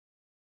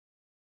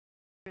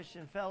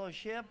Christian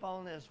Fellowship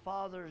on this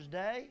Father's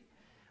Day.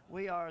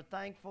 We are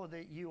thankful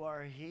that you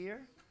are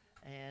here,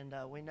 and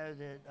we know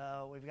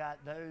that we've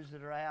got those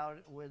that are out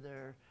with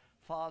their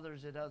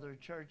fathers at other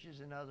churches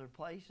and other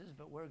places,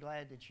 but we're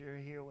glad that you're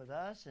here with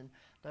us. And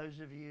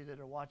those of you that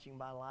are watching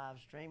by live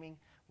streaming,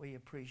 we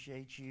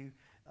appreciate you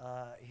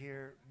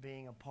here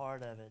being a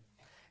part of it.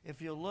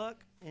 If you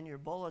look in your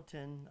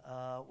bulletin,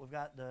 we've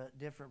got the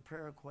different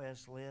prayer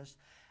request list.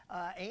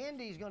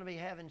 Andy's going to be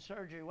having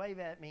surgery. Wave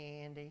at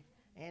me, Andy.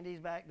 Andy's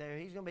back there.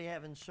 He's going to be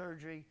having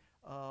surgery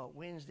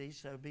Wednesday,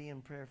 so be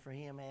in prayer for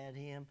him, add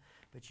him.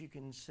 But you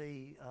can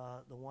see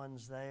the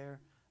ones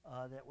there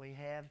that we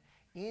have.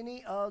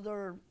 Any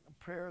other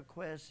prayer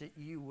requests that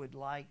you would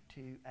like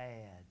to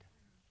add?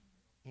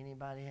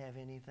 Anybody have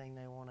anything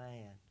they want to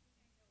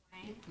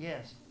add?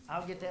 Yes,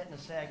 I'll get that in a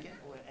second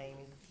with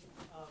Amy.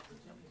 For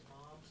Timmy's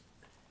mom,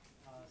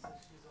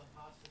 since she's on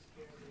hospice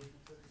care, they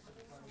put her to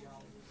the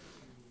cardiologist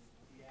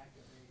to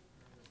deactivate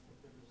her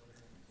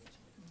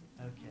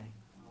defibrillator. Okay. So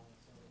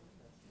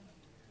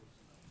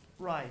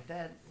Right,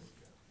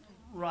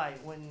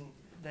 right, when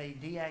they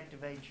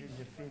deactivate your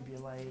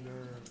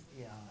defibrillator,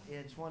 yeah,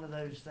 it's one of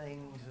those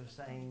things of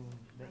saying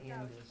the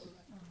end is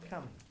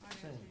coming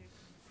soon.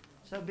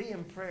 So be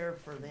in prayer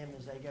for them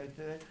as they go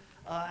through it.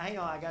 Hang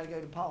on, I got to go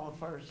to Paula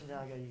first, and then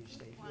I'll go to you,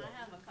 Steve. Well, I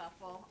have a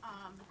couple.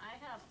 I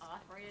have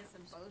arthritis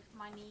in both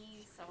my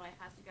knees, so I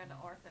have to go to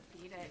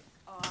orthopedic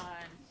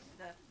on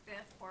the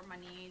 5th for my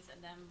knees, and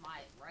then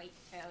my right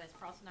toe is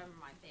crossing over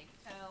my big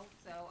toe,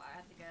 so I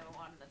have to go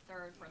on the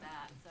 3rd for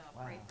that, so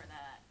pray for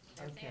that.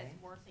 They're saying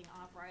it's worsening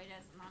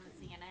arthritis, and I'm a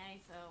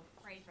CNA, so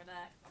pray for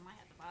that. I might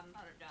have to find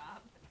another job.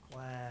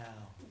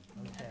 Wow.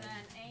 Okay. And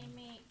then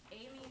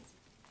Amy's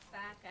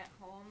back at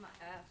home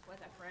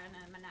with a friend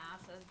in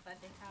Manassas, but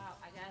they have,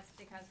 I guess,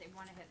 because they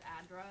wanted his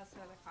address,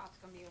 so the cop's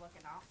gonna be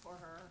looking out for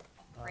her.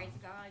 Praise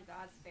God,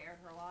 God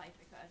spared her life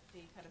because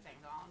she could have been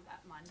gone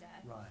that Monday.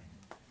 Right.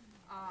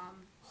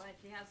 But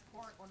she has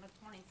court on the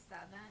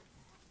 27th.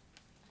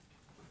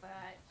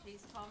 But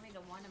she's told me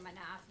the one in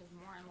Manassas,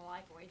 more than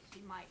likely,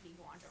 she might be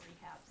going to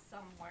rehab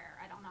somewhere.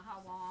 I don't know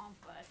how long,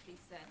 but she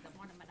said the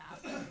one in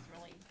Manassas is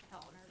really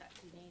telling her that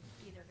she needs to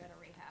either go to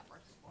rehab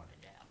or she's going to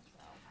jail.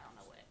 So I don't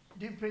know which.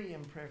 Do be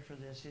in prayer for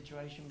this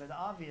situation, but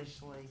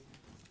obviously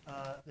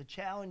the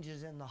challenge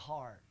is in the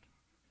heart.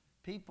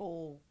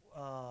 People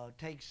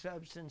take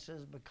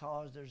substances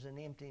because there's an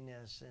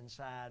emptiness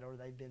inside, or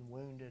they've been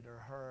wounded or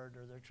hurt,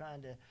 or they're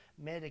trying to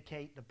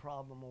medicate the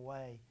problem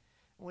away.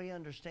 We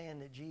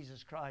understand that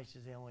Jesus Christ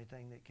is the only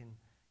thing that can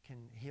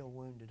heal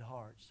wounded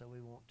hearts, so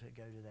we want to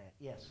go to that.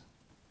 Yes?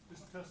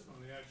 This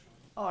testimony, actually.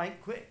 All right,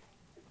 quick.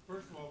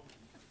 First of all,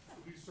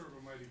 we serve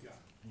a mighty God.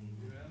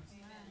 Amen?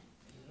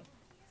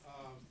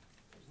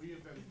 We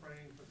have been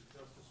praying for the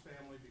Justice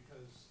family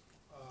because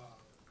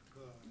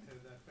the head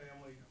of that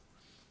family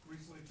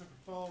recently took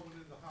a fall, went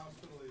into the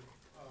hospital.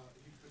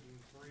 He couldn't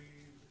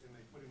breathe, and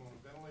they put him on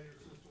a ventilator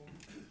system.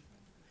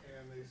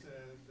 And they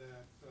said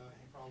that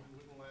he probably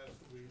wouldn't last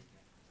a week,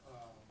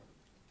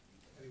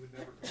 and he would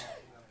never come out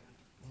of that.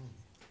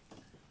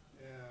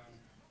 And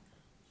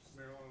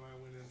Marilyn and I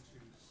went in to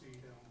see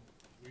him,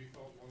 we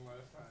thought, one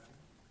last time.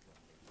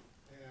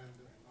 And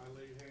I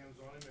laid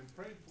hands on him and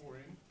prayed for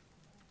him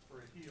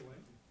for a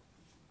healing,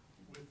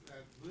 with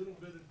that little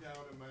bit of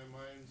doubt in my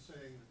mind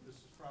saying that this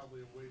is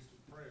probably a waste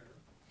of prayer.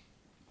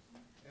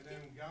 And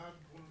then God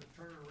wanted to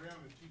turn it around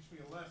and teach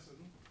me a lesson.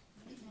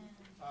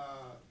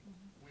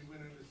 We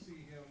went in to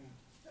see him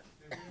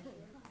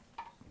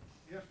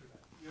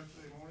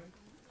yesterday morning,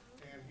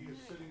 and he is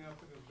sitting up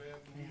in his bed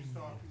and he's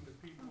talking to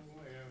people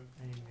and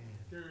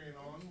carrying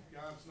on.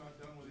 God's not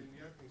done with him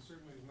yet, and he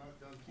certainly is not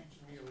done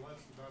teaching me a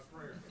lesson about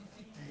prayer.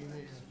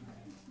 Amen.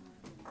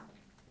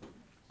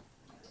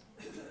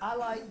 I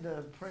like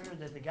the prayer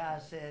that the guy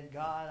said,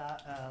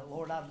 God,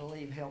 Lord, I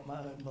believe, help my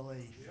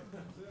unbelief. Yep,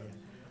 that's it.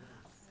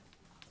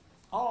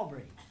 Yeah.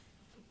 Aubrey.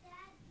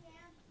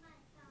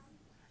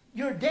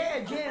 Your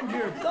dad jammed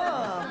your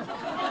thumb.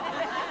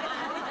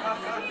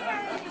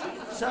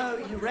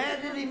 So you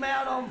ratted him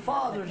out on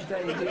Father's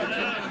Day, didn't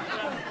you?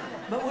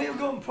 But we were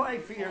going to pray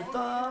for your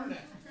thumb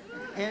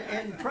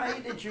and pray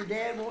that your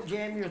dad won't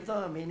jam your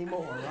thumb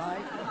anymore,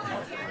 right?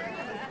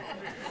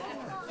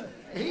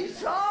 He's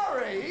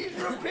sorry. He's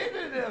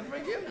repetitive.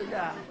 Forgive the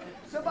guy.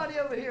 Somebody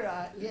over here.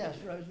 Yes,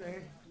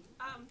 Rosemary.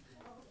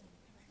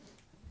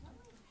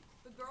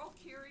 The girl,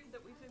 Carrie,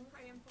 that we've been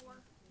praying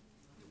for,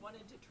 who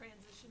wanted to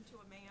transition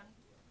to a man.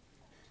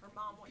 Her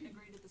mom wouldn't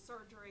agree to the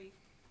surgery,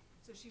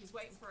 so she was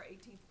waiting for her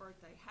 18th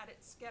birthday, had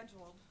it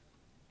scheduled,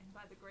 and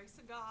by the grace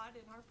of God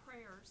and our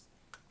prayers,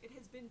 it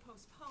has been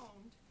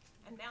postponed,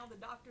 and now the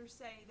doctors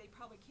say they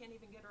probably can't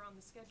even get her on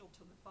the schedule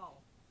till the fall.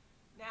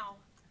 Now,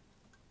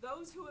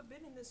 those who have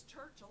been in this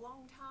church a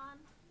long time,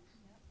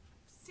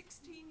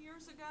 16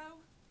 years ago,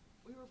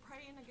 we were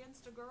praying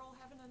against a girl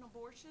having an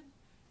abortion,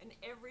 and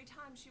every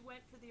time she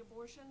went for the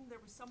abortion, there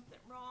was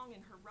something wrong,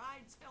 and her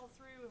rides fell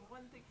through, and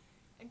one thing,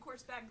 and of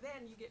course back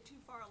then, you get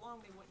too far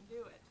along, they wouldn't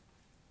do it.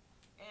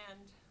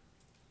 And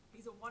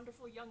he's a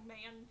wonderful young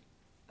man,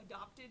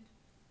 adopted,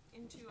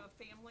 into a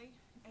family.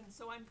 And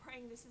so I'm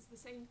praying this is the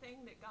same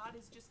thing, that God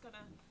is just going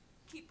to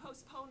keep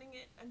postponing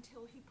it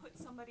until he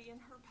puts somebody in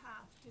her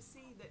path to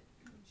see that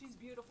she's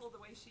beautiful the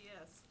way she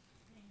is.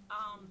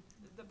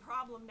 The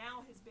problem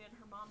now has been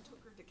her mom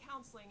took her to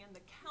counseling, and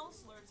the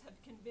counselors have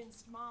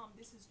convinced mom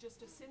this is just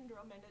a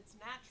syndrome and it's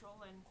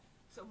natural, and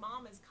so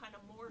mom is kind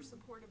of more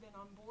supportive and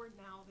on board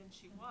now than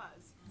she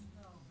was,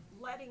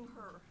 letting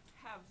her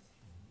have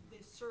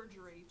this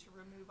surgery to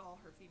remove all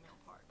her female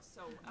parts.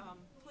 So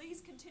please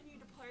continue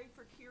to pray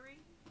for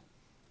Kiri.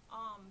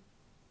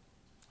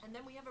 And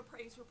then we have a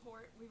praise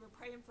report. We were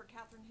praying for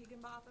Catherine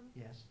Higginbotham,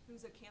 Yes.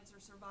 who's a cancer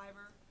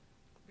survivor,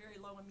 very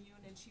low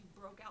immune, and she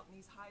broke out in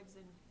these hives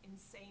and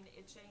insane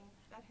itching.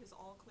 That has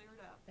all cleared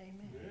up.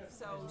 Amen.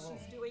 So Praise the Lord.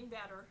 she's doing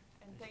better,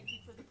 and thank you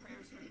for the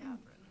prayers for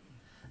Catherine.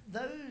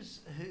 Those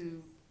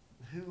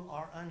who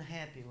are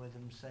unhappy with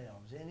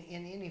themselves in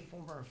any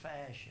form or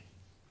fashion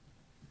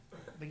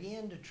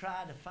begin to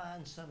try to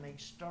find some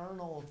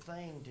external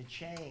thing to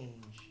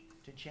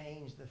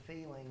change the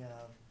feeling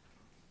of,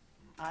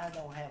 I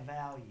don't have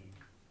value,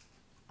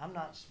 I'm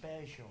not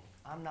special,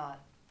 I'm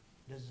not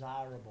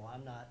desirable,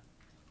 I'm not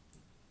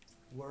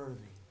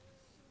worthy.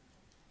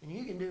 And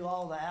you can do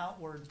all the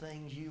outward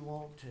things you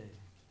want to,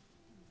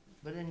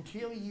 but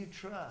until you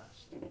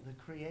trust the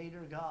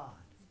Creator God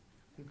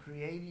who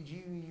created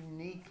you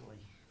uniquely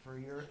for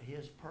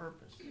his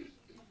purposes,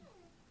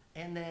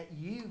 and that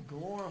you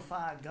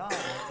glorify God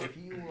if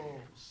you will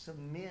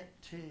submit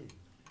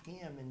to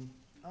him and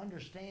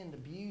understand the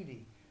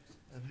beauty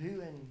of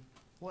who and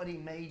what he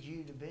made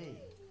you to be.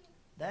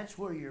 That's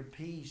where your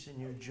peace and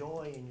your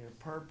joy and your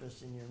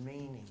purpose and your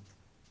meaning.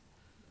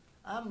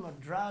 I'm a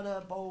dried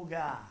up old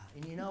guy.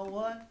 And you know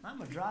what? I'm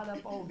a dried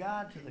up old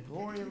guy to the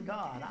glory of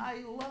God.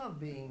 I love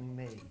being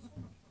me.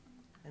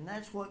 And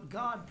that's what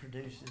God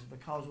produces,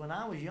 because when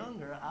I was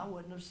younger, I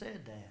wouldn't have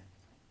said that.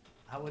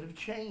 I would have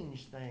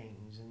changed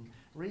things and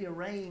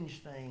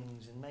rearranged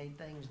things and made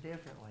things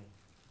differently.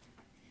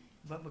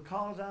 But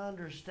because I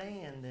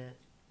understand that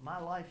my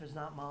life is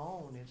not my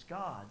own, it's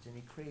God's, and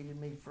he created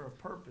me for a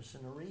purpose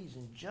and a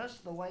reason,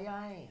 just the way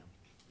I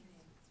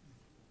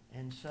am.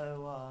 And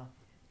so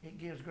it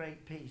gives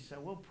great peace. So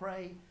we'll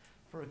pray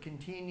for a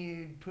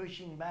continued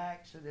pushing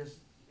back so this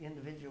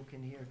individual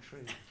can hear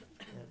truth,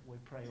 that we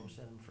pray will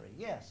set them free.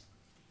 Yes?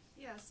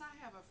 Yes,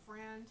 I have a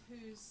friend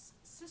whose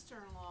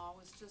sister-in-law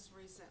was just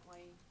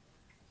recently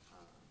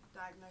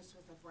diagnosed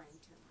with a brain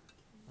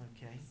tumor.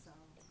 Okay. So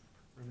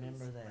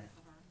Remember please that. pray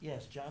for her.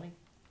 Yes, Johnny?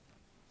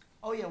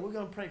 Oh, yeah, we're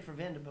going to pray for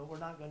Venda, but we're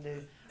not going to do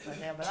it right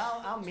now. But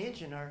I'll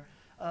mention her.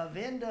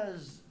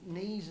 Venda's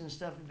knees and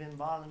stuff have been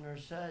bothering her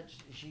such,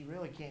 she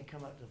really can't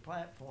come up to the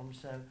platform.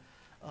 So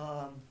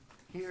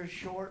here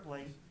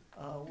shortly,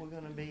 we're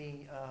going to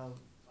be,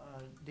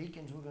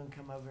 deacons, we're going to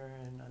come over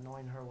and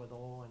anoint her with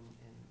oil and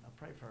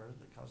pray for her,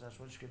 because that's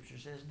what Scripture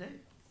says do.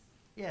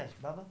 Yes,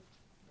 Bubba?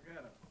 I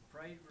got a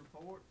praise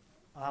report.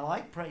 I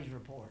like praise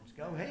reports.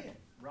 Go ahead.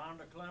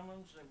 Rhonda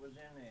Clemens, that was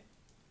in the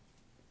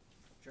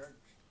church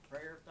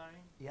prayer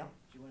thing. Yep,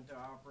 She went through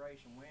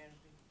operation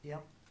Wednesday,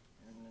 yep.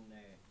 and then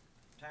the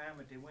time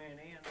that they went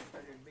in, they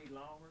said it'd be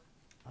longer.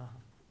 Uh-huh.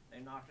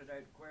 They knocked it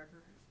out quicker.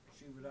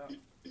 She was up,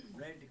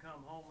 ready to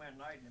come home that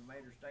night, and they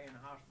made her stay in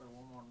the hospital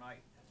one more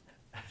night.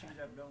 She's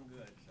up doing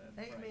good. So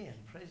that's Amen.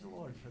 Praise the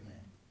Lord for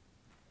that.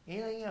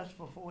 Anything else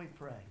before we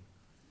pray?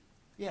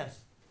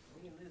 Yes.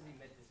 Me and Lizzie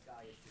met this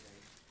guy yesterday.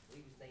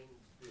 He was named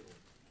Bill.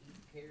 He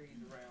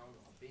carries around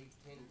a big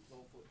 10,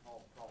 12-foot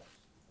tall cross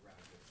around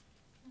here.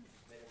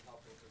 Met him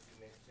talking for a few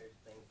minutes, shared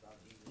some things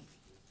about Jesus.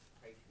 Just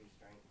pray for his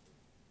strength.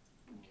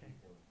 Okay.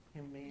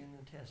 Him being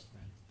the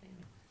testament.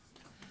 Amen.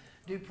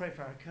 Do pray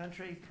for our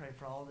country. Pray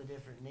for all the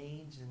different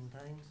needs and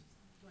things.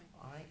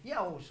 All right. Yeah.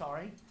 Oh,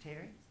 sorry,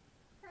 Terry.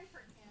 Pray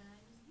for Ken.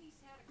 He's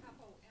had a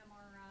couple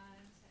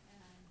MRIs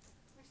and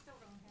we still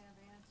don't have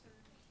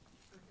answers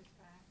for his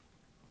back.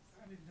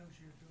 I didn't know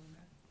she was doing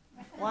that.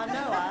 Well, I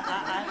know.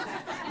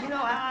 I you know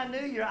how I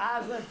knew your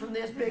eyes went from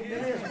this big to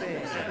this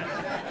big.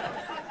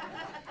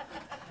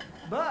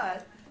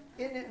 But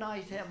isn't it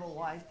nice to have a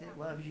wife that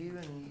loves you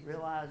and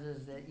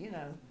realizes that,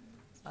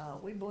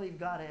 we believe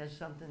God has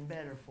something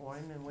better for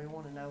him, and we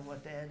want to know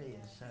what that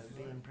is. So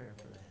be in prayer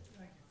for that.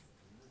 Thank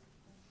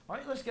you. All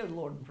right, let's go to the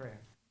Lord in prayer.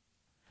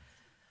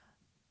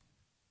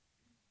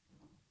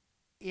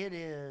 It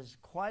is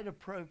quite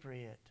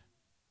appropriate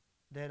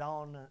that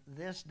on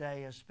this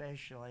day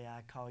especially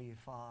I call you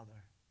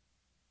Father.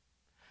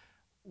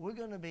 We're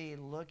going to be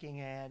looking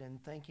at and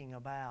thinking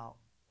about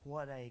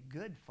what a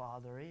good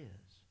father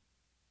is.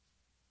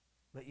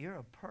 But you're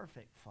a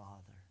perfect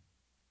Father.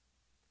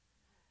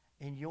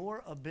 And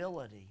your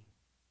ability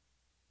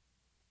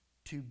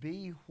to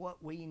be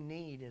what we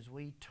need as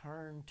we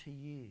turn to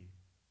you.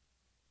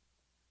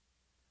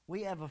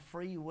 We have a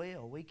free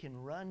will. We can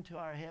run to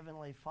our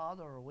Heavenly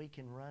Father, or we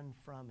can run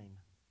from him.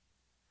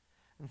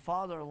 And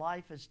Father,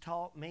 life has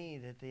taught me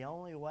that the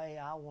only way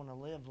I want to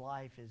live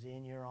life is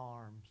in your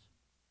arms,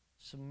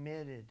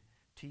 submitted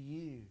to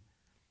you.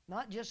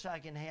 Not just so I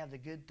can have the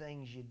good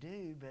things you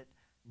do, but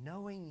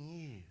knowing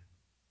you.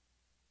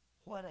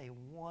 what a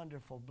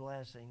wonderful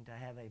blessing to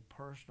have a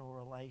personal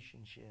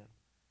relationship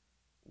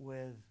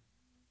with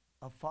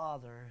a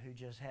Father who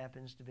just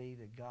happens to be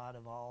the God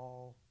of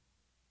all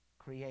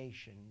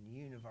creation,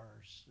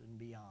 universe, and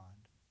beyond.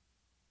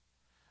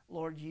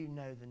 Lord, you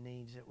know the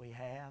needs that we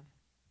have.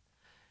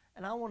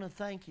 And I want to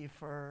thank you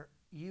for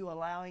you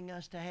allowing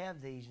us to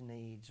have these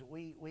needs.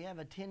 We have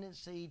a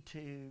tendency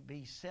to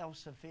be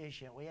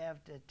self-sufficient. We have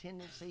a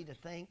tendency to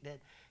think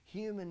that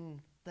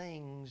human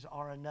things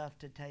are enough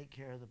to take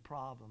care of the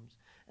problems.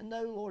 And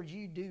though, Lord,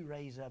 you do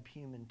raise up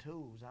human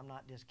tools, I'm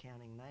not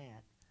discounting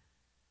that.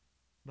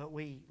 But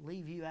we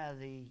leave you out of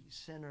the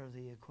center of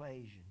the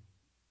equation.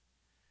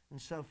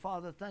 And so,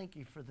 Father, thank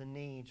you for the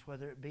needs,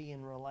 whether it be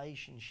in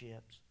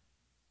relationships,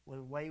 with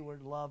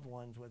wayward loved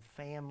ones, with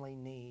family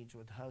needs,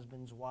 with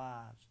husbands,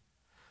 wives,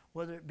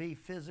 whether it be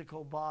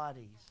physical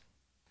bodies.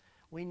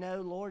 We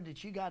know, Lord,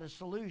 that you got a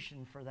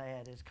solution for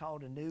that. It's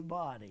called a new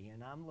body,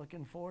 and I'm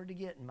looking forward to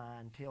getting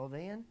mine. Till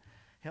then,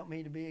 help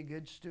me to be a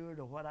good steward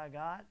of what I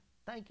got.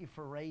 Thank you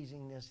for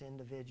raising this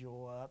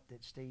individual up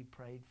that Steve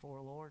prayed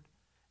for, Lord,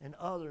 and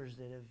others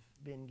that have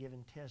been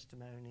given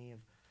testimony of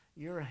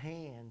your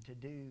hand to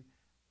do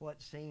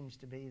what seems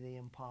to be the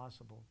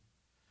impossible.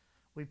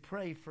 We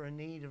pray for a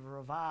need of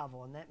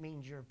revival, and that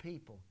means your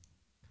people.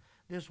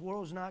 This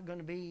world's not going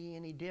to be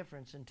any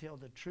difference until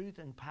the truth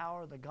and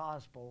power of the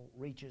gospel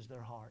reaches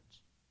their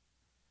hearts.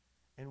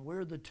 And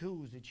we're the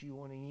tools that you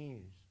want to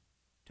use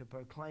to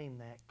proclaim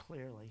that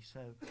clearly. So,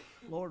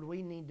 Lord,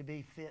 we need to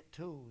be fit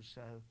tools.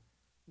 So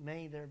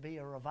may there be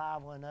a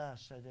revival in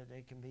us so that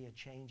there can be a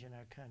change in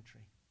our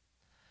country.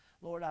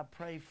 Lord, I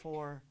pray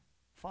for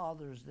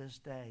fathers this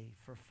day,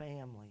 for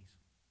families.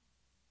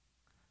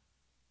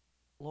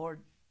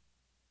 Lord,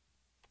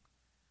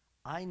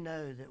 I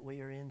know that we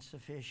are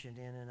insufficient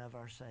in and of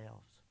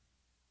ourselves.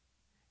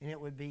 And it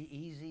would be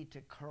easy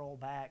to curl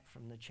back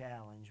from the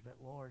challenge. But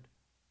Lord,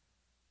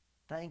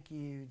 thank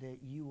you that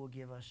you will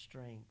give us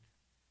strength.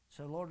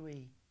 So Lord,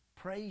 we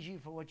praise you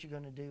for what you're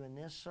going to do in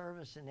this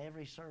service and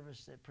every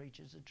service that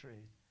preaches the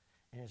truth.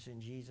 And it's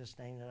in Jesus'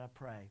 name that I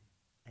pray.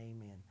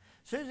 Amen.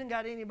 Susan,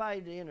 got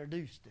anybody to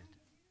introduce it?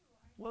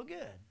 Well,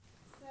 good.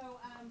 So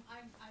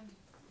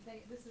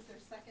this is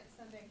their second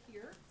Sunday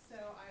here, so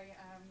I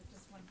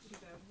just wanted you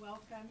to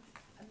welcome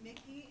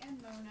Mickey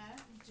and Mona,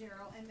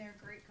 Gerald, and their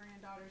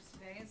great-granddaughters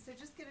today. And so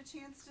just get a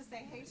chance to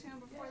say hey to them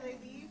before they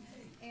leave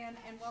and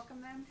welcome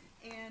them.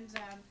 And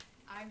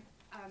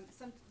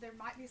there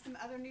might be some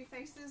other new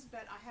faces,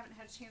 but I haven't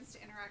had a chance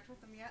to interact with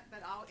them yet,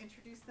 but I'll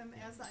introduce them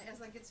as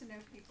I get to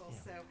know people.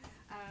 Yeah.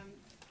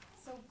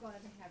 So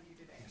glad to have you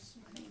today.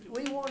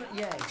 We want to,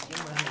 yes,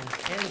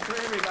 and for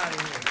everybody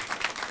here.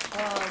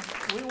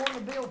 We want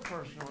to build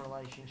personal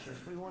relationships.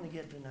 We want to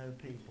get to know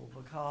people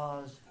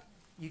because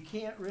you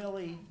can't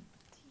really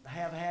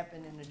have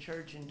happen in the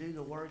church and do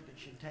the work that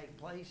should take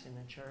place in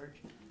the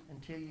church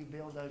until you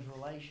build those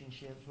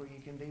relationships where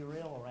you can be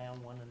real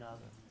around one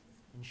another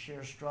and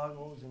share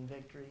struggles and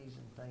victories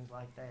and things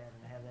like that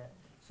and have that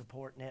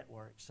support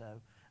network.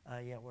 So,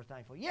 yeah, we're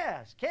thankful.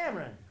 Yes,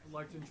 Cameron. I'd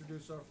like to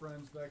introduce our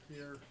friends back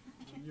here,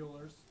 the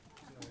Muellers.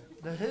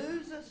 The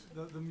who's?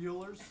 The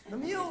Muellers. The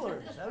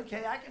Muellers.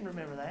 Okay, I can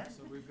remember that.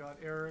 So we've got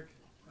Eric,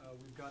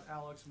 we've got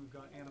Alex, and we've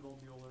got Annabelle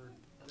Mueller.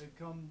 They've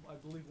come, I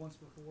believe, once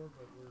before,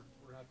 but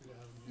we're happy to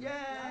have them here.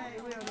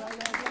 Yay! We are right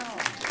at y'all.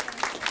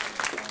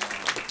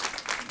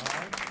 All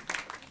right.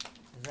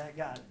 Is that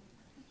got it?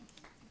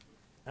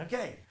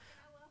 Okay.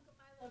 I welcome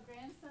my little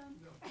grandson.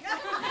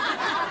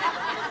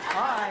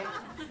 All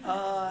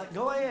right.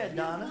 Go ahead,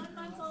 Donna. He's 1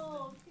 month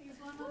old. He's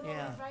 1 month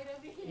Yeah. old, right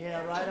over here.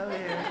 Yeah, right over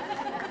here.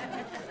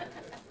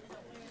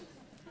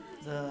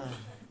 The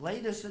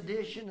latest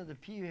edition of the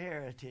Pugh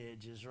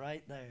Heritage is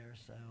right there,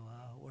 so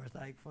we're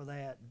thankful for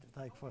that.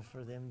 Thankful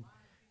for them.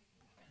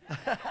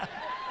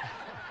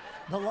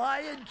 The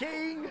Lion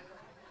King.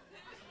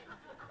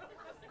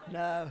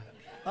 No.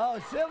 Oh,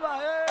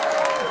 Simba.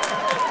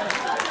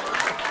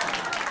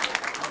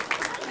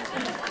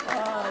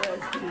 Oh,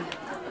 that's cute.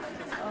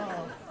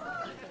 Oh,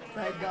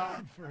 thank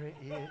God for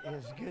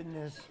his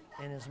goodness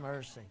and his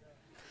mercy.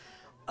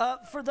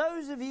 For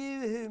those of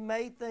you who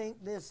may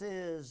think this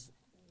is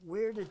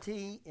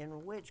weirdity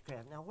and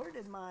witchcraft. Now, where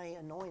did my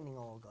anointing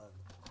oil go?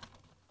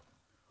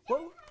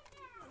 Well,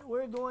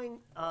 we're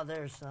going.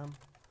 There's some.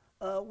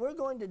 We're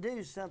going to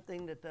do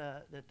something that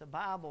the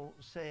Bible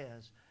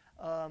says.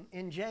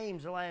 In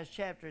James, the last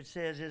chapter, it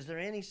says, "Is there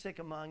any sick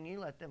among you?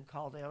 Let them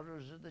call the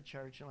elders of the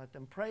church and let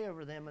them pray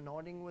over them,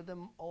 anointing with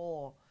them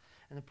oil.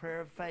 And the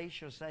prayer of faith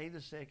shall save the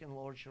sick, and the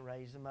Lord shall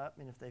raise them up.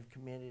 And if they've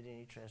committed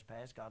any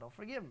trespass, God will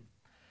forgive them."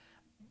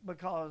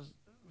 Because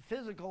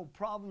physical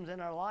problems in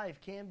our life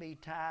can be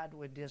tied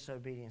with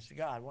disobedience to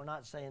God. We're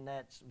not saying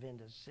that's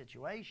Vinda's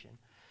situation,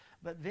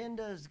 but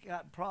Vinda's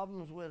got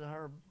problems with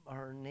her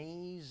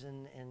knees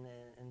and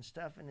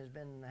stuff, and has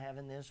been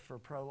having this for a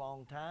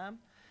prolonged time.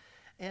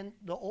 And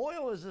the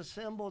oil is a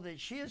symbol that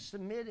she is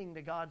submitting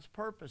to God's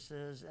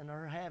purposes and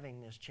her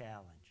having this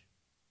challenge.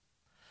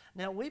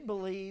 Now, we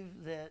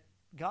believe that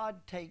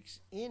God takes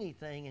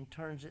anything and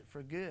turns it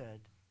for good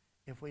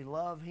if we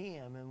love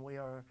Him and we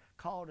are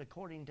called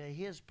according to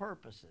His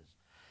purposes.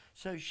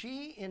 So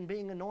she, in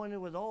being anointed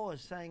with oil,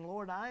 is saying,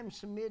 Lord, I'm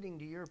submitting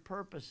to your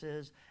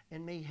purposes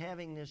in me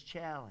having this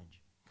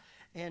challenge.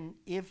 And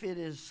if it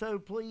is so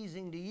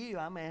pleasing to you,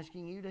 I'm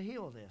asking you to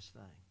heal this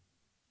thing.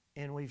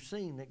 And we've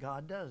seen that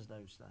God does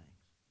those things.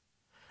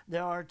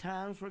 There are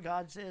times where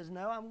God says,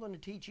 no, I'm going to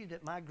teach you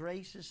that my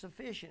grace is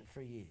sufficient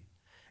for you.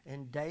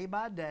 And day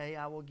by day,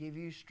 I will give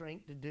you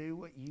strength to do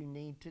what you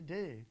need to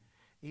do,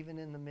 even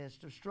in the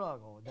midst of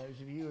struggle. Those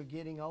of you who are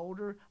getting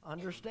older,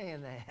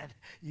 understand that.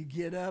 You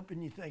get up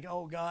and you think,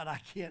 oh, God, I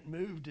can't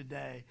move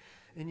today.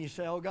 And you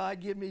say, oh, God,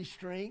 give me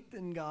strength,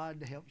 and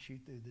God helps you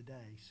through the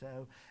day.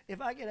 So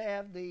if I could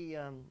have the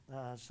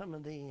some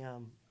of the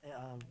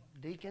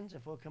deacons,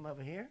 if we'll come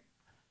over here.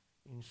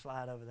 You can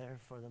slide over there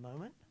for the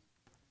moment.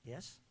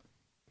 Yes.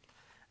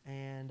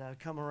 And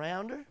come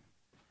around her.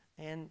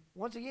 And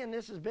once again,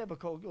 this is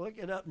biblical. Look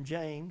it up in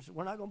James.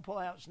 We're not going to pull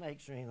out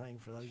snakes or anything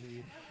for those of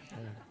you.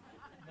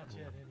 Not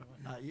yet,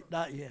 anyway.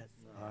 Not yet.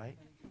 All right.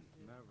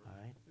 All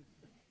right.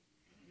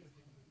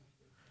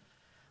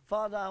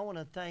 Father, I want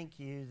to thank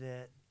you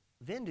that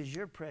Vinda's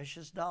your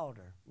precious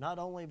daughter, not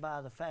only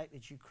by the fact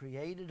that you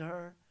created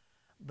her,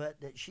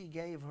 but that she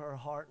gave her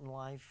heart and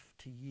life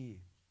to you.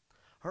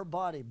 Her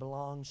body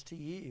belongs to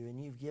you, and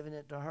you've given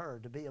it to her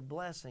to be a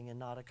blessing and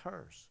not a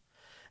curse.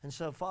 And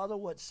so, Father,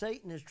 what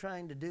Satan is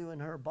trying to do in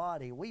her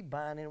body, we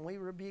bind and we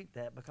rebuke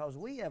that, because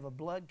we have a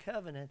blood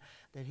covenant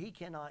that he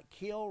cannot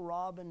kill,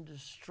 rob, and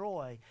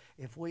destroy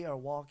if we are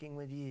walking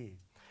with you.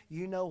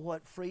 You know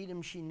what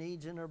freedom she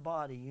needs in her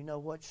body. You know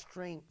what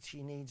strength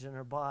she needs in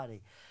her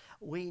body.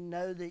 We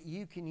know that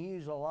you can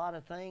use a lot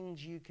of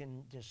things. You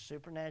can just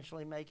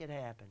supernaturally make it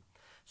happen.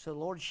 So,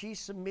 Lord, she's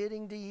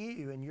submitting to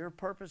you and your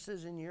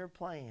purposes and your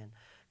plan.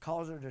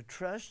 Cause her to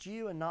trust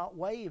you and not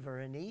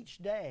waver, and each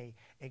day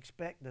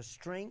expect the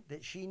strength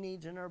that she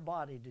needs in her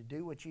body to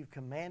do what you've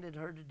commanded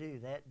her to do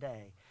that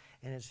day.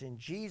 And it's in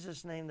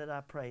Jesus' name that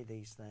I pray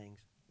these things.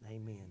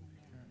 Amen.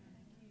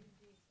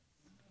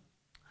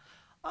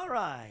 All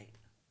right.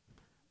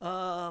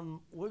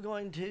 We're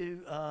going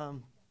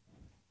to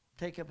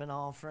take up an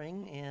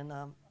offering.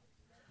 And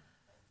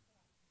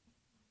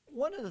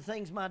one of the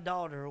things my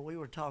daughter, we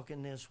were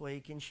talking this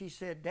week, and she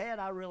said, Dad,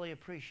 I really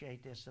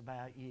appreciate this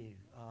about you,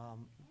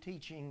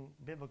 teaching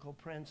biblical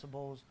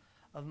principles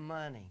of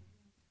money.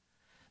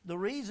 The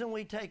reason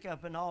we take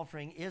up an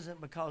offering isn't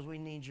because we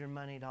need your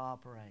money to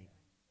operate.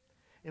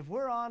 If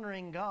we're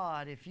honoring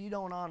God, if you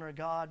don't honor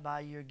God by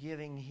your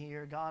giving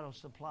here, God will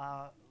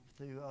supply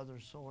through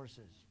other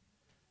sources.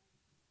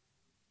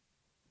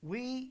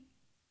 We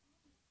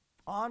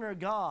honor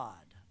God.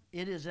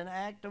 It is an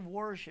act of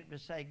worship to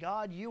say,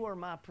 God, you are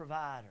my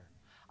provider.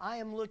 I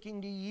am looking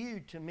to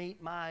you to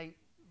meet my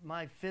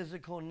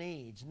physical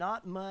needs,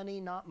 not money,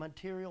 not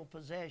material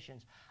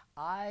possessions.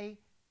 I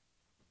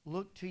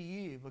look to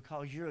you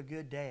because you're a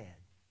good dad.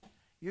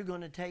 You're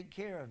going to take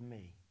care of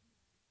me.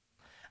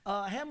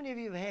 How many of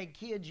you have had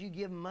kids, you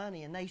give them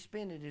money and they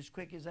spend it as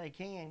quick as they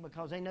can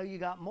because they know you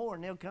got more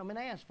and they'll come and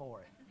ask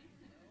for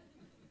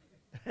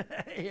it?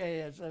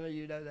 Yeah, some of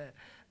you know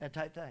that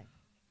type thing.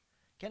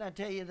 Can I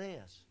tell you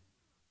this?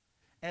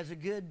 As a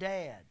good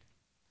dad,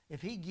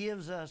 if he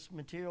gives us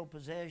material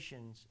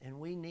possessions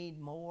and we need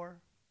more,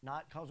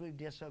 not because we've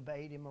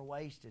disobeyed him or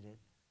wasted it,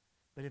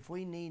 but if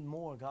we need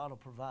more, God will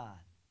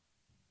provide.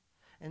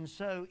 And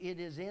so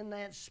it is in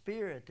that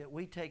spirit that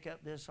we take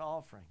up this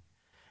offering.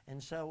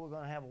 And so we're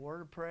going to have a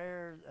word of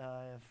prayer.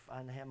 If I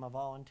can have my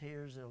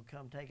volunteers, they'll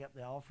come take up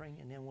the offering,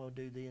 and then we'll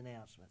do the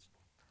announcements.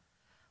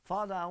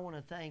 Father, I want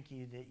to thank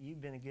you that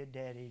you've been a good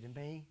daddy to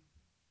me.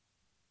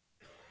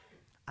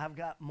 I've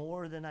got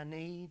more than I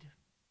need.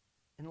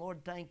 And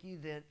Lord, thank you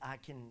that I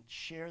can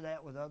share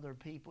that with other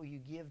people. You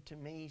give to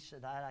me so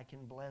that I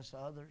can bless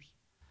others.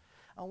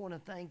 I want to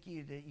thank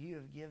you that you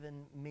have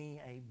given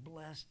me a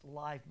blessed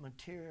life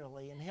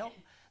materially, and help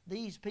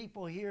these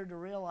people here to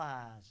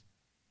realize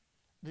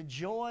the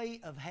joy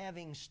of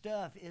having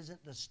stuff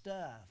isn't the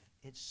stuff.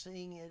 It's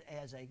seeing it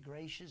as a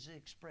gracious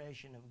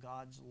expression of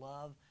God's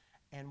love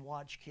and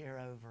watch care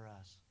over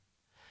us.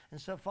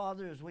 And so,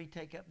 Father, as we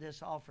take up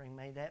this offering,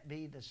 may that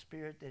be the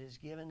spirit that is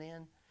given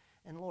in.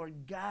 And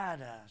Lord,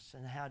 guide us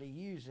in how to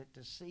use it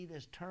to see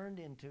this turned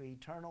into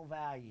eternal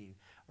value,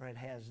 or it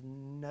has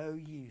no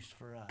use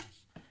for us.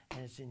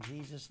 And it's in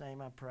Jesus' name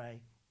I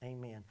pray.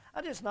 Amen.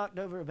 I just knocked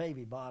over a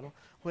baby bottle,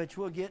 which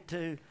we'll get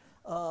to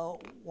while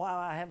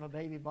I have a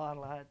baby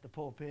bottle at the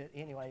pulpit.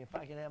 Anyway, if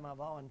I could have my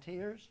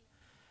volunteers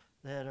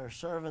that are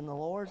serving the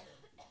Lord.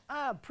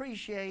 I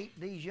appreciate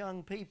these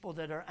young people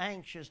that are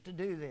anxious to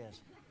do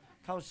this.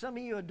 Because some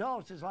of you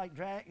adults is like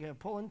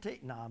pulling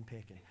teeth. No, I'm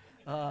picking.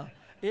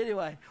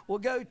 Anyway, we'll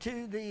go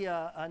to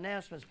the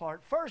announcements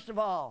part. First of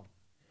all,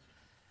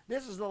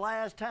 this is the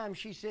last time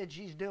she said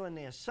she's doing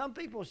this. Some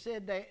people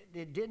said that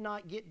it did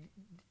not get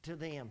to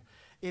them.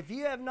 If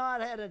you have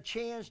not had a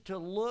chance to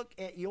look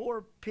at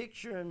your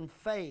picture and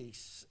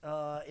face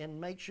and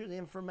make sure the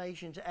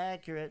information's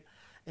accurate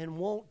and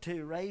want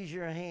to, raise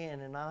your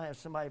hand and I'll have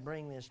somebody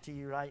bring this to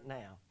you right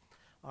now.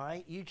 All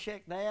right, you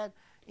check that.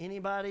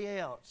 Anybody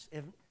else?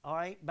 all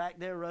right, back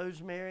there,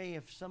 Rosemary,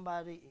 if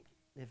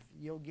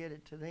you'll get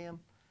it to them.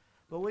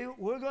 But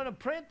we're going to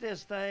print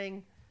this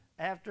thing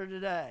after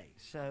today.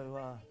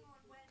 So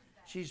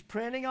she's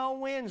printing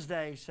on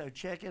Wednesday, so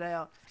check it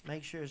out.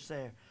 Make sure it's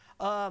there.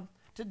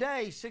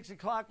 Today, 6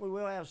 o'clock, we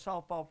will have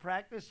softball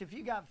practice. If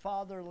you got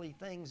fatherly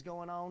things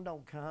going on,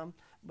 don't come.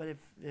 But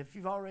if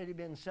you've already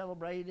been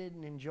celebrated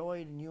and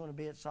enjoyed and you want to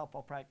be at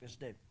softball practice,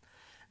 do.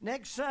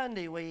 Next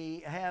Sunday,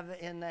 we have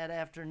in that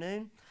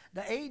afternoon.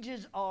 The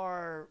ages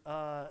are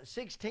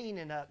 16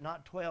 and up,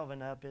 not 12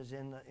 and up is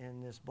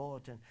in this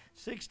bulletin.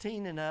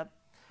 16 and up.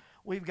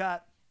 We've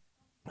got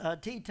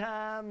tea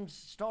times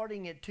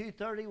starting at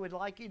 2:30. We'd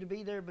like you to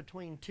be there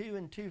between 2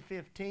 and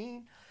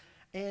 2:15.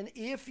 And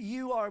if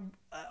you are,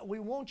 we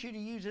want you to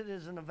use it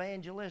as an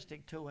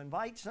evangelistic tool.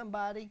 Invite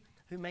somebody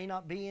who may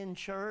not be in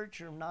church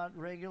or not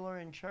regular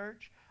in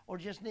church or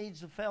just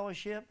needs a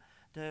fellowship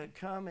to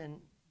come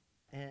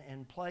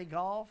and play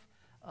golf.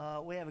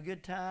 We have a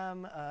good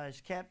time. It's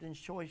Captain's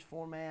Choice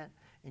format,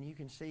 and you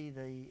can see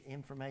the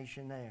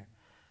information there.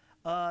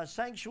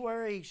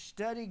 Sanctuary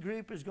study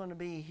group is going to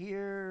be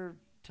here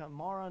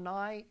tomorrow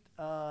night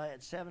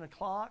at 7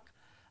 o'clock.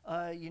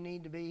 You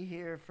need to be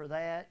here for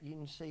that. You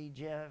can see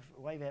Jeff.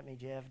 Wave at me,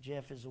 Jeff.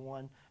 Jeff is the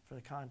one for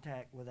the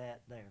contact with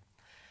that there.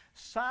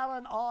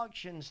 Silent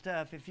auction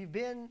stuff. If you've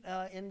been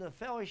in the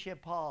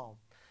fellowship hall,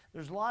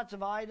 there's lots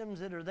of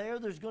items that are there.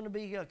 There's going to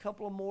be a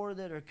couple of more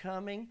that are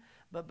coming.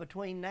 But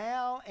between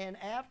now and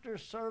after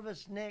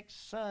service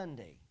next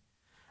Sunday,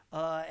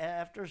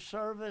 after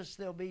service,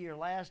 there'll be your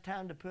last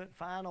time to put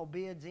final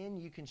bids in.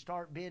 You can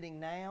start bidding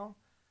now.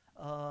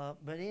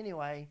 But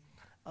anyway,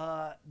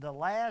 the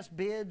last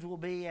bids will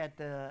be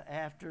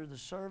after the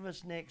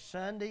service next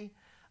Sunday.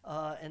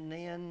 And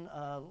then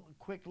a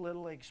quick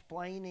little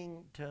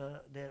explaining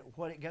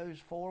what it goes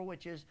for,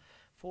 which is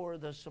for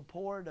the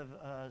support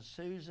of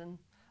Susan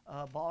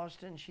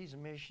Boston. She's a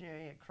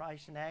missionary at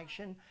Christ in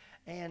Action.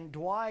 And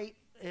Dwight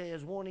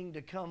is wanting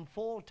to come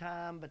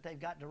full-time, but they've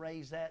got to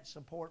raise that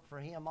support for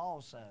him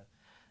also.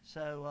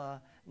 So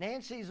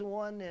Nancy's the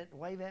one that,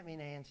 wave at me,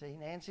 Nancy.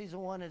 Nancy's the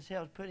one that's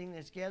helped putting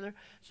this together.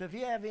 So if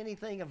you have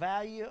anything of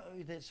value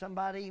that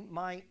somebody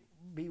might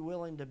be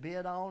willing to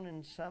bid on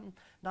and something,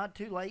 not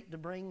too late to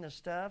bring the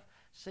stuff,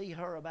 see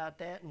her about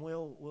that and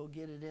we'll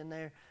get it in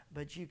there.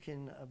 But you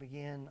can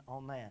begin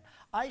on that.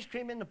 Ice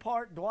cream in the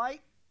park.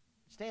 Dwight,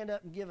 stand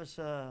up and give us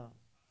a...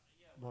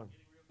 We're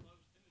getting real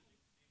close too, as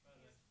you can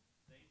see by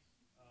the dates.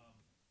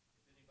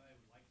 If anybody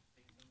would like to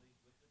take some of these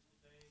with us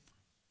today,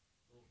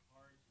 little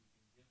cards you can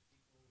give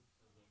people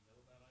so they'll know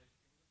about ice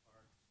cream in the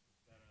park.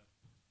 It's got a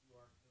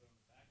QR code on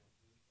the back of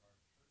it, our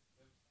church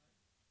website,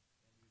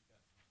 and we've got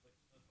some quick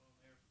stuff on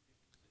there for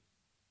people to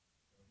see.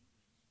 So just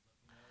let me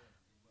know,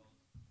 as well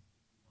as if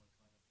you want to sign up for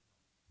that.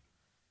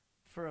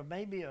 For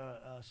maybe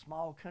a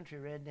small country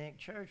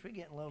redneck church, we're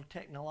getting a little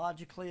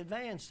technologically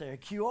advanced there.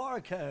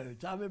 QR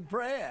codes. I'm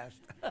impressed.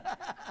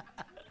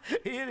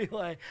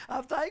 Anyway,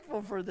 I'm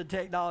thankful for the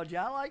technology.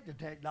 I like the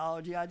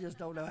technology. I just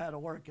don't know how to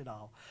work it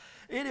all.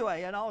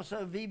 Anyway, and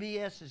also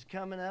VBS is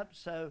coming up,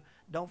 so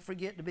don't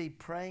forget to be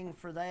praying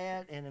for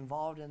that and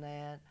involved in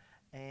that.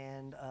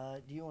 And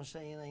do you want to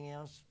say anything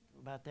else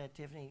about that,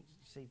 Tiffany?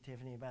 See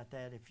Tiffany about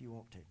that if you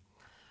want to.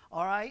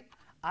 All right.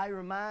 I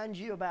remind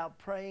you about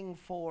praying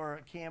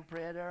for Camp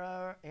Red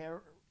Arrow.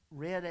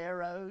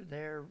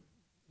 Their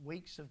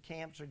weeks of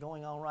camps are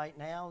going on right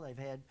now. They've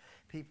had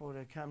people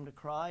to come to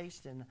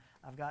Christ, and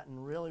I've gotten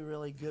really,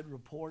 really good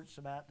reports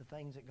about the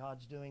things that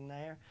God's doing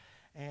there.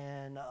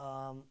 And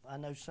I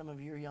know some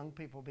of your young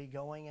people will be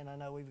going, and I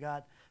know we've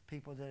got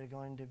people that are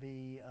going to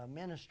be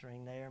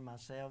ministering there,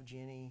 myself,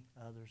 Jenny,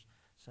 others.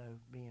 So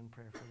be in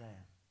prayer for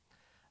that.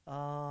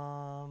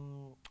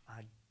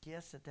 I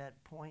guess at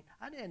that point,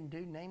 I didn't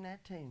do Name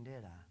That Tune,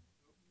 did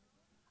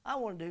I? I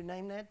want to do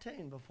Name That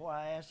Tune before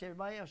I ask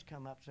everybody else to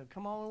come up. So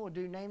come on, we'll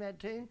do Name That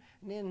Tune,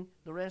 and then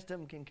the rest of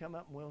them can come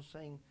up and we'll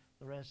sing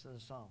the rest of the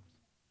songs.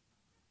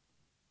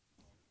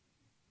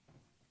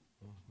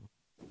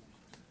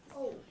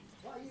 Oh,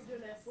 while you're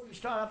doing that, before you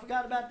start, I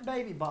forgot about the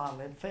baby bottle.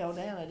 It fell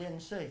down, I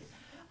didn't see.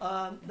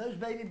 Those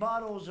baby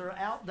bottles are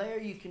out there.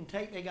 You can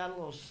take, they got a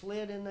little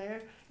slit in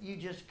there. You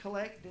just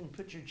collect and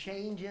put your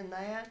change in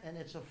that, and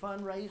it's a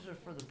fundraiser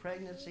for the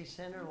Pregnancy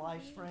Center,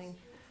 LifeSpring,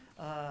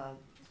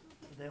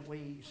 that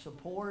we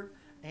support.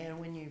 And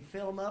when you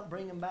fill them up,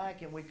 bring them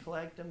back, and we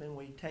collect them and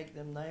we take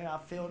them there. I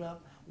filled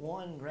up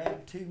one and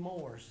grabbed two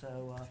more.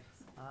 So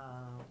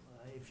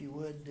if you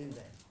would do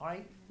that. All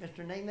right,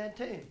 Mr. Name That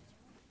Tune.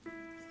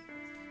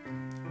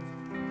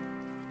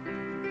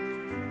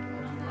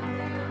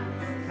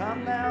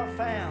 Come thou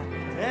found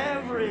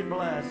every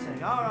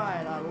blessing. All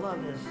right, I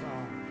love this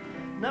song.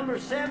 Number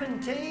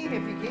 17,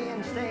 if you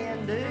can,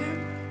 stand do.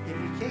 If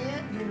you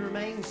can't, you can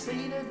remain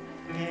seated,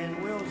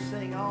 and we'll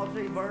sing all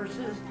three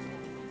verses.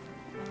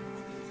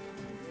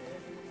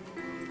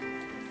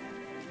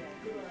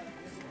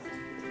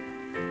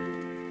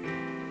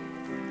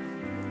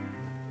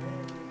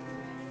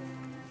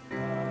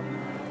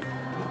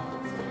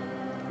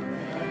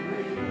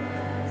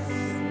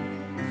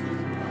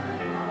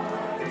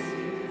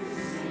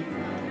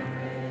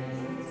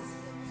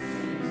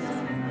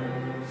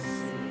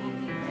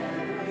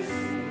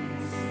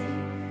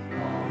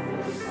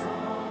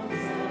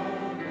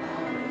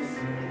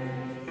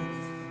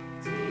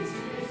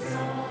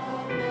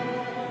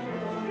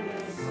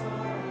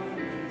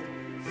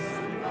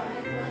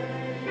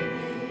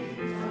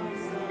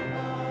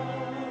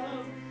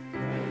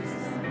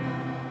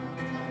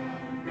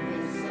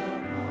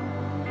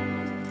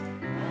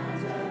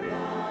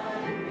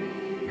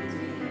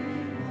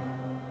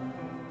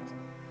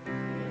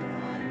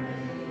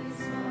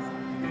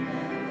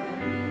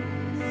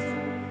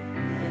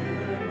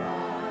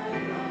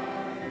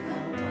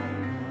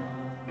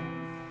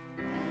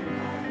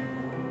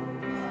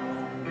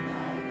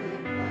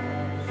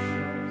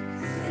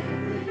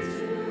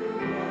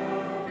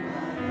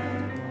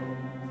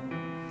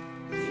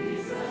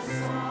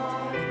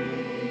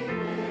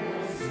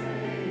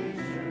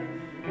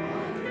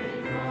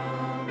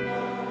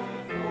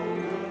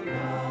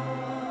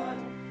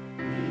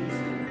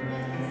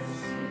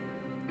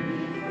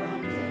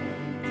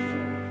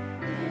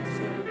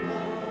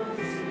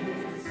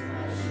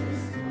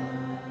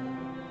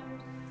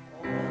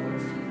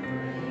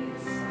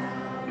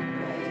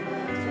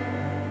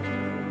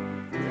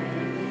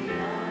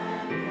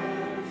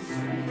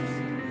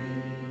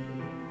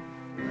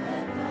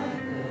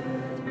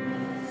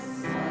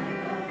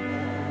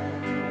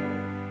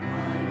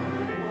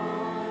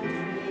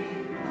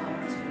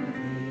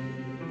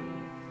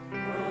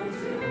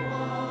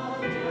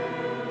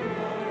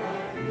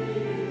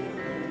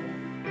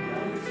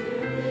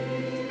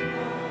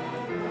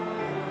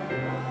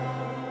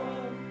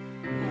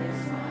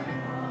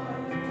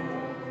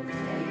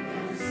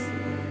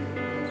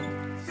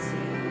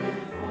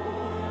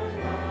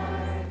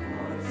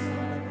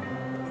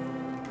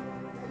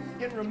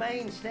 can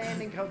remain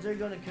standing because they're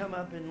going to come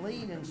up and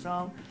lead in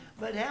song.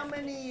 But how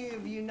many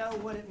of you know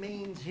what it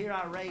means, here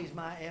I raise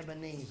my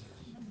Ebenezer?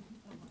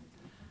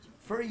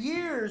 For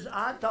years,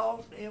 I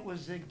thought it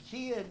was a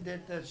kid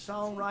that the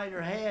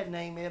songwriter had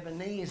named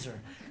Ebenezer.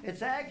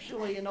 It's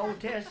actually an Old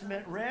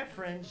Testament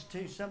reference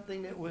to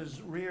something that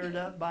was reared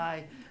up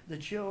by the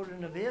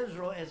children of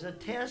Israel as a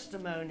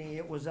testimony.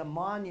 It was a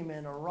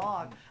monument, a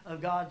rock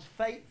of God's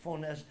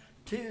faithfulness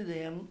to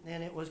them,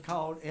 and it was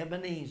called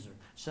Ebenezer.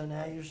 So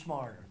now you're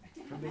smarter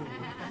for being here.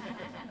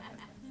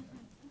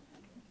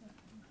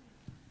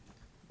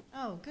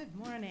 Oh, good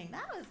morning.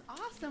 That was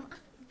awesome.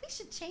 We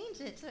should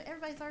change it so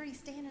everybody's already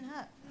standing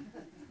up.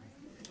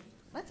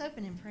 Let's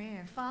open in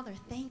prayer. Father,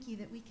 thank you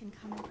that we can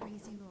come and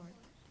praise you, Lord.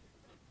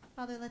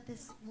 Father, let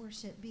this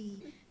worship be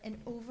an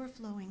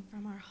overflowing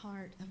from our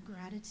heart of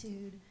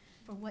gratitude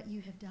for what you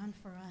have done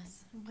for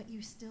us and what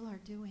you still are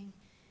doing.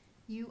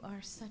 You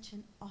are such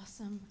an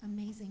awesome,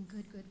 amazing,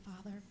 good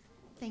Father.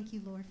 Thank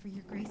you, Lord, for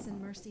your grace and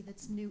mercy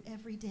that's new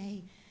every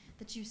day,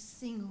 that you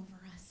sing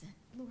over us. And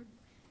Lord,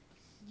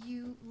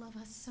 you love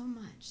us so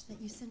much that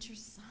you sent your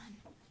Son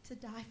to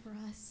die for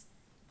us.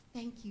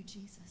 Thank you,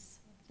 Jesus.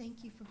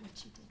 Thank you for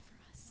what you did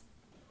for us.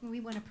 And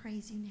we want to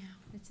praise you now.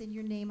 It's in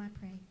your name I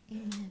pray.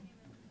 Amen.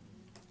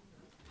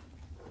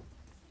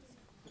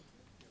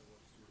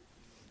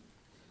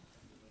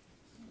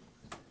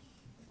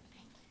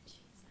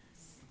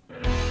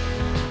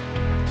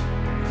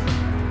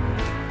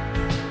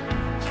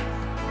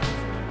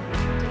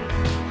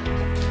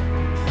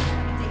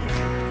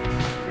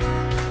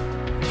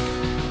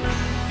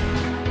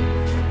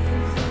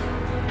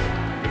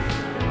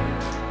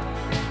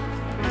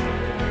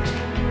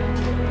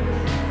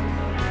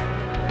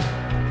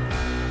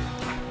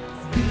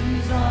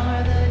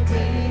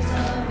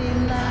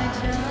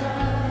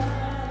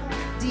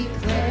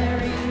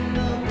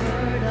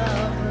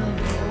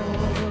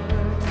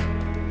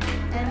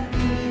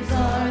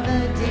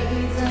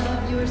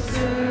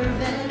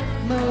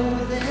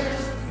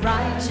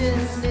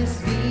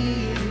 righteousness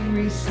being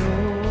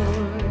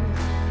restored.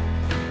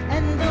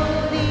 And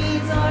though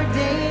these are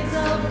days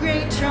of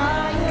great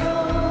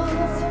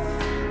trials,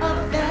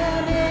 of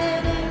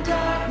famine and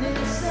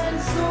darkness and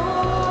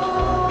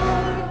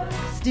sword,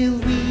 still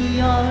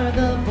we are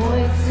the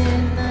voice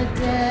in the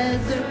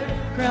desert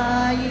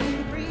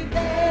crying,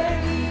 prepare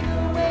ye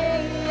the way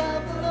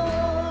of the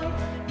Lord.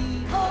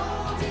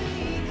 Behold,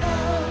 he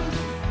comes,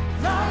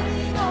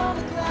 riding on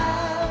the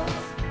clouds,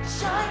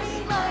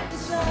 shining like the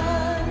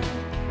sun.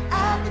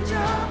 At the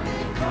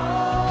trumpet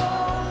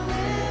call,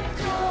 lift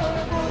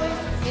your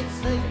voice. It's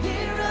the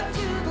year of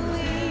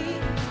Jubilee,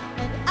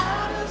 and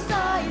out of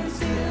Zion's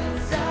hill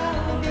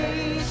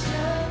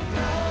salvation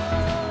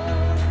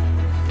comes.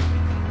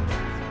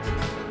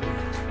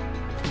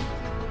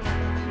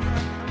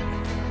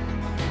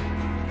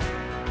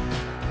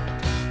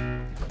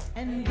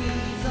 And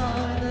these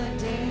are the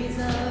days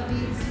of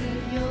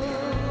Ezekiel,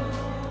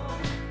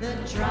 the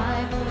dry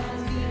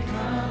bones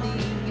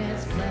becoming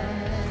as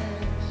flesh.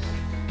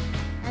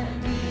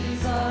 And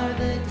these are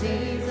the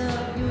days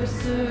of your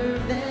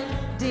servant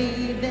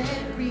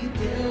David,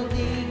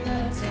 rebuilding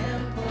a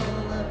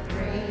temple of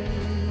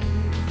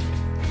praise.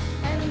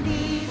 And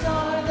these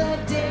are the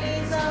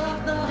days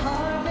of the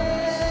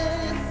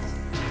harvest,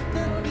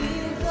 the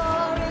fields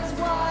are as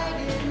wide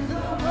in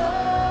the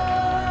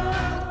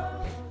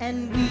world, and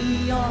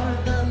we are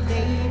the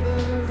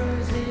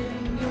laborers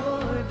in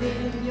your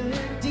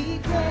vineyard,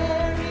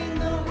 declaring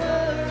the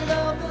word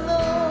of the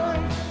Lord.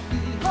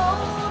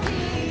 Behold,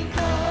 he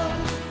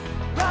comes,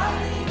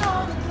 riding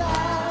on the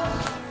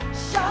clouds,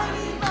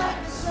 shining like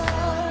the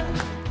sun.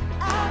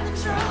 At the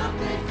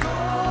trumpet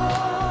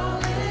call,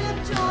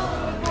 lift your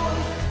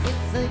voice.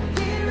 It's the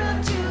year of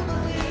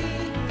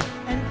Jubilee,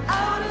 and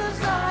out of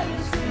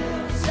Zion's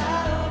hill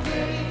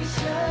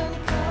salvation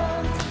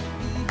comes.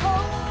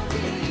 Behold,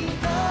 he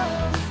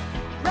comes,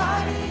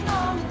 riding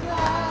on the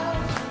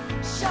clouds,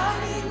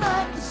 shining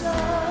like the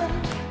sun.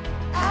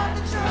 At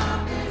the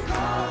trumpet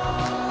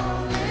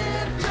call,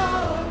 lift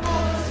your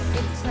voice.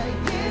 It's the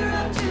year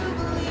of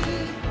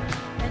Jubilee,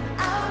 and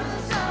out of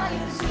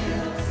Zion's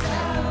hill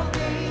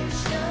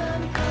salvation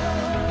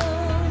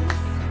comes.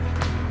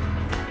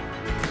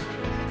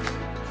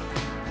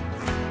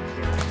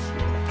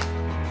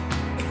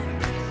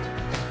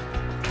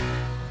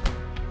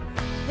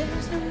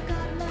 There's no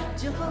God like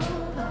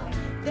Jehovah.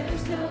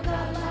 There's no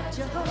God like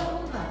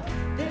Jehovah.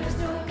 There's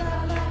no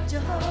God like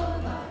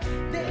Jehovah.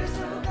 There's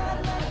no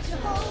God like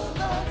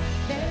Jehovah.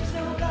 There's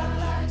no God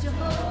like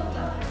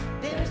Jehovah.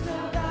 There's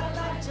no God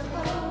like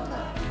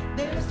Jehovah.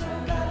 There's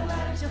no God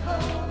like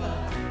Jehovah.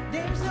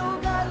 There's no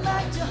God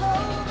like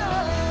Jehovah.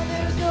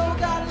 There's no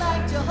God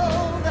like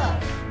Jehovah.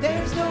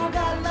 There's no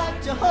God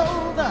like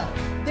Jehovah.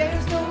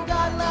 There's no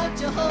God like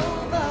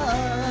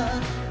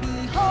Jehovah.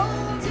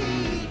 Behold,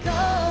 he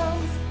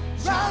comes,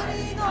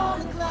 riding on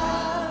the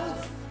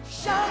clouds,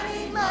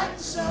 shining like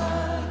the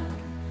sun.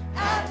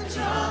 At the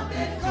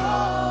trumpet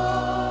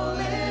call,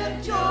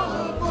 lift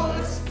your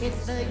voice.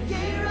 It's the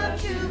year of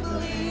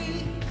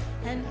Jubilee,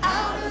 and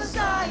out of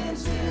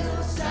Zion's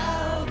hill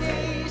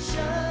salvation.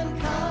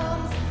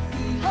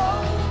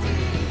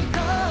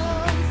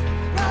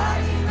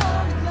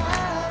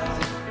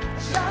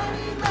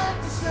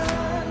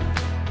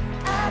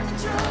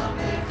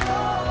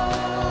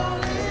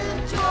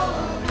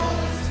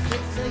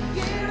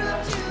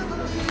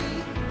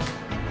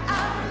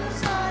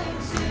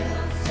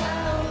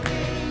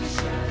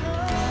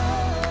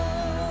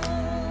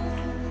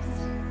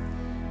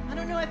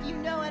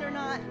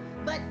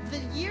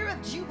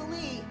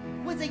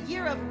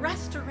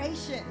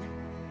 restoration.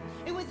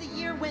 It was a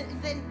year when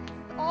then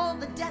all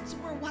the debts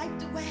were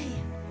wiped away.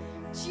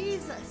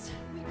 Jesus,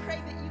 we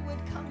pray that you would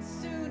come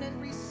soon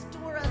and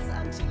restore us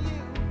unto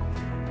you.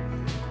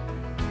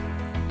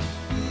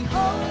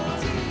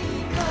 Behold,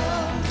 he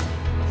comes,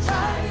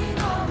 riding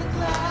on the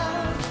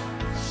clouds,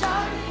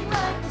 shining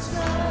like the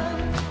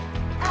sun.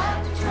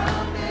 At the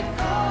trumpet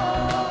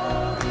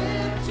call,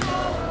 lift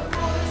your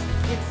voice.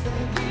 It's the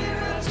year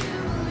of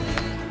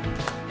Jubilee,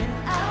 and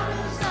out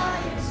of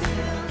Zion's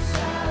hill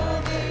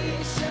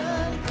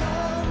salvation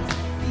comes.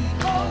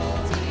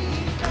 Behold, he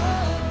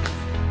comes,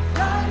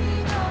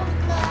 riding on the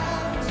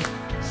clouds,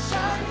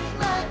 shining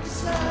like the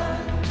sun.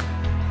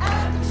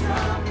 At the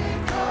trumpet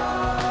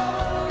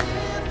call,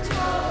 lift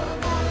your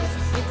voice.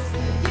 It's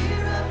the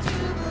year of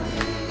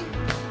Jubilee,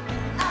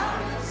 and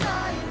out of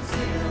Zion's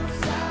hill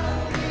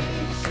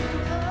salvation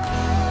comes.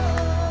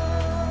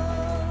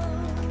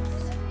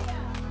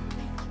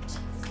 Thank you,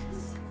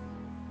 Jesus.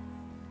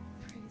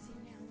 Praise you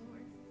now,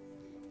 Lord.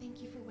 Thank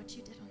you for what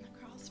you did on the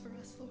cross for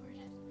us, Lord.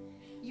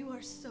 You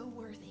are so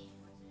worthy.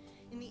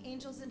 And the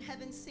angels in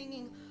heaven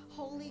singing,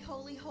 holy,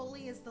 holy,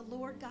 holy is the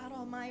Lord God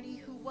Almighty,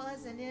 who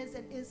was and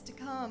is to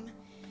come.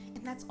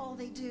 And that's all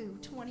they do,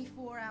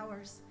 24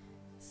 hours,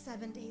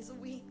 7 days a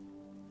week.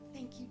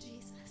 Thank you,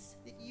 Jesus,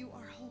 that you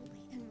are holy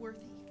and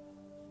worthy.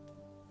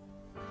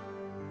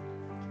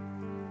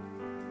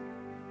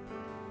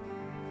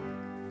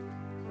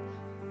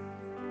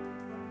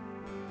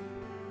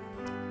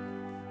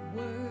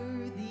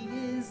 Worthy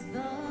is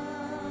the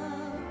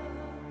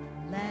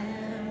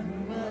Lamb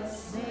who was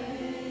slain.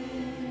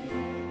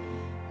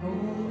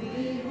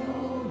 Holy,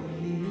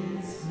 holy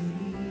is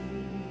he.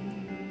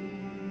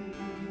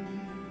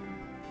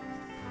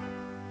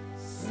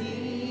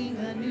 Sing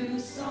a new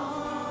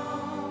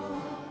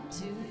song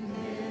to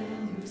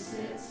him who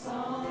sits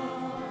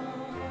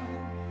on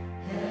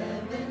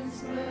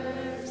heaven's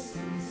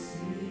mercy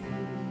seat.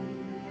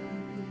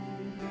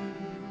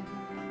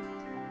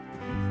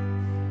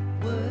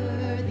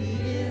 Worthy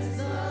is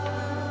the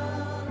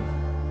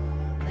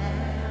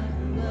Lamb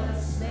who was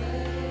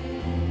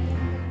slain.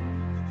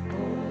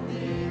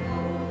 Holy,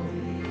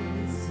 holy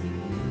is he.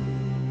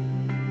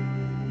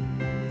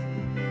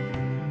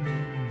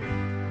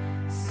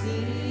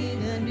 Sing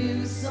a new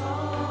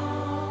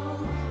song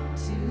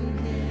to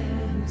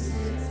him who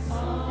sits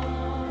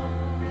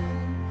on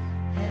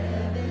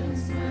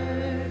heaven's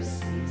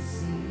mercy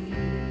seat.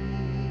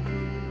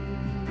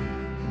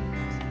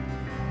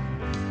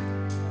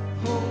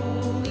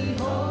 Holy,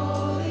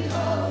 holy,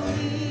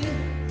 holy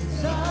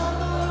is the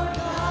Lord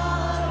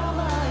God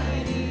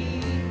Almighty,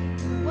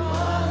 who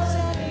was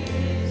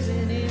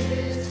and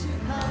is to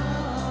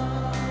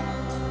come.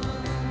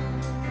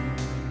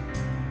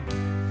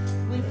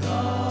 With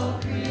all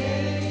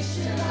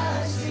creation I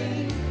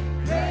sing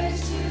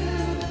praise to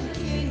the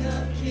King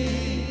of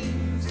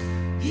Kings.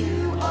 You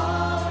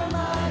are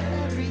my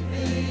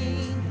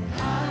everything,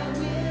 and I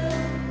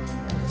will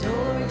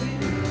adore you.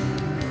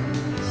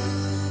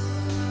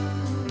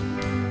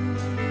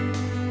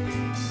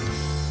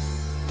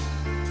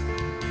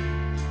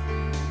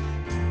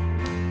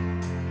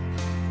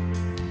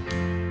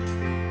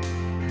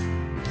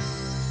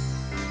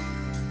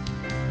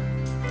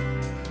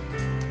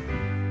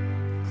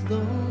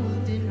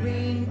 Clothed in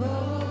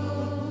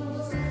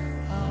rainbows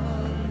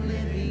of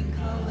living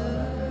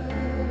color,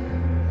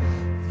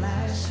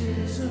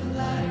 flashes of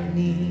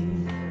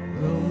lightning,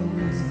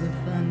 rolls of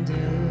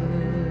thunder,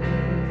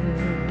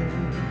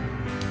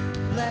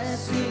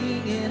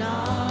 blessing and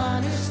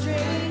honor,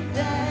 strength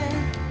and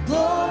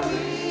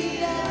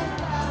glory and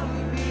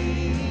power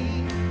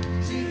be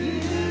to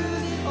you,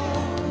 the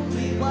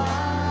only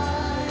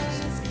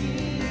wise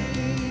King.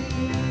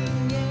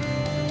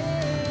 Yeah.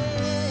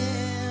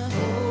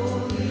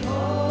 Holy,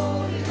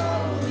 holy,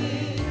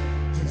 holy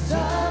is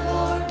the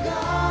Lord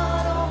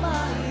God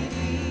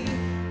Almighty,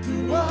 who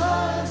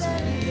was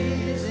and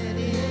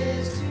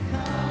is to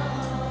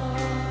come.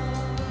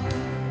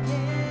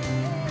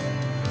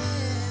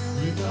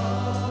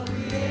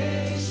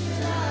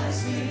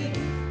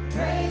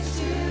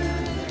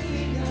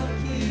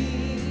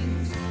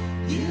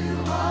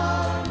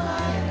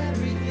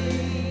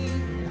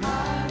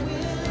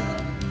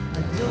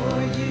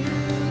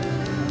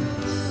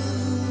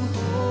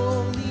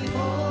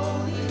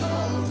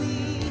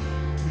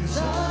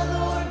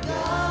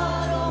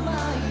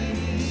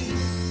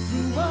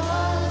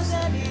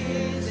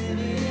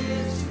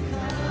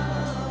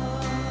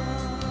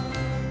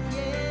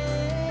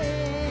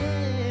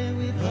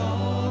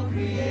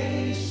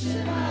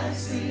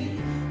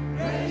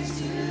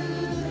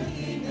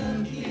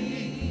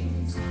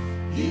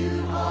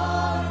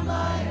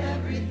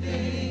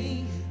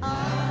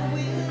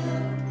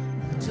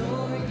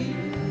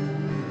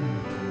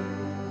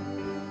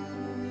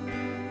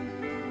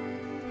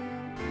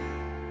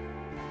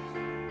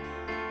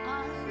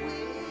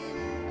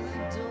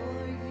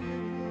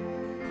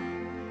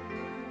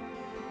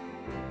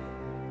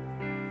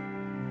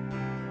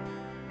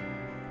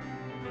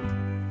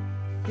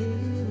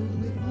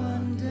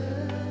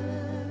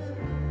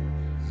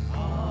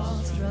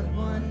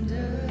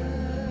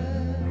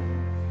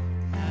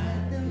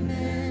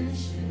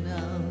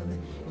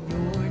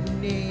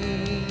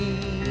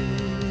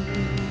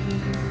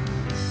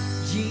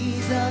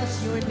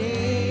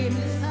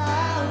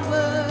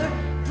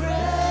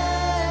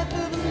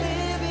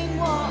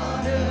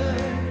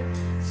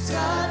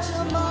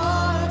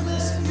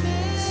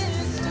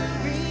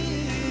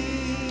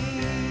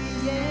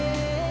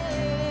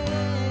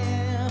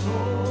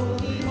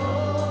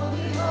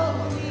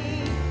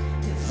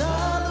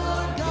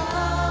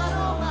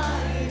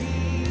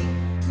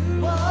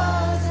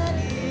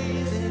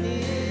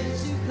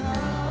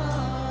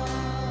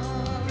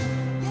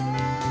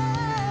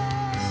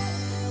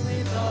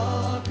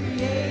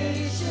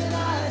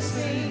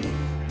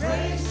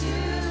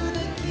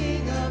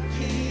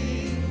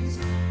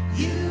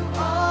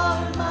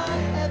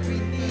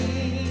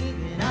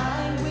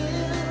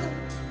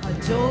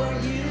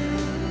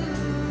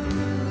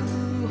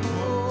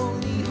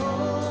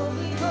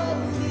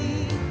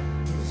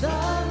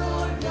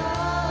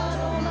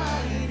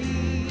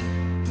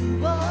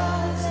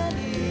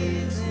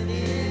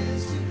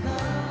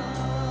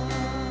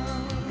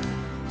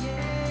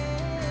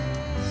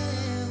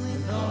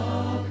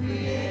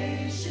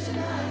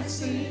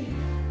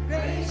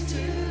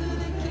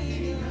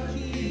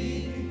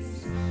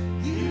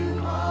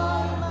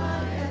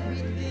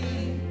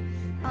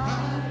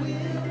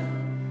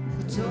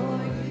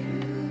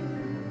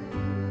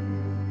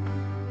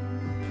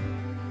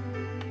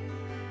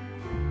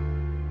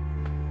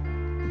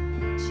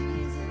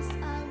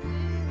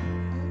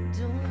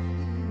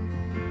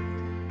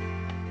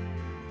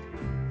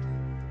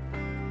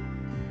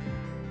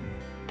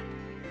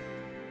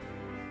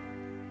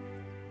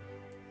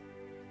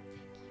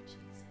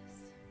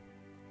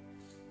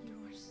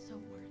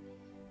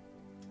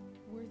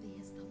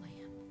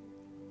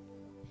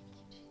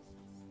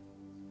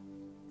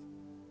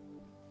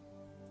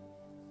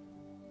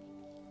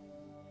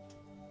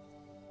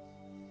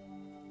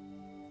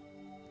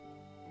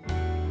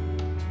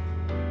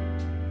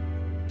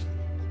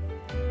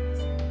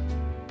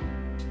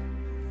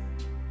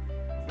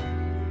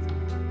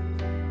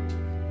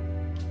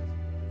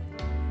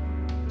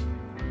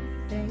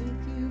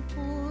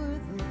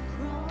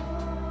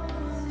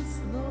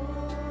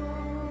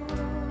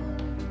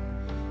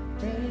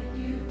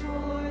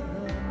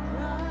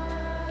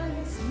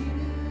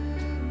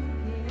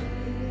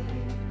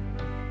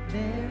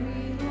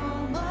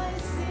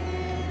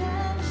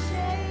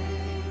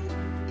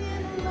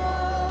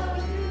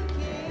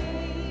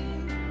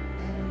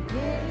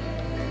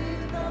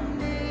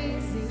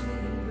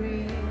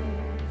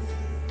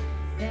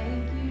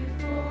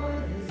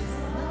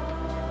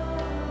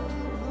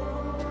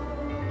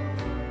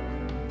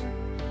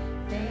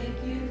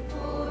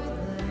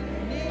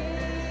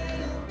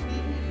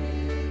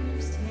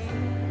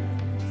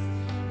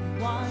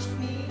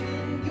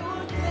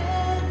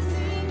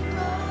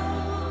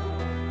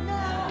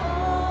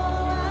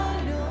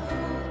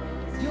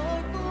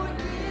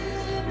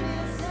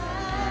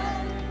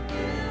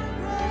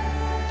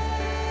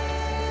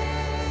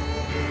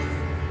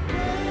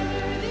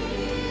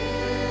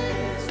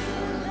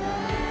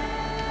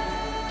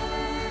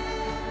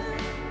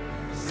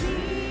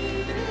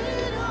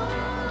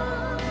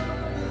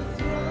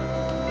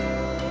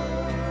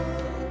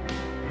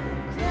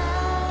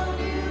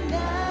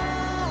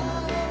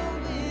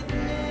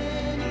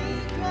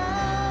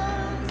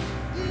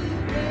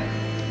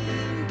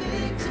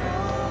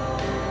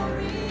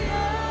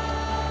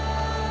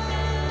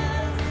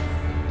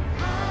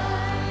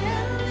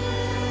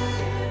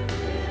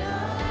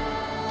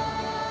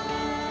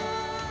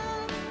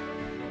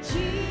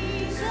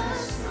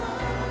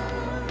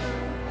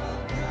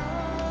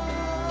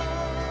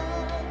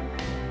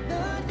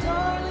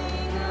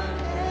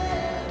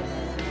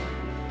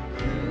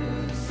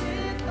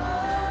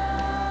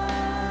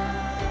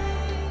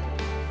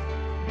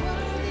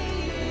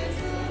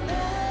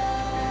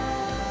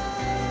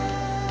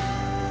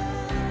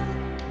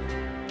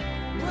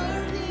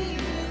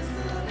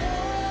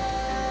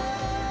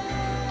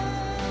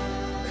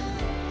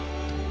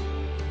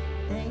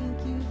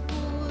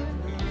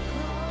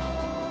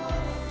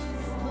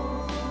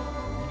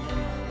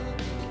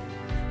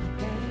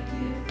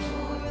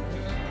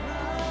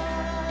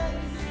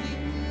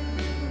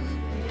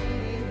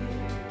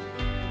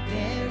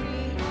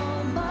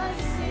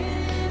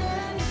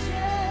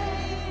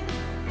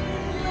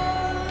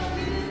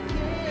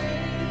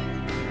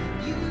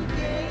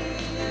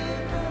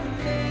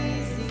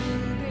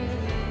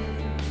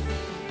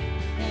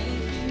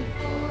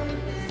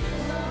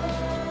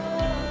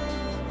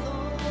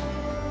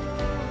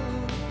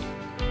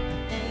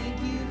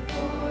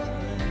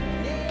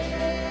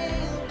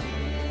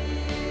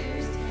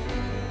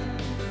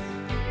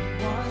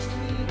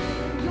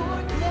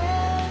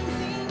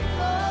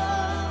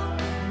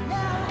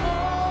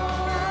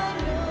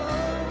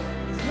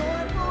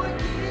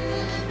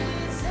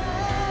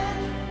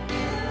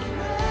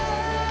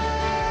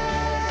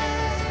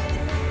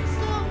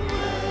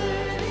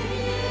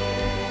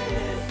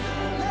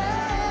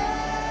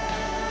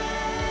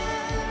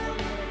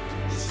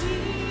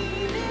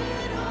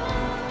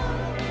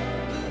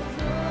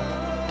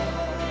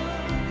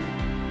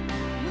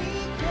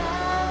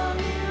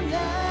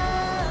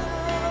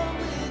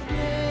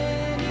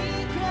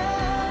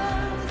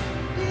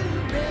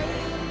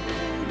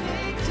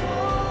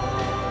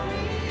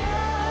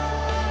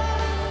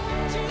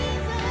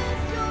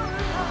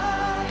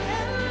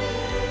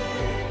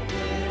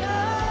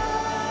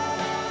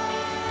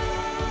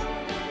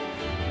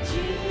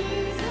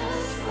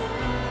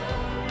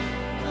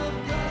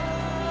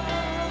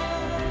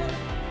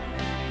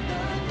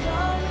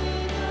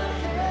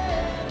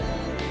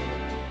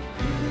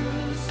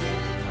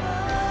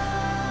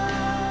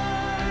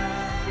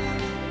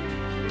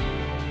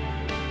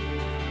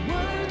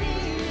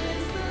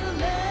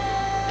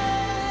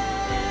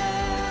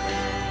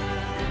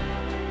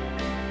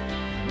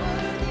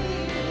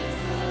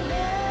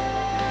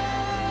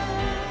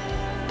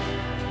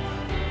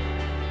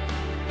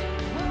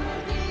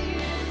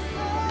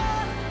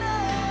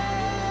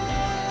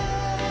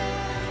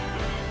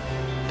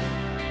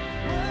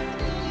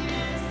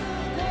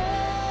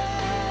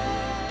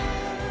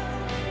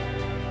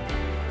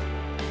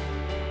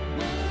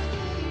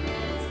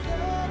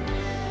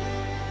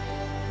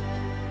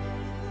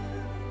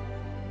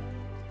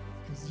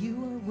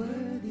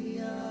 worthy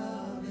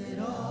of it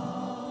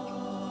all.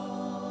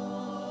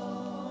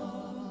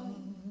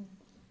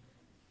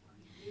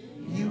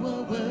 You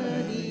are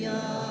worthy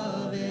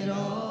of it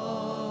all.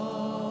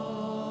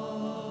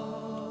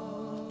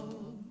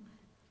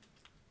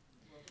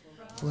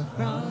 For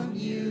from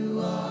you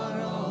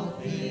are all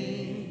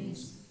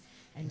things,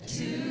 and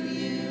to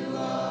you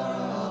are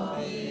all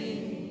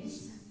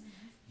things.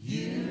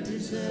 You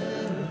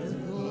deserve the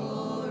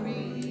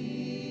glory.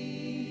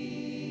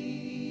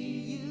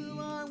 You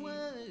are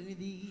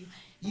worthy.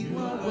 You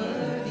are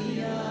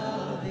worthy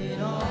of it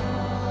all.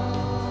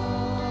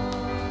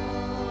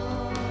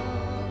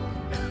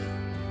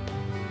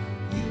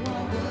 You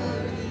are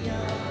worthy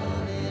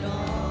of it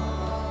all.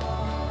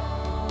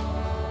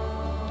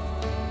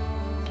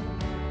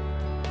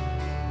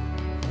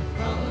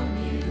 From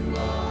you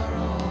are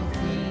all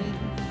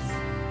things,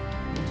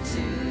 and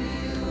to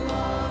you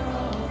are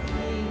all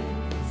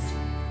things.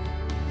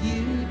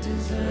 You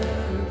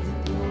deserve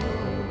the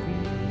glory.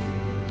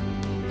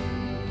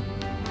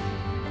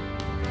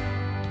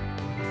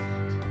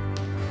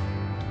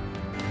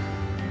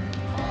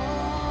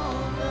 All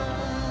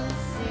the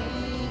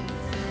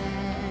saints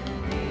and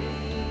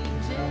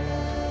angels,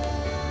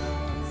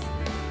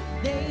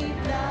 they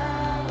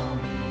bow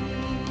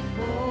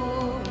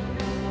before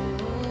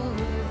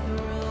your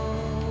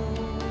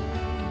throne,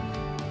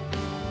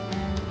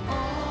 and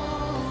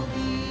all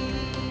the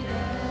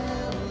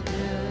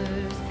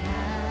elders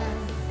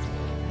cast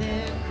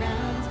their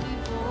crowns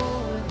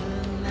before the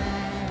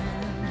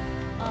Lamb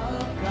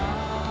of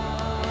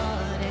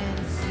God and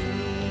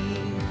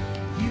sing,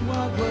 you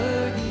are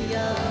worthy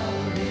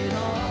of it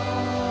all.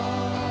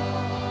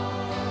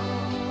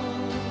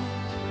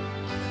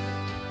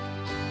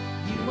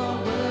 You are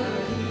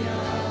worthy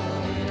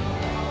of it all.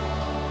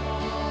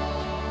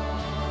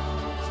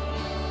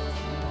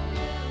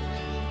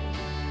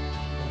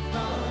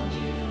 From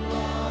you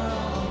are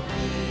all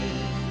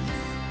things,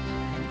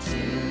 and to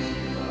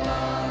you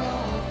are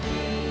all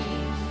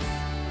things.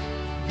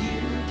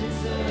 You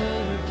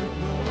deserve the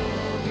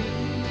glory.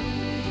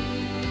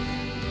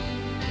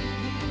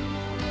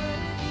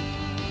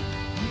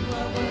 You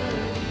are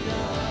worthy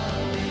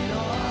of it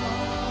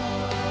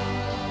all.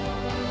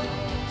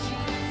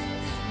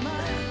 Jesus,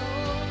 my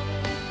Lord,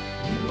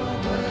 you are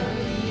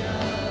worthy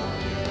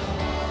of it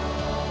all.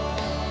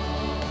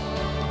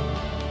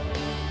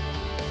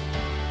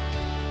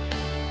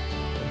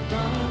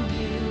 From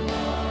you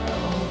are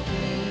all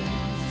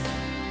things,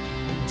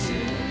 and to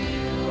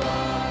you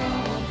are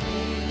all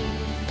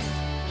things.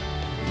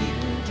 You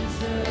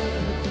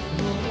deserve the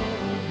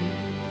glory.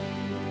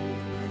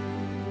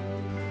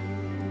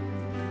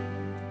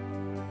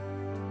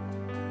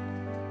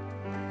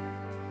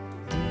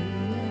 Day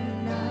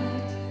and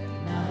night,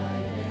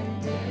 night and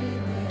day,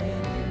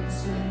 let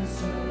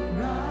incense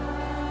arise.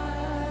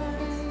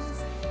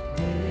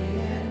 Day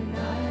and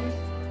night,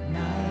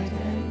 night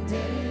and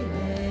day,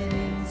 let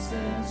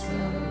incense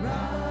arise.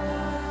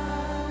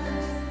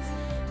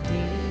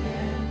 Day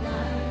and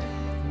night,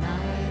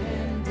 night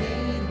and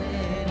day,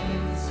 let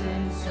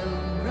incense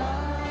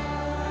arise.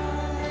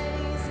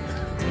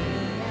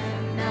 Day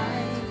and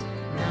night,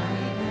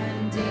 night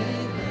and day,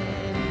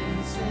 let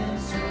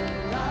incense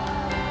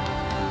arise.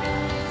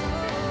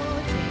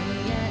 Oh, day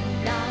and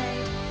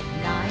night,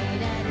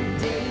 night and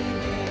day,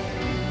 let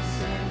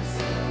incense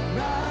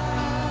arise.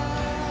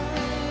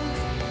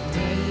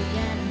 Day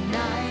and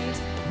night,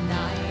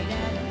 night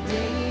and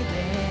day,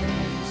 let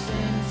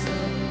incense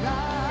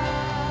arise.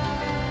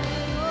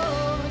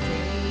 Oh,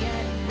 day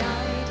and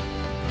night,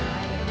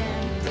 night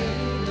and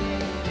day,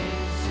 let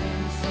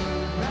incense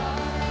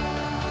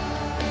arise.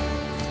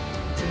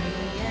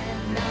 Day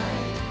and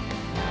night,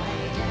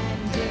 night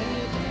and day,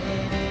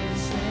 let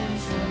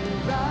incense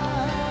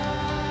arise.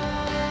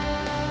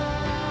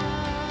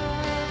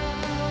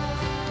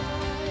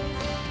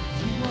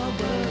 You are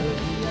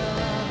worthy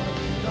of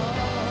it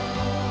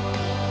all.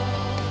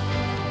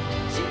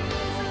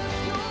 Jesus,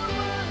 you're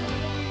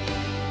worthy.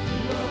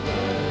 You are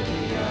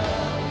worthy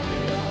of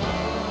it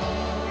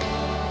all.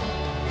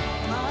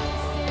 My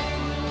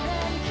Savior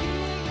and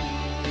King,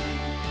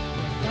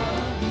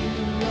 from you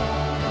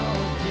are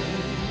all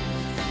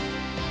things,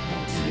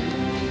 and to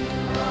you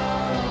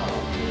are all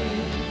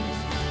things.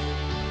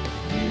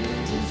 You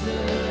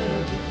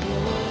deserve the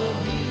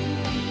glory.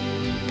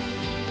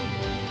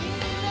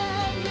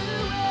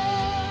 Emmanuel,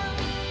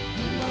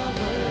 you are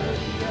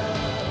worthy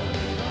of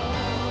it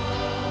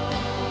all.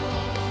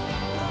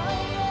 My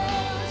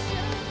El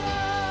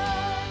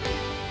Shaddai,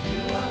 you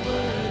are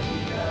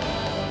worthy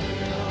of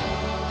it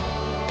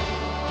all.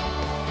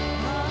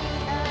 My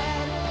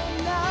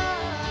Adonai,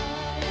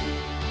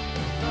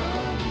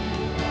 from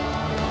you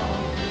are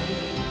all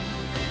things,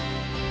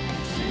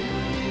 and to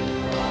you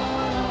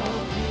are all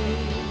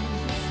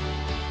things.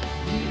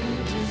 You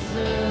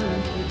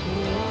deserve the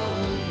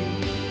glory.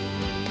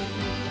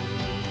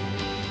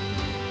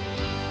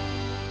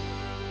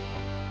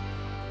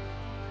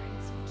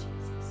 Praise you,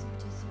 Jesus. You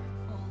deserve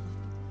all of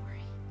the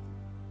glory.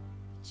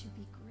 That you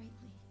be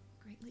greatly,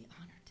 greatly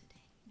honored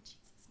today. In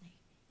Jesus' name,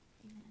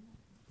 amen.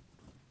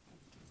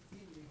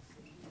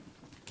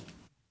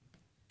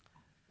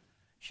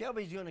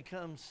 Shelby's going to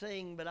come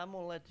sing, but I'm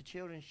going to let the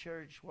children's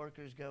church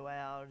workers go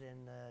out,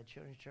 and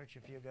children's church,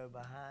 if you'll go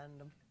behind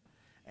them.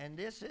 And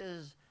this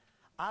is,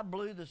 I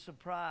blew the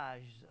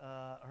surprise.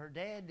 Her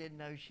dad didn't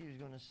know she was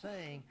going to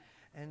sing.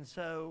 And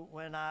so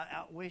when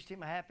I wished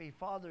him a happy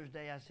Father's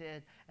Day, I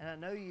said, and I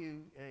know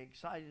you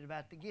excited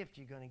about the gift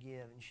you're going to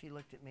give. And she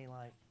looked at me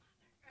like,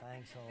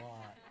 thanks a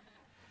lot.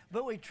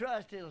 But we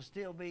trust it'll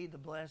still be the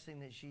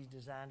blessing that she's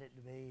designed it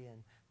to be,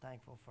 and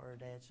thankful for her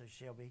dad. So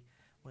Shelby,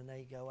 when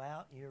they go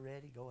out and you're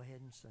ready, go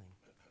ahead and sing.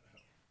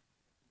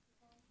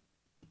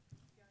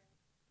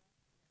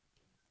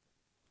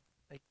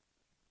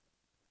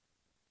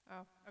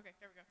 Oh, okay,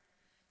 here we go.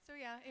 So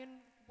yeah, in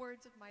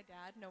words of my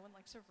dad, no one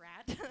likes a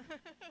rat.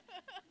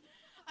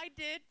 I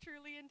did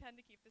truly intend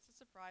to keep this a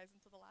surprise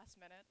until the last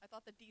minute. I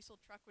thought the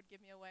diesel truck would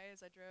give me away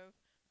as I drove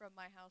from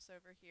my house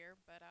over here,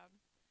 but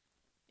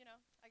you know,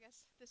 I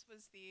guess this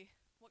was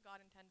what God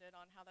intended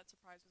on how that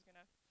surprise was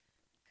gonna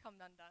come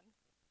undone.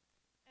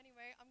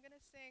 Anyway, I'm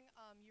gonna sing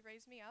You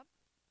Raise Me Up.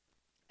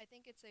 I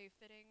think it's a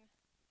fitting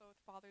both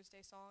Father's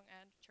Day song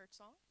and church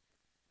song.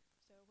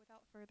 So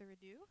without further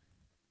ado,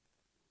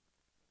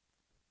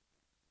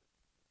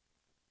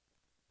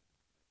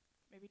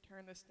 maybe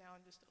turn this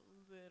down just a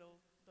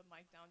little, the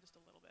mic down just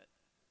a little bit.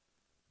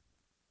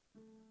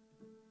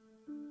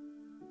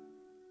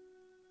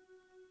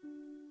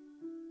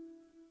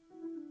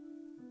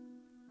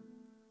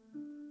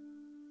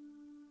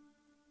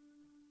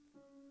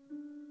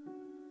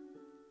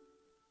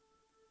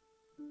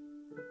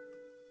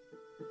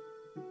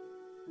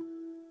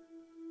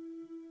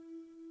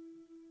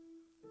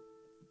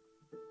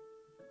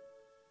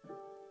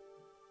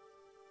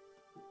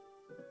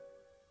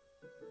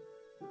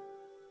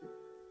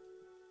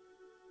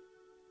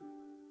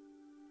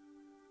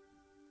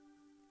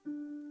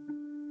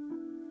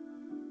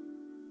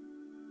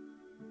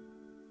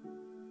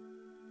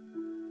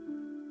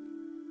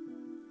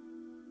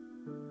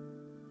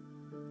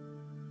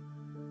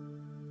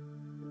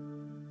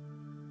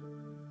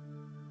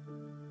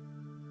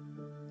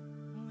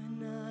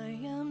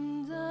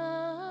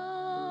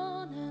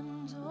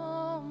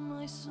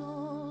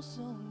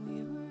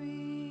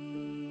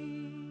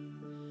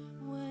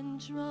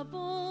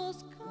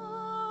 Troubles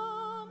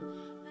come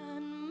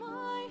and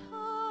my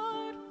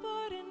heart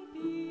burden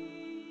be,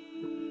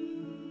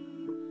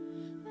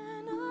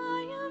 then I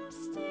am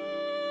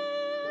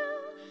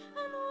still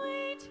and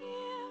wait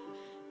here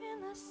in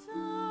the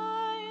silence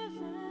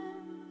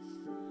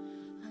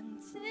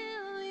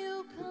until you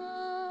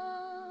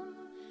come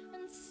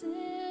and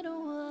sit a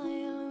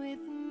while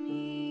with me.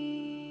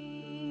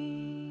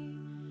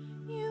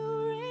 You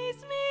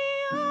raise me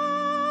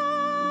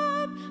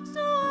up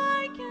so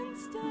I can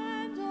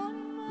stand on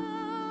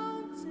my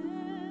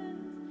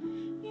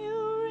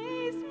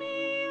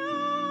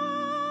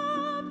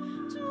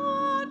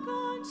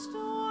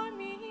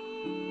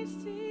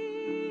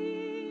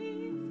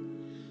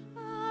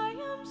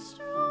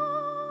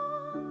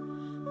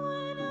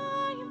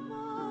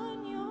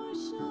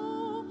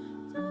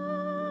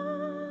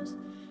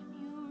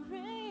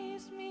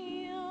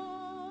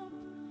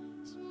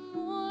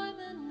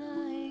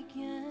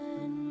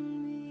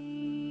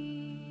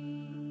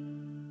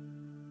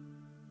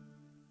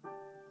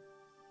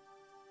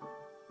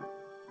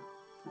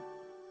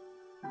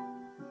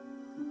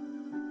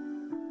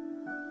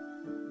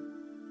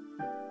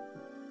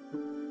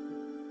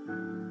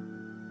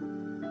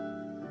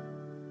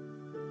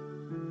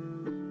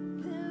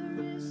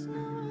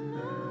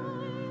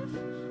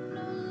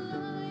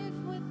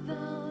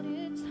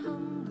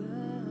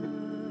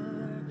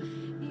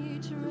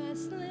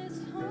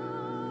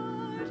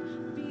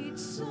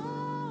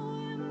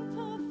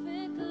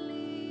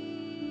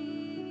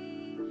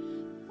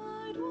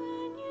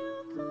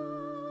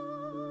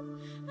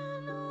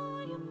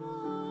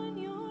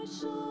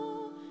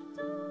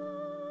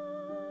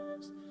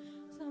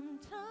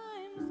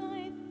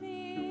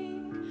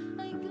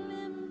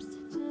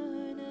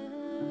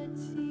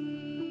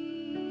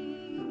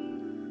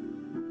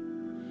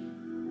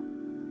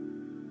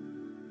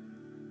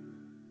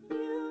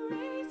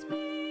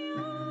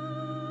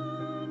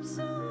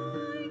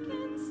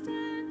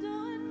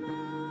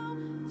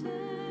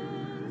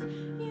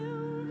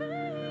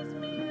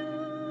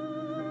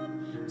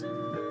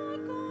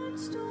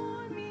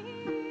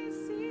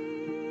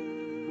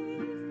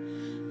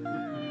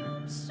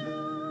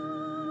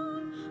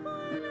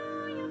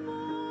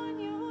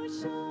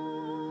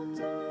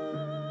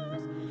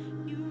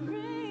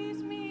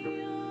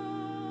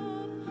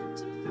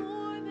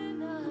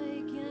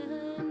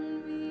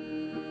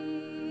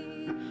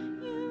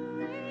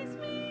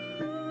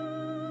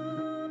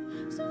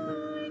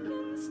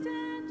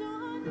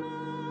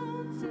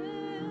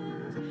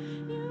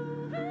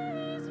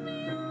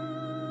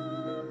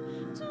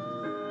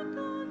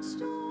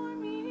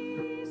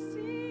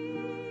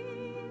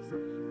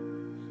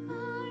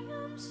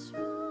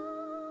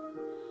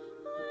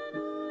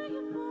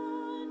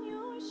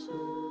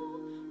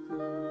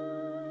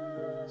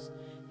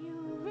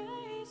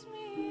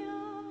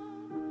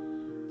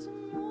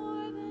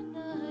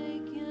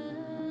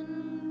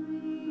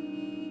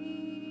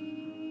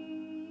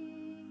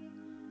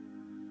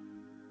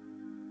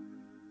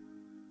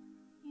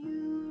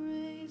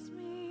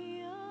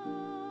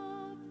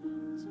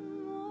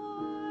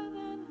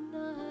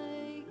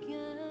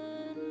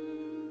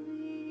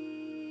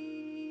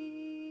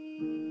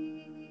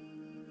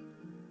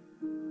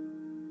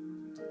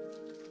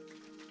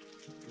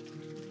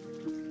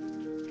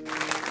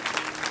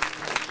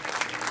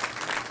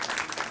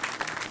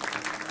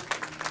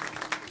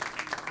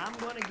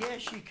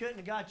guess she couldn't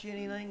have got you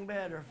anything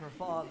better for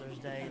Father's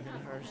Day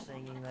than her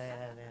singing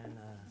that, and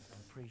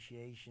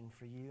appreciation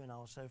for you, and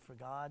also for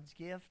God's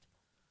gift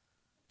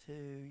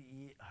to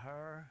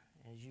her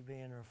as you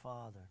being her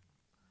father.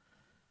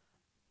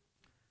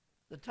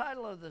 The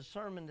title of the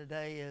sermon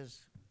today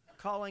is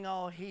Calling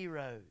All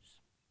Heroes.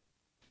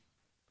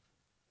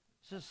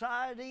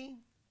 Society,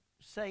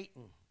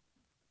 Satan,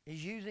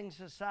 is using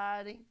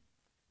society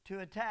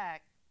to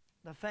attack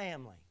the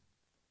family,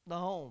 the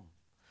home,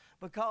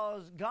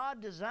 because God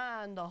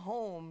designed the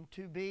home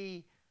to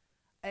be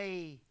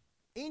an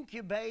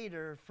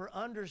incubator for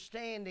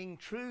understanding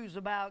truths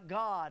about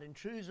God and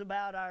truths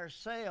about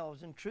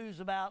ourselves and truths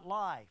about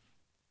life.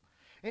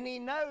 And He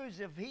knows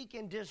if He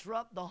can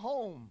disrupt the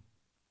home,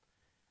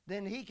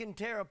 then He can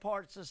tear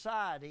apart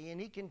society,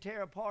 and He can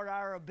tear apart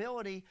our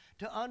ability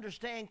to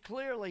understand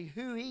clearly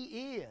who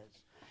He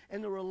is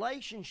and the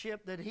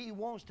relationship that He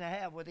wants to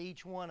have with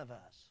each one of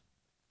us.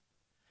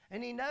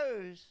 And He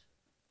knows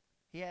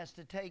He has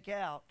to take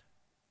out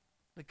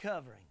the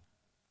covering.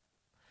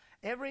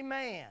 Every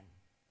man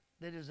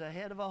that is a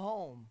head of a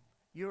home,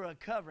 you're a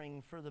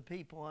covering for the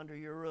people under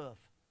your roof,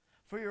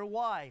 for your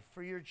wife,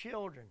 for your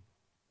children.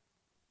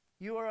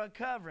 You are a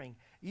covering.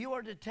 You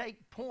are to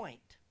take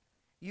point.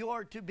 You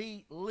are to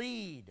be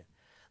lead.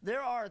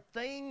 There are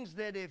things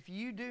that if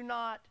you do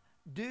not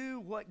do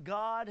what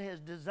God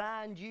has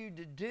designed you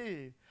to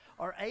do,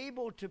 are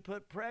able to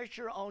put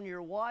pressure on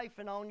your wife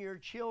and on your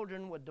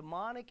children with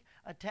demonic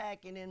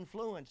attack and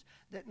influence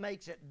that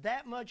makes it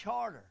that much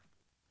harder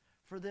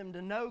for them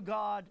to know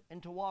God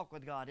and to walk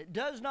with God. It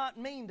does not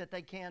mean that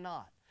they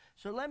cannot.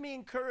 So let me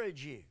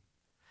encourage you.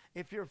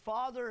 If your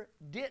father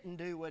didn't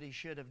do what he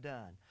should have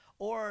done,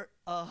 or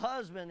a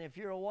husband, if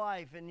you're a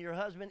wife and your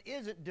husband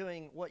isn't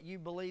doing what you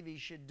believe he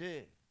should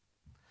do,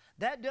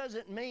 that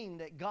doesn't mean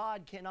that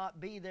God cannot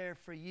be there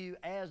for you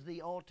as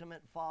the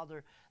ultimate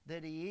father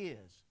that He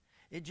is.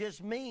 It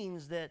just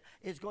means that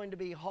it's going to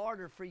be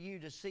harder for you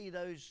to see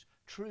those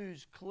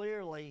truths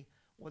clearly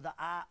with the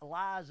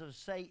lies of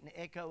Satan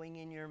echoing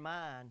in your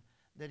mind,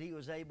 that he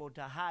was able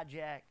to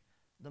hijack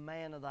the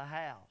man of the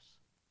house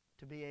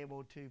to be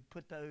able to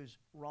put those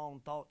wrong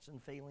thoughts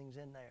and feelings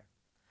in there.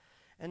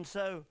 And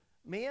so,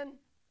 men,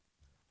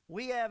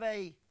 we have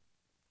a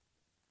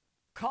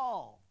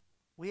call.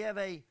 We have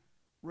a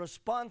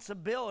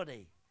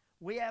responsibility.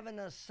 We have an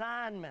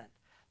assignment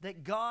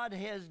that God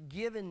has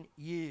given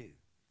you.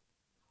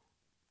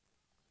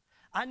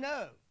 I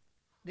know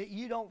that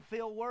you don't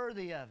feel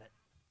worthy of it,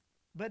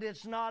 but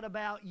it's not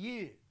about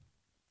you.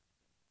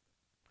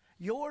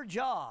 Your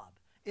job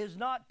is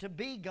not to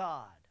be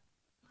God.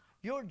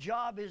 Your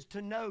job is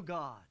to know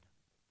God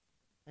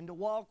and to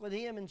walk with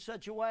Him in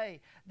such a way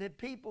that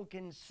people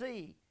can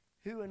see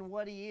who and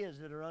what He is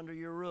that are under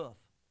your roof.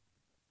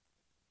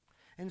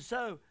 And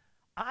so,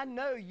 I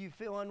know you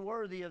feel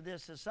unworthy of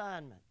this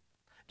assignment.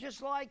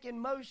 Just like in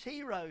most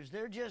heroes,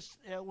 they're just,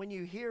 when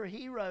you hear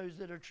heroes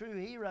that are true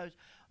heroes,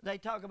 they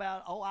talk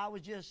about, oh,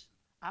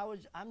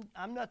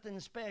 I'm nothing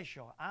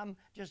special. I'm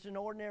just an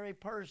ordinary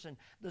person.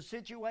 The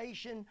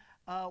situation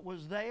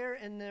was there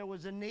and there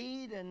was a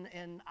need,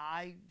 and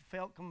I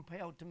felt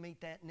compelled to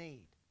meet that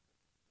need.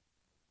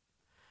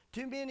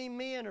 Too many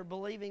men are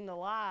believing the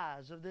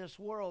lies of this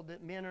world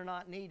that men are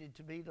not needed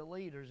to be the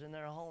leaders in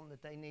their home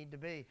that they need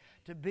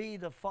to be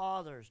the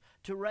fathers,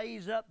 to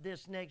raise up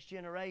this next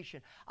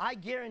generation. I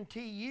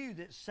guarantee you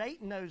that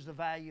Satan knows the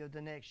value of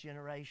the next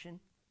generation,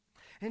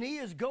 and he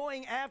is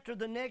going after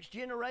the next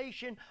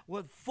generation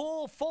with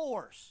full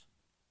force.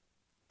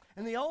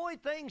 And the only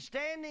thing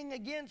standing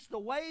against the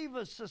wave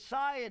of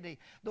society,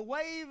 the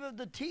wave of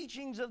the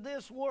teachings of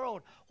this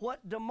world,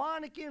 what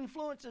demonic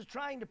influence is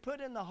trying to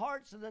put in the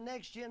hearts of the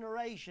next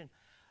generation,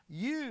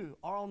 you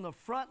are on the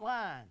front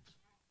lines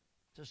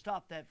to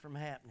stop that from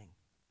happening.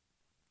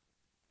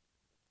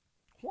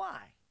 Why?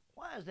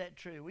 Why is that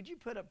true? Would you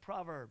put up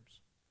Proverbs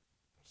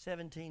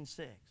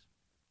 17:6?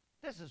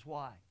 This is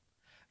why.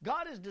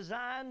 God has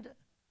designed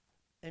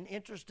an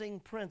interesting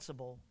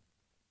principle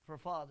for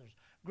fathers.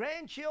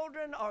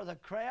 Grandchildren are the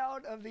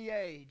crowd of the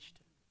aged.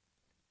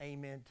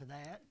 Amen to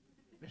that,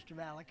 Mr.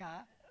 Malachi.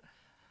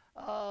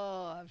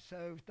 Oh, I'm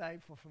so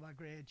thankful for my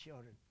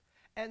grandchildren.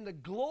 And the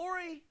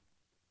glory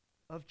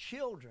of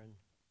children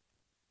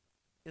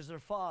is their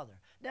father.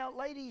 Now,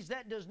 ladies,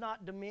 that does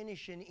not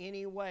diminish in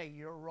any way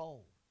your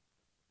role.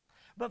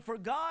 But for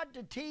God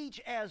to teach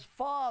as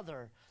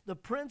father the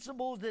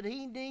principles that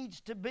He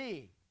needs to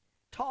be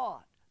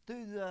taught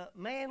through the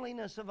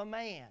manliness of a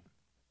man,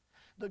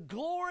 the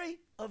glory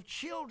of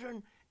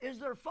children is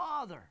their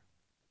father,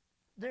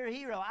 their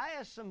hero. I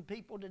asked some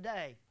people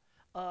today,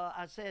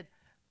 I said,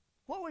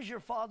 what was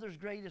your father's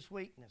greatest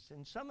weakness?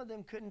 And some of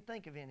them couldn't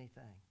think of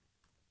anything.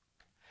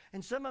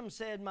 And some of them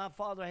said, my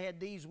father had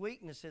these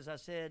weaknesses. I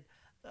said,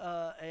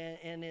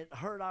 and it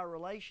hurt our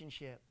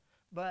relationship.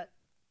 But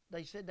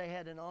they said they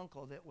had an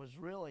uncle that was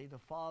really the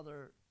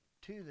father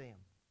to them,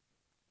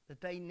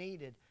 that they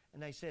needed,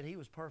 and they said he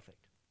was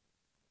perfect.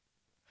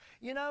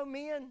 You know,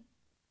 men,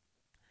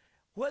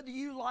 whether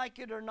you like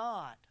it or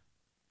not,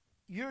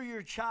 you're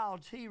your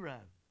child's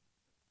hero.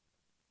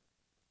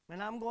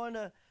 And I'm going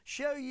to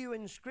show you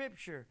in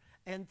Scripture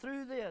and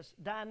through this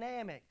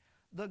dynamic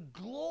the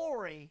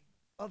glory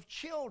of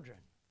children.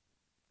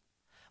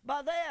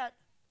 By that,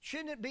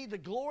 shouldn't it be the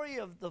glory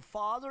of the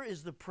Father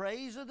is the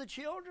praise of the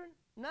children?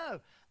 No,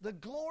 the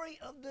glory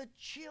of the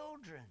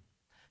children.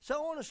 So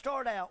I want to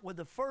start out with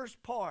the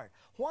first part.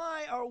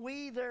 Why are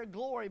we their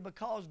glory?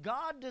 Because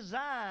God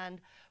designed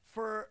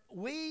for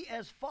we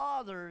as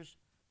fathers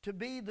to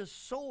be the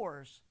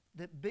source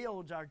that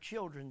builds our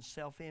children's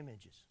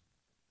self-images.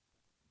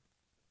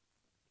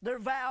 Their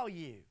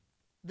value,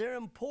 their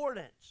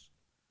importance,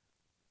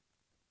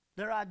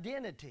 their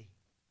identity,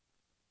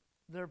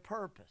 their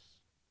purpose.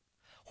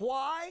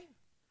 Why?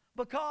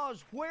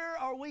 Because where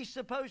are we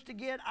supposed to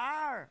get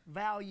our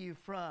value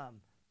from,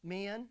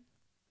 men?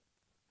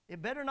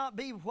 It better not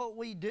be what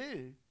we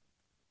do,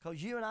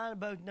 because you and I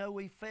both know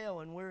we fail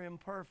and we're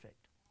imperfect.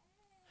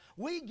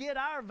 We get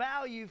our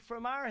value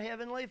from our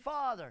Heavenly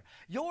Father.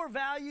 Your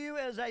value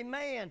as a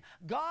man,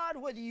 God,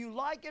 whether you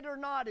like it or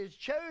not, has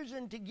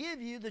chosen to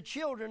give you the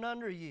children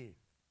under you.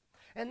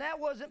 And that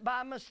wasn't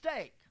by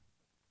mistake.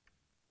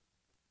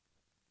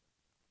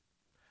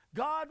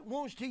 God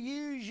wants to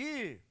use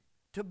you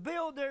to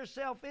build their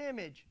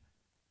self-image,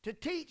 to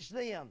teach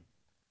them.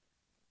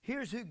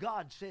 Here's who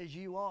God says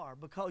you are,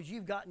 because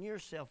you've gotten your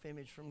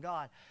self-image from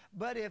God.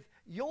 But if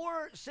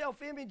your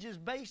self-image is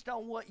based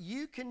on what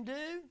you can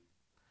do,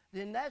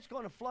 then that's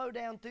going to flow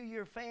down through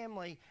your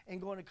family and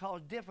going to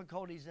cause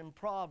difficulties and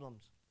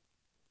problems.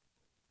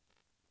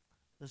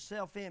 The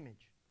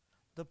self-image,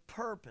 the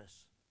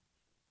purpose,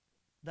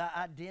 the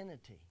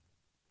identity.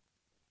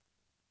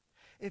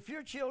 If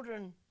your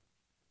children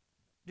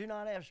do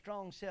not have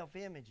strong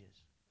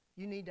self-images,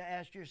 you need to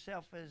ask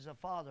yourself as a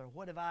father,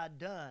 what have I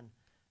done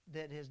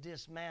that has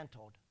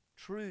dismantled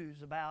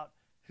truths about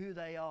who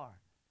they are?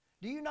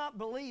 Do you not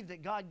believe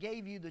that God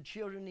gave you the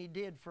children He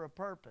did for a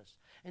purpose?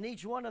 And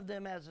each one of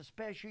them has a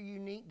special,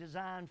 unique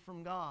design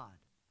from God?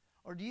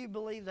 Or do you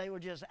believe they were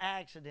just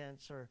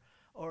accidents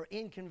or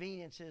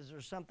inconveniences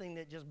or something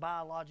that just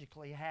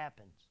biologically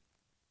happens?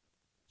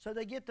 So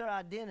they get their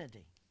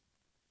identity.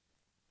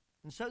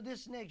 And so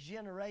this next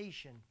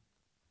generation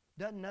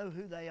doesn't know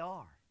who they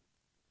are.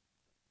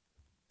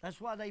 That's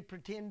why they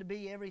pretend to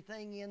be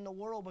everything in the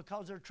world,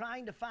 because they're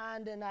trying to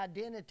find an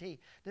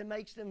identity that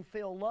makes them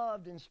feel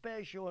loved and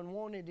special and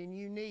wanted and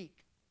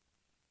unique.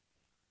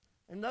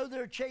 And though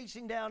they're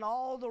chasing down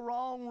all the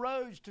wrong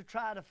roads to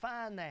try to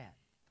find that,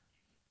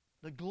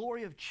 the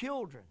glory of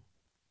children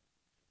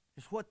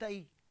is what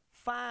they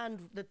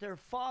find that their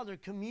Father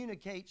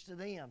communicates to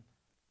them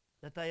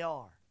that they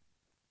are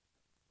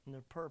in their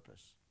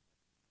purpose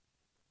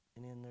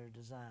and in their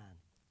design.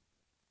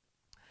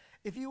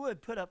 If you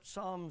would, put up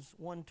Psalms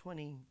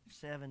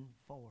 127:4.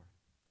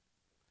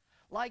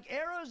 Like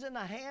arrows in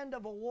the hand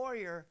of a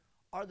warrior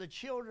are the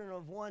children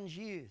of one's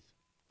youth.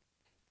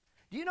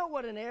 Do you know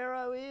what an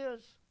arrow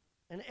is?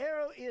 An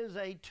arrow is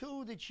a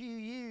tool that you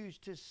use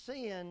to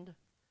send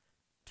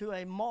to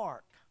a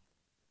mark.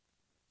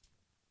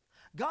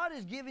 God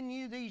has given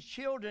you these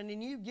children,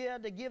 and you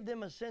get to give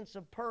them a sense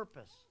of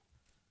purpose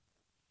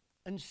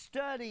and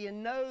study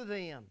and know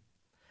them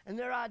and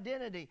their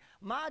identity.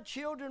 My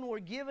children were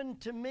given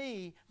to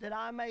me that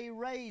I may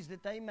raise,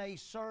 that they may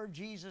serve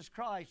Jesus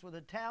Christ with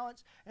the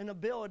talents and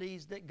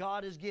abilities that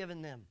God has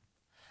given them.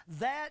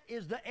 That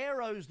is the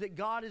arrows that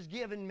God has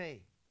given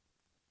me.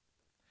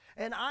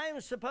 And I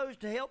am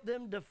supposed to help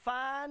them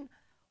define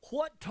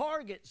what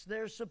targets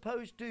they're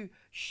supposed to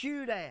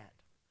shoot at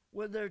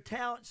with their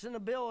talents and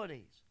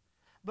abilities.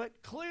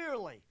 But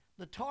clearly,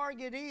 the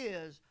target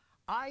is,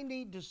 I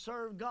need to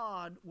serve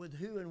God with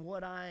who and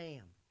what I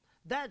am.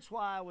 That's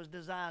why I was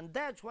designed.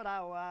 That's what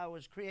I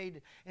was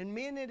created. And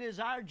men, it is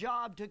our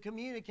job to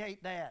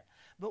communicate that.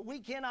 But we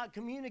cannot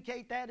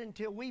communicate that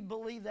until we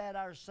believe that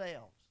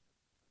ourselves.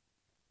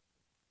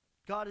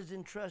 God has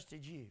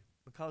entrusted you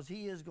because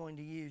He is going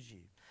to use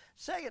you.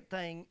 Second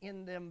thing,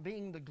 in them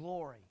being the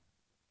glory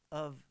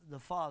of the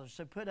Father.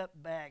 So put up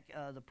back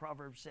the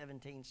Proverbs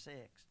 17:6.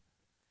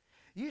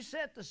 You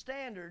set the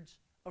standards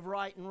of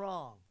right and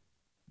wrong.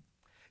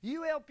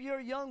 You help your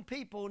young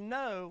people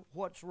know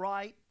what's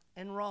right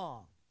and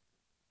wrong.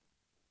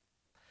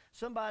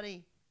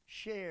 Somebody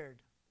shared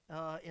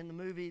in the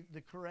movie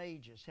The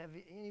Courageous. Have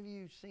any of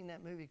you seen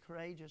that movie,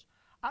 Courageous?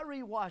 I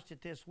rewatched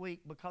it this week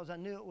because I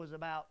knew it was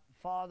about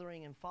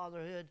fathering and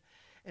fatherhood.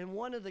 And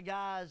one of the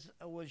guys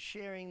was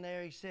sharing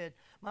there. He said,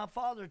 my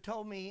father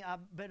told me I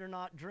better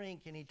not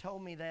drink, and he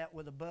told me that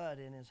with a bud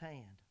in his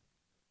hand.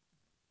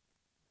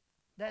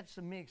 That's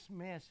a mixed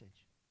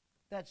message.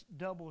 That's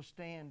double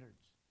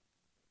standards.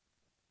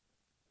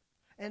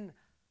 And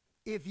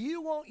if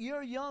you want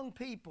your young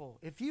people,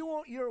 if you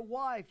want your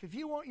wife, if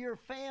you want your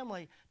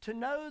family to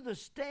know the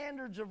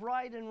standards of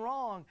right and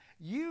wrong,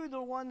 you're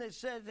the one that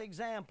sets the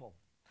example.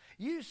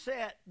 You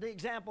set the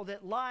example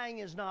that lying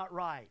is not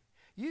right.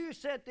 You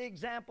set the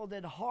example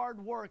that hard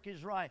work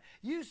is right.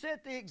 You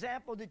set the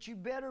example that you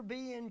better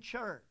be in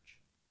church.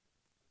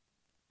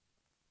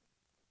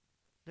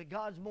 That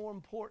God's more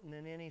important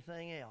than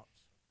anything else.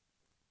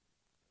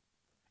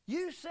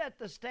 You set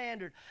the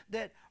standard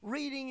that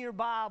reading your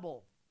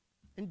Bible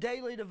and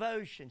daily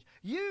devotions.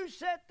 You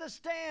set the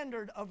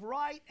standard of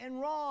right and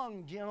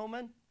wrong,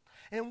 gentlemen.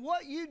 And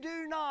what you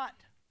do not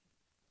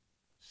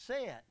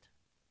set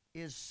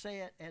is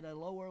set at a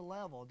lower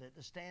level, that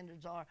the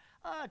standards are,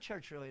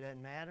 church really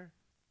doesn't matter.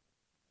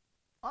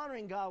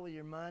 Honoring God with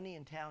your money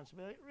and talents,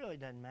 it really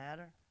doesn't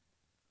matter.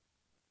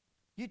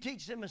 You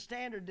teach them a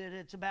standard that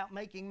it's about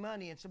making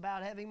money. It's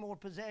about having more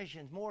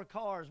possessions, more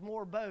cars,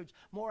 more boats,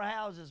 more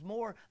houses,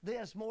 more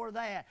this, more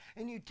that.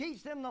 And you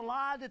teach them the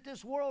lie that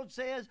this world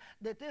says,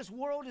 that this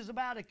world is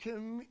about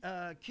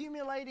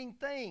accumulating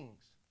things.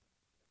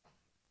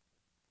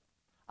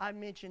 I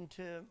mentioned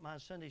to my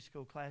Sunday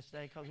school class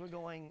today, because we're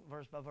going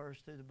verse by verse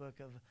through the book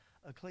of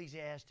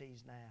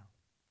Ecclesiastes now.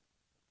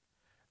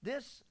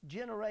 This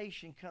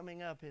generation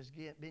coming up has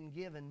been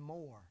given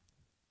more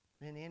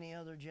than any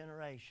other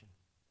generation.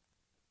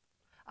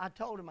 I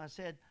told him, I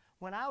said,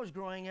 when I was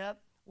growing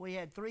up, we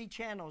had 3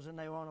 channels and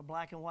they were on a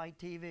black and white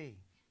TV.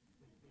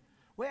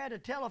 We had a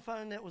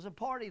telephone that was a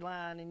party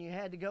line and you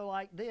had to go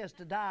like this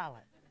to dial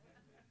it.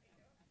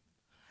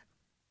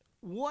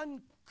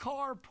 1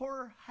 car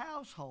per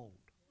household.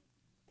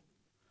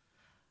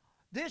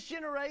 This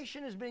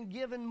generation has been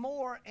given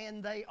more,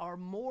 and they are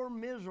more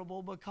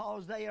miserable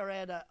because they are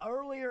at an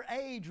earlier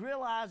age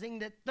realizing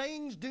that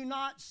things do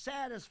not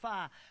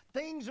satisfy.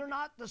 Things are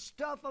not the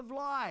stuff of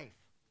life.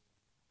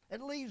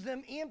 It leaves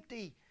them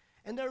empty,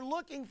 and they're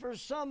looking for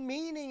some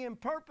meaning and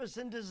purpose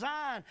and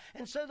design.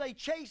 And so they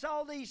chase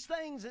all these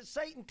things that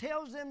Satan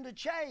tells them to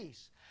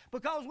chase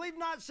because we've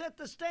not set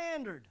the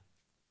standard.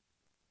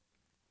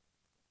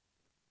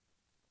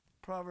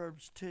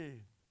 Proverbs 2.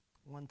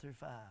 1 through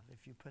 5,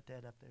 if you put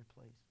that up there,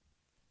 please.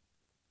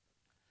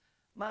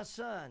 My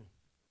son,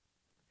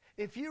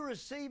 if you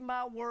receive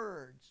my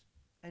words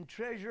and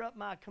treasure up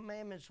my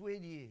commandments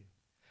with you,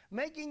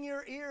 making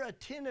your ear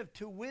attentive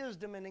to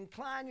wisdom and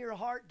incline your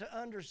heart to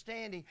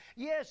understanding.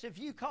 Yes, if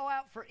you call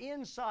out for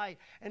insight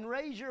and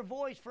raise your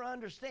voice for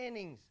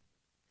understandings,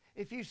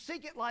 if you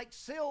seek it like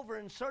silver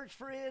and search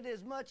for it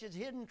as much as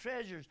hidden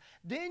treasures,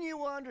 then you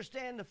will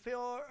understand the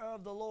fear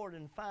of the Lord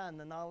and find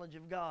the knowledge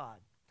of God.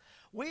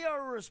 We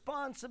are a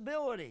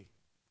responsibility.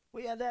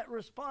 We have that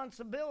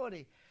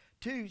responsibility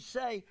to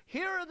say,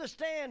 here are the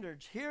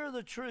standards, here are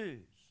the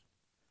truths.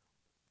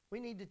 We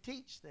need to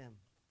teach them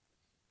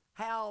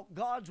how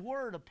God's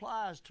Word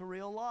applies to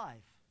real life.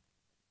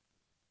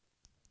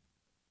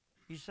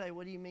 You say,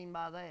 what do you mean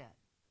by that?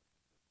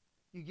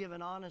 You give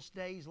an honest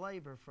day's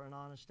labor for an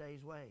honest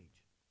day's wage.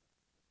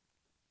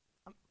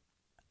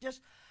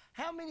 Just,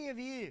 how many of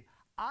you,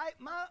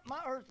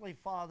 my earthly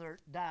father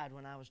died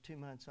when I was 2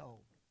 months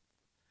old.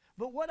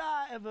 But what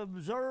I have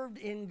observed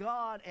in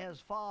God as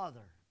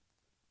Father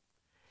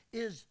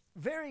is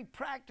very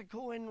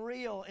practical and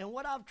real. And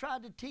what I've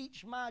tried to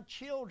teach my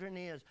children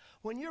is,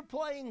 when you're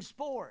playing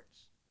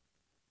sports,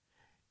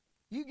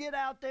 you get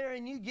out there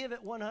and you give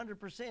it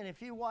 100%.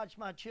 If you watch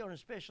my children,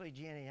 especially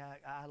Jenny,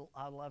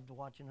 I loved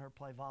watching her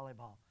play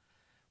volleyball.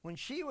 When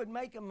she would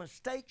make a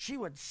mistake, she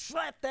would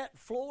slap that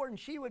floor and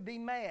she would be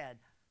mad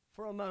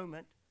for a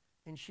moment,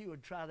 and she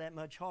would try that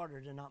much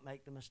harder to not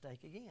make the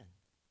mistake again.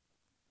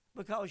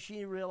 Because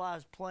she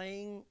realized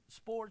playing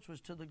sports was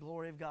to the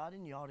glory of God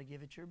and you ought to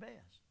give it your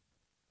best.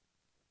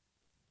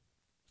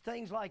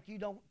 Things like you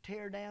don't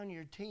tear down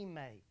your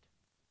teammate.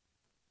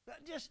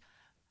 Just,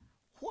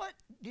 what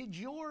did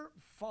your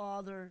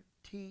father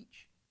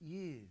teach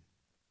you?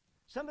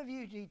 Some of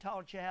you, he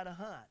taught you how to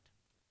hunt,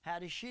 how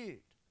to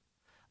shoot.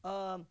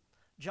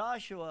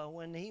 Joshua,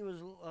 when he was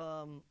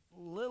a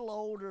little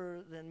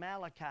older than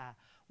Malachi,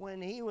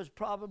 when he was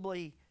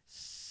probably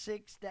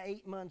 6 to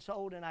 8 months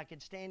old and I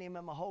could stand him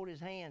and hold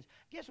his hands,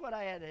 guess what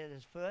I had at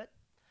his foot?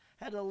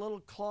 Had a little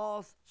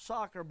cloth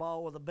soccer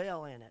ball with a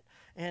bell in it.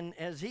 And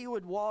as he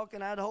would walk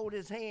and I'd hold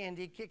his hand,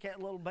 he'd kick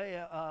that little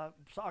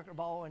soccer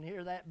ball and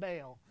hear that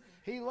bell.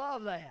 He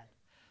loved that.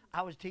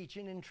 I was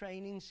teaching and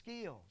training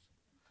skills.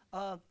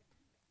 All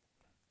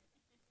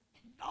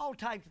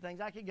types of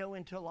things. I could go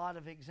into a lot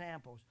of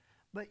examples.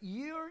 But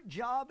your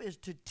job is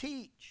to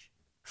teach,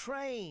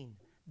 train,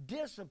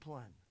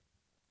 discipline.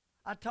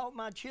 I taught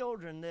my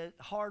children that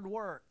hard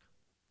work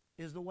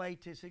is the way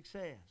to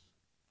success.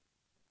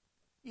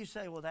 You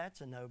say, well, that's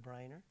a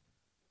no-brainer.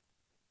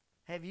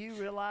 Have you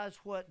realized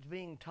what's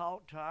being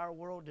taught to our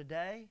world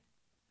today?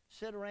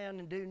 Sit around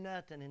and do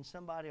nothing and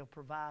somebody will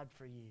provide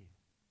for you.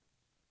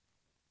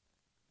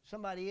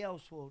 Somebody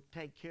else will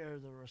take care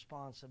of the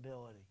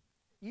responsibility.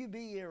 You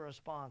be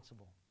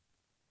irresponsible.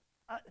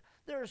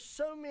 There are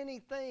so many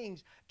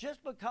things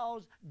just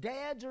because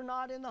dads are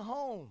not in the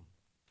home.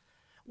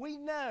 We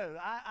know,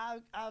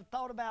 I've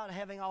thought about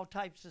having all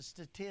types of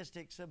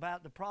statistics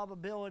about the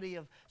probability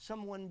of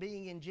someone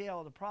being in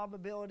jail, the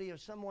probability of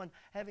someone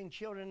having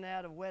children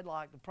out of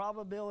wedlock, the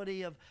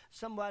probability of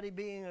somebody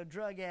being a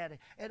drug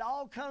addict. It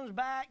all comes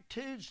back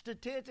to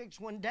statistics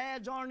when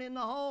dads aren't in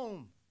the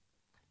home,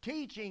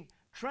 teaching,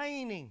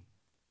 training.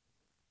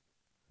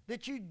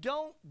 That you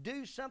don't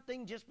do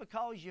something just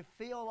because you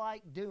feel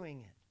like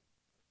doing it.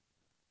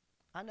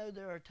 I know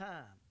there are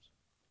times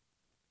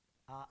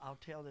I'll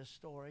tell this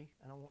story,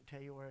 and I won't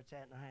tell you where it's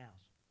at in the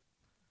house.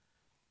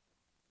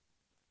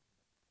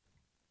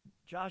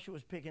 Joshua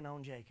was picking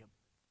on Jacob.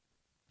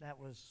 That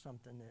was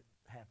something that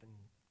happened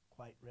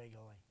quite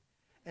regularly.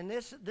 And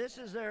this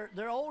is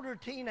they're older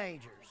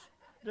teenagers.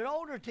 They're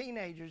older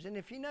teenagers, and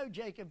if you know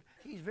Jacob,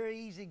 he's very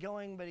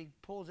easygoing, but he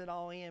pulls it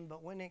all in,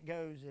 but when it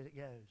goes, it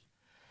goes.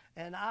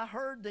 And I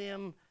heard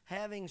them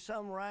having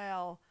some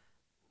row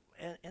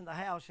in the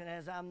house, and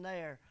as I'm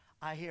there,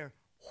 I hear,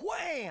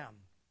 wham!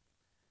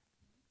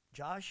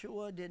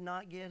 Joshua did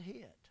not get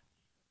hit,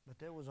 but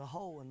there was a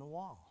hole in the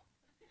wall.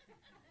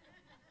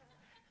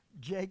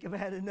 Jacob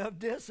had enough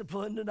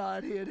discipline to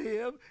not hit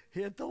him,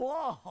 hit the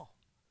wall.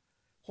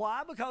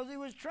 Why? Because he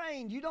was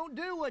trained. You don't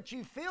do what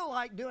you feel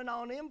like doing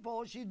on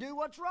impulse. You do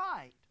what's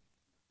right.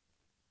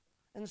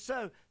 And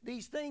so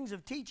these things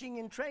of teaching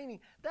and training,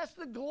 that's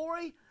the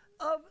glory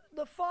of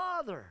the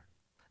Father.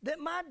 That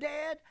my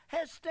dad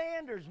has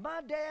standards.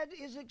 My dad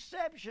is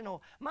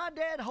exceptional. My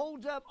dad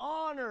holds up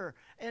honor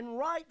and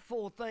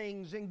rightful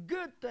things and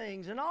good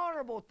things and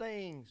honorable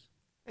things,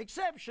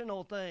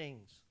 exceptional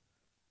things,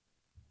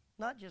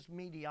 not just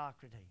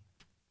mediocrity.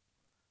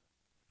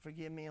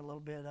 Forgive me a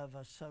little bit of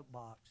a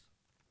soapbox.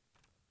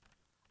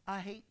 I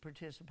hate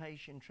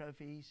participation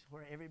trophies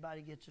where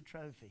everybody gets a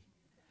trophy.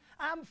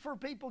 I'm for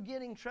people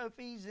getting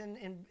trophies and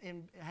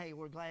hey,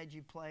 we're glad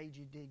you played,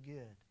 you did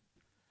good.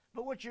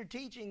 But what you're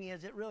teaching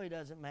is it really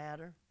doesn't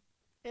matter.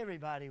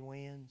 Everybody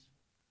wins.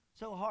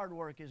 So hard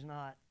work is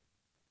not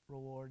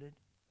rewarded.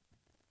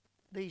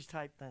 These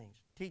type things.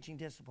 Teaching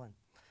discipline.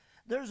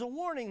 There's a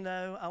warning,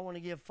 though, I want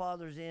to give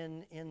fathers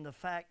in the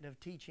fact of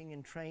teaching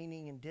and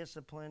training and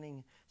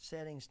disciplining,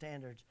 setting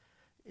standards.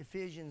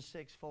 Ephesians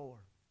 6:4.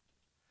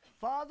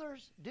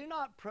 Fathers, do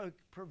not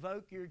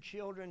provoke your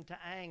children to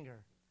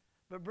anger,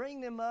 but bring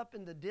them up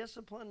in the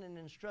discipline and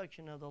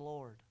instruction of the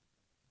Lord.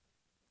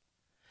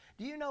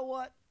 Do you know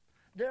what?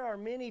 There are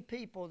many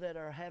people that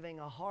are having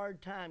a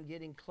hard time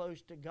getting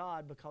close to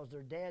God because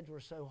their dads were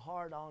so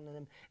hard on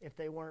them. If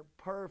they weren't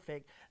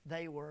perfect,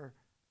 they were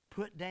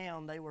put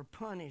down, they were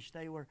punished,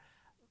 they were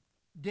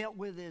dealt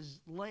with as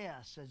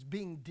less, as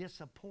being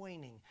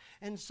disappointing.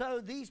 And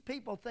so these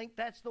people think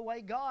that's the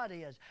way God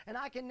is. And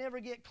I can never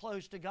get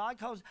close to God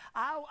because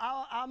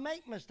I'll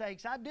make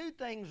mistakes. I do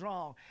things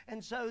wrong.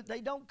 And so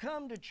they don't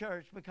come to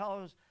church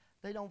because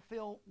they don't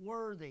feel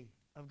worthy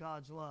of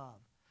God's love.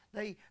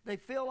 They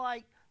feel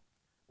like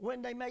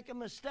when they make a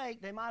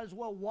mistake, they might as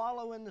well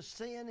wallow in the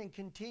sin and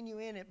continue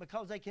in it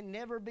because they can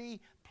never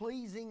be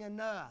pleasing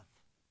enough.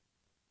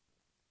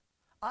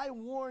 I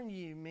warn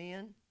you,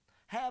 men,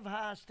 have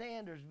high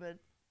standards, but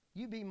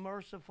you be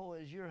merciful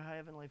as your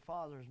Heavenly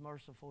Father is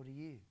merciful to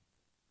you.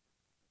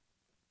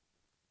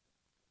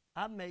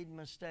 I've made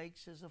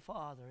mistakes as a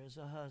father, as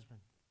a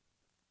husband.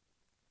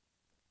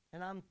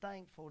 And I'm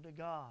thankful to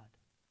God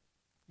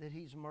that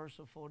He's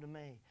merciful to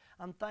me.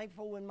 I'm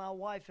thankful when my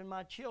wife and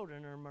my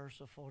children are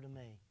merciful to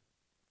me.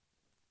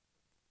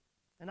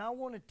 And I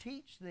want to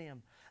teach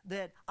them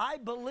that I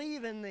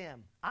believe in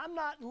them. I'm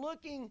not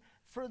looking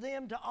for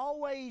them to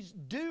always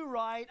do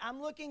right.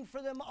 I'm looking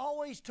for them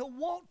always to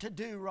want to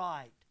do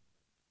right.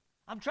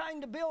 I'm trying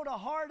to build a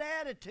heart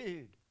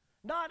attitude,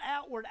 not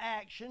outward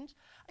actions.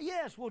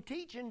 Yes, we'll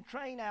teach and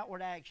train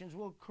outward actions.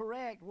 We'll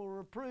correct, we'll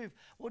reprove,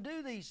 we'll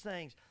do these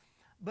things.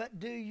 But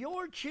do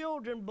your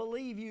children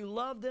believe you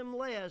love them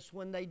less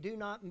when they do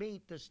not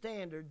meet the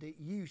standard that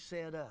you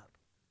set up?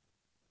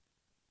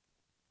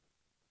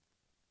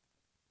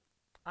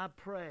 I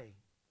pray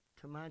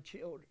to my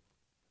children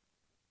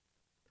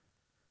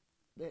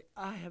that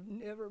I have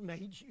never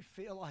made you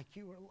feel like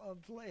you were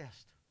loved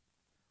less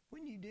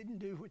when you didn't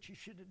do what you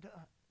should have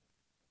done.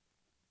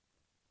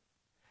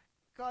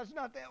 God's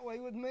not that way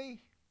with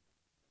me.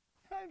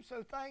 I'm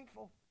so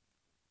thankful.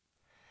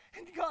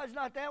 And God's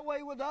not that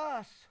way with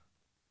us.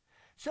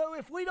 So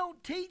if we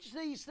don't teach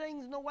these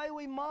things in the way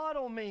we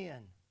model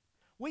men,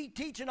 we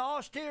teach an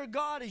austere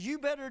God as you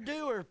better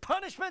do or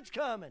punishment's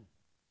coming.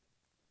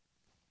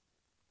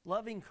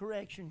 Loving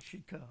correction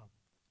should come.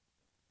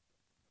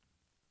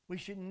 We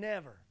should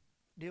never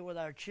deal with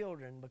our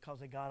children because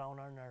they got on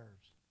our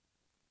nerves.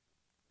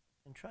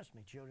 And trust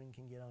me, children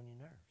can get on your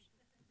nerves.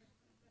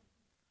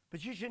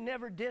 But you should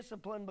never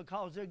discipline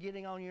because they're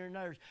getting on your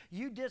nerves.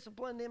 You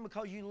discipline them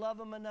because you love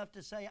them enough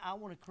to say, I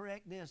want to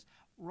correct this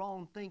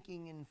wrong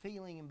thinking and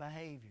feeling and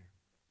behavior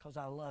because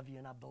I love you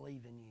and I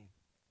believe in you.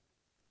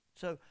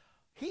 So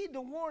heed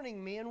the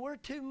warning, men. We're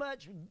too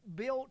much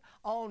built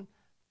on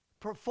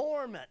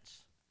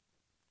performance.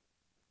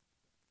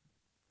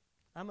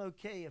 I'm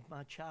okay if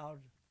my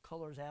child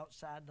colors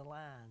outside the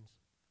lines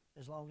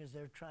as long as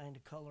they're trying to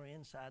color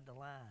inside the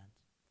lines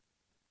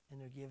and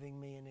they're giving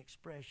me an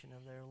expression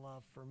of their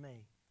love for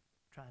me,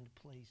 trying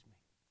to please me.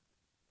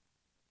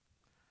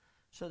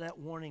 So that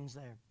warning's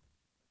there.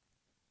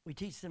 We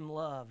teach them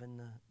love and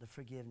the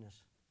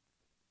forgiveness.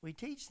 We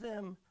teach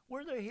them,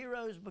 we're their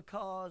heroes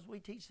because we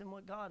teach them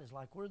what God is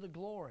like. We're the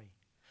glory.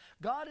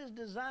 God has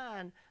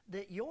designed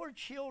that your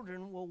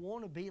children will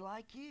want to be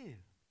like you.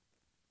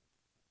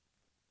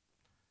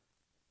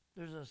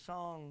 There's a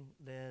song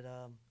that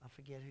I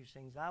forget who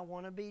sings. I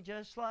want to be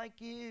just like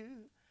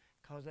you,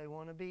 'cause they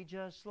want to be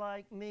just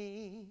like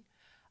me.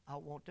 I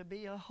want to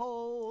be a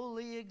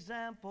holy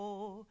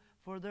example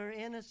for their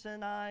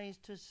innocent eyes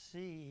to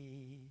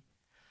see.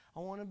 I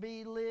want to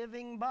be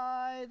living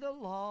by the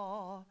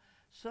law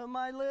so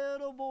my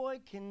little boy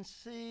can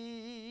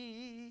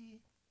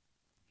see.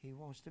 He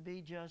wants to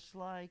be just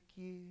like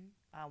you.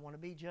 I want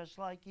to be just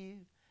like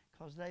you,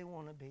 'cause they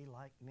want to be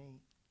like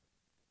me.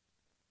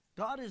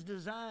 God has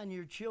designed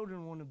your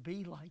children want to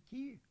be like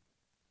you.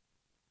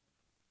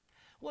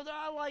 Whether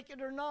I like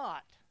it or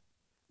not,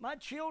 my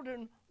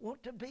children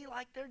want to be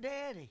like their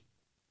daddy.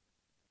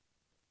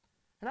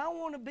 And I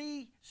want to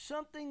be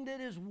something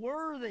that is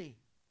worthy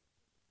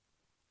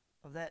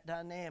of that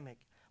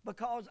dynamic,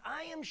 because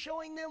I am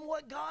showing them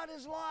what God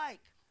is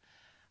like.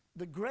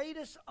 The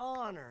greatest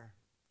honor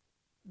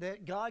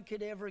that God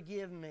could ever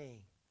give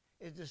me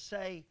is to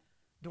say,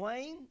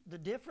 Dwane, the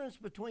difference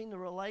between the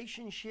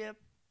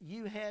relationship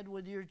you had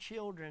with your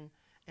children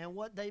and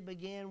what they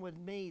began with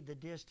me, the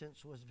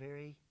distance was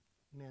very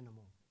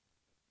minimal.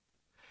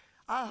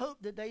 I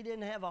hope that they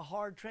didn't have a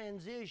hard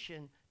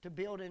transition to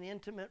build an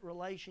intimate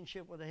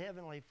relationship with the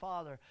Heavenly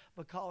Father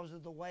because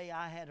of the way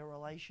I had a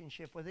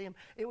relationship with Him.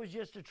 It was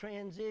just a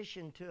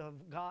transition to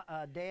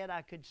a dad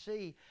I could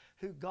see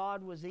who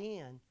God was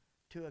in,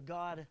 to a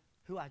God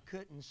who I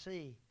couldn't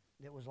see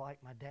that was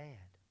like my dad.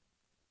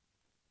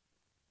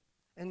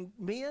 And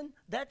men,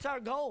 that's our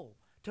goal,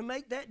 to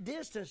make that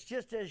distance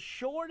just as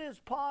short as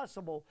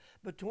possible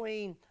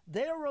between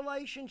their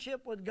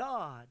relationship with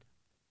God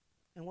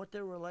and what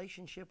their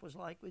relationship was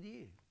like with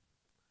you.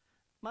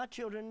 My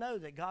children know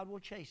that God will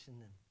chasten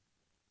them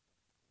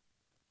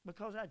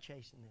because I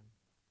chasten them.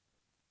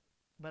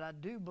 But I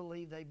do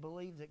believe they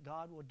believe that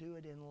God will do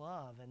it in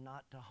love and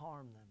not to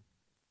harm them,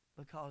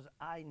 because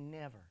I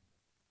never,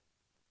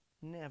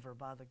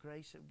 by the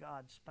grace of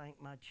God,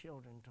 spanked my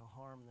children to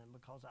harm them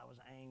because I was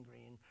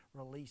angry and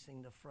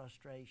releasing the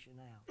frustration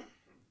out.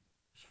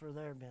 It's for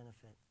their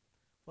benefit.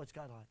 What's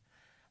God like?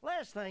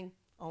 Last thing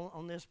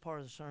on this part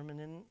of the sermon,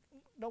 and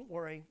don't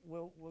worry,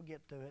 we'll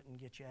get through it and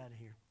get you out of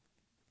here.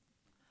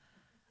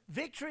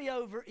 Victory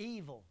over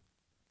evil.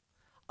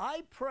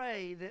 I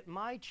pray that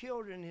my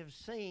children have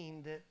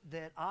seen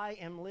that I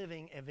am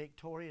living a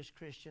victorious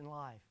Christian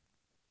life.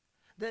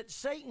 That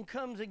Satan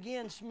comes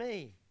against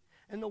me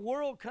and the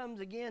world comes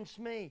against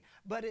me,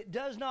 but it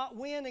does not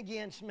win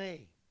against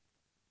me.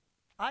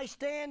 I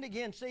stand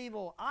against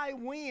evil. I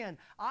win.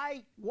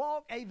 I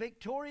walk a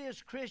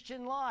victorious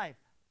Christian life.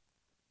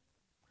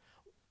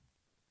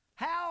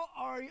 How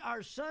are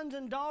our sons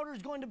and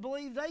daughters going to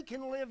believe they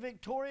can live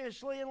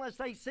victoriously unless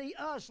they see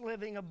us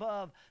living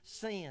above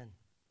sin?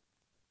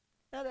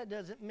 Now, that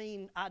doesn't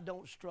mean I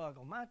don't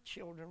struggle. My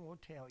children will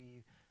tell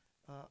you.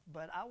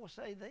 But I will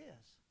say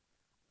this.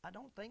 I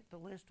don't think the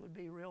list would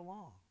be real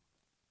long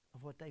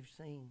of what they've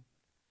seen.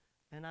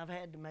 And I've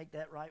had to make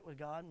that right with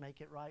God, make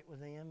it right with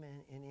them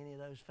in any of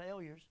those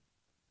failures.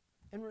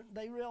 And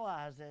they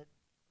realize that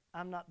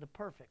I'm not the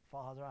perfect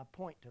father. I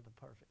point to the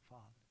perfect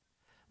father.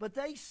 But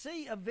they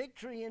see a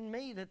victory in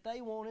me that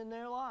they want in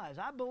their lives.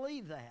 I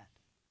believe that.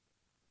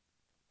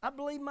 I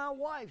believe my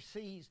wife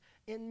sees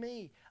in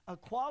me a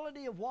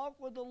quality of walk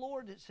with the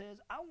Lord that says,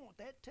 I want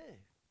that too.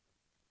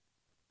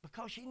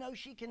 Because she knows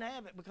she can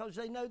have it. Because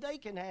they know they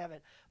can have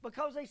it.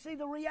 Because they see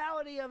the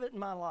reality of it in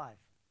my life.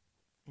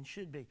 And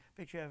should be.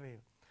 Picture over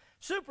here.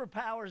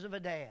 Superpowers of a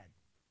dad.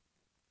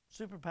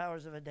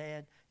 Superpowers of a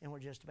dad. And we're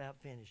just about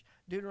finished.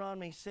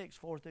 Deuteronomy 6,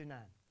 4 through 9.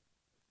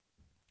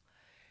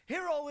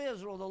 Hear, O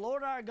Israel, the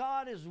Lord our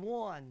God is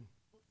one.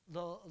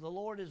 The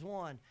Lord is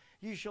one.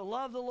 You shall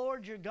love the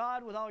Lord your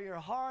God with all your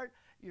heart,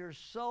 your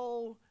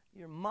soul,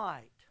 your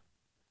might.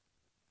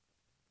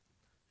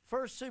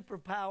 First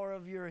superpower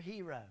of your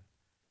hero.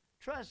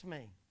 Trust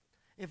me,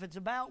 if it's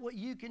about what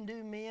you can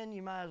do, men,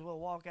 you might as well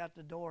walk out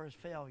the door as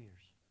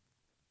failures.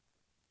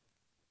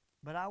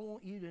 But I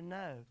want you to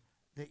know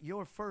that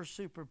your first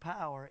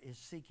superpower is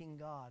seeking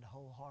God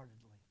wholeheartedly.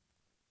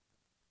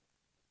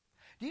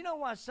 Do you know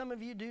why some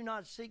of you do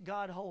not seek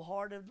God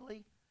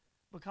wholeheartedly?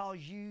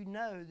 Because you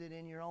know that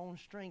in your own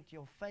strength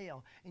you'll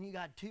fail, and you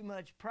got too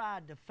much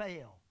pride to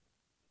fail.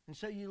 And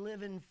so you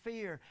live in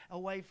fear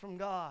away from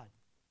God.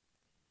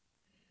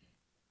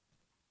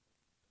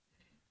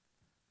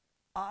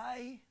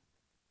 I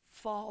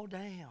fall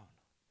down,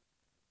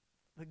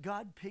 but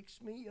God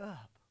picks me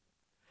up.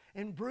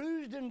 And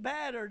bruised and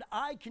battered,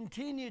 I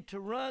continue to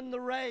run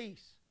the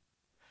race.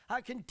 I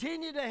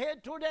continue to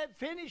head toward that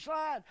finish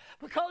line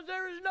because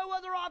there is no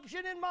other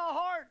option in my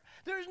heart.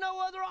 There's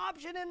no other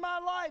option in my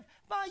life.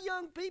 My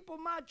young people,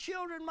 my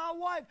children, my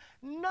wife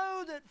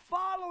know that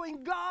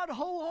following God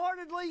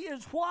wholeheartedly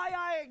is why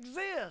I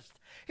exist.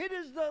 It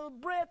is the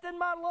breath in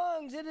my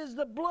lungs. It is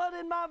the blood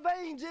in my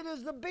veins. It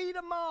is the beat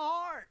of my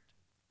heart.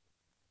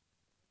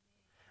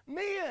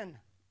 Men,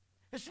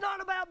 it's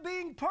not about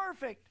being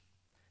perfect.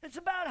 It's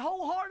about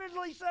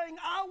wholeheartedly saying,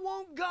 I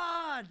want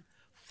God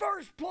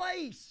first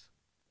place.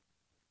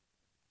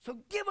 So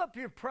give up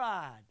your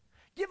pride.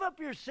 Give up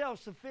your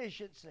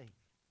self-sufficiency.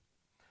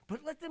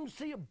 But let them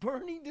see a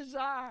burning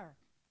desire,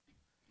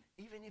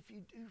 even if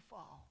you do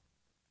fall,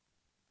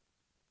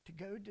 to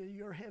go to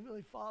your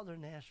Heavenly Father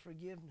and ask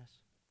forgiveness.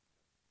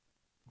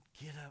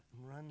 Get up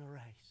and run the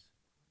race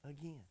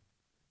again.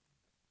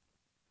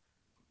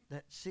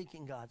 That's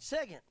seeking God.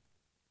 Second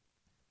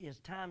is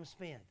time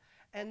spent.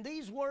 And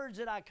these words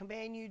that I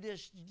command you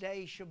this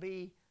day shall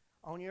be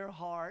on your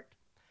heart.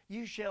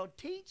 You shall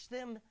teach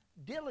them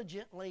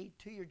diligently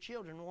to your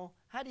children. Well,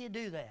 how do you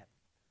do that?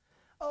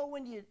 Oh,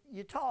 when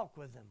you talk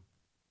with them,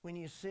 when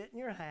you sit in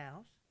your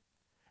house,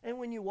 and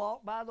when you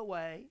walk by the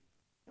way,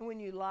 and when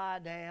you lie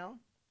down,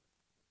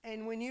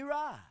 and when you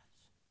rise.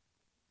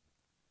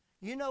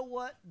 You know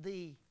what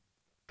the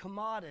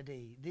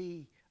commodity,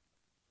 the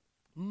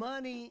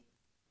money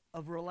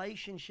of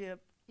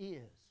relationship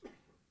is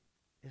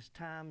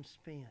time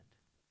spent.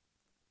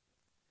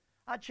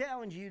 I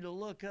challenge you to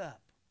look up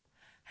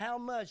how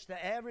much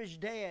the average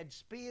dad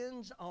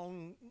spends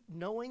on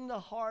knowing the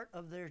heart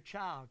of their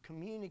child,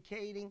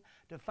 communicating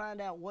to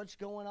find out what's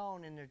going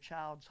on in their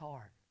child's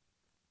heart.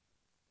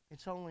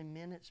 It's only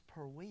minutes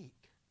per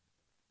week.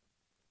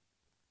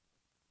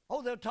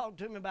 Oh, they'll talk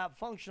to him about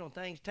functional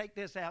things. Take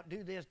this out,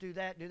 do this, do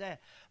that, do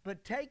that.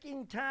 But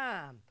taking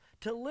time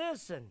to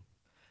listen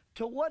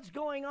to what's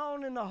going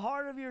on in the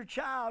heart of your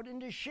child and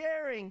to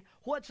sharing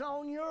what's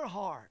on your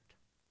heart.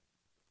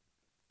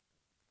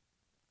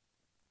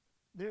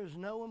 There's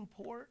no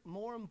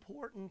more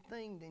important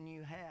thing than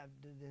you have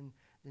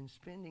than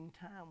spending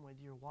time with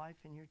your wife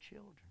and your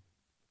children.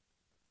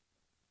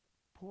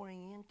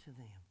 Pouring into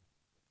them.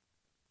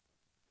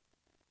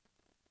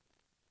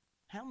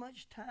 How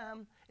much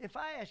time, if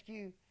I ask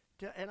you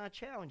to, and I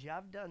challenge you,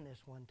 I've done this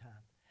one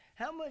time.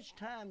 How much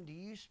time do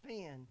you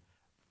spend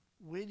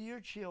with your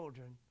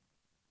children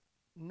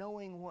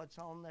knowing what's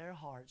on their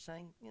heart,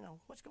 saying, you know,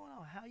 what's going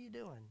on, how you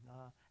doing,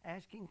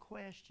 asking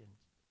questions,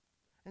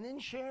 and then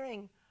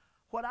sharing.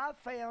 What I've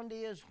found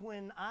is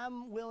when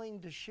I'm willing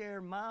to share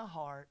my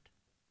heart,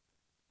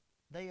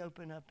 they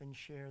open up and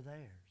share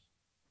theirs.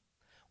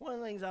 One of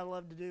the things I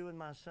love to do with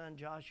my son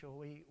Joshua,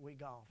 we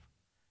golf.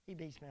 He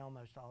beats me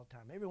almost all the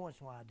time. Every once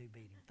in a while I do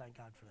beat him, thank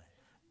God for that.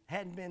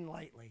 Hadn't been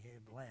lately,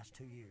 the last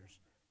 2 years.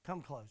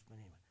 Come close, but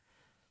anyway.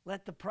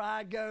 Let the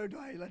pride go,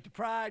 Dwane, let the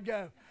pride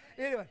go.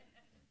 Anyway.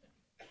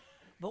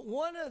 But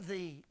one of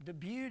the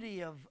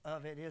beauty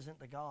of it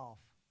isn't the golf.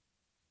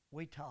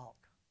 We talk.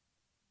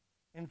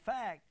 In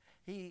fact,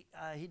 he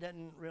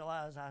doesn't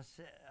realize I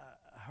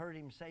heard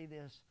him say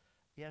this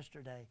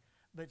yesterday.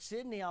 But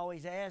Sydney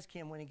always asks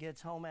him when he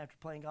gets home after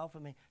playing golf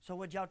with me, so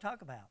what'd y'all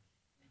talk about?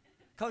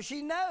 Because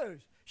she knows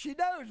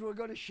we're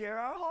going to share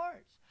our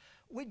hearts.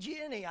 With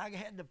Jenny, I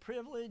had the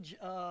privilege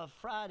of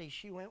Friday,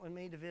 she went with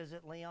me to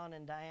visit Leon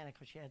and Diana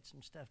because she had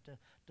some stuff to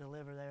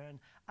deliver there. And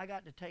I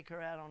got to take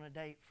her out on a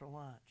date for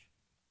lunch.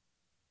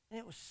 And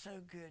it was so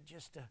good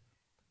just to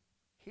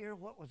hear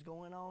what was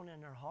going on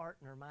in her heart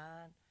and her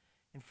mind.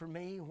 And for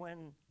me,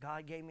 when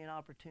God gave me an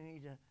opportunity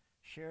to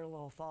share a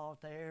little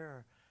thought there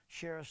or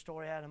share a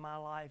story out of my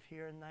life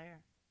here and there,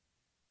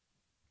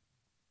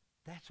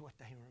 that's what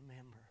they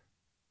remember.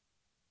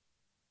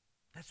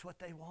 That's what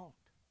they want.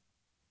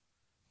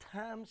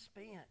 Time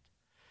spent.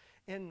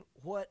 And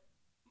what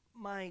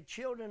my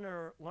children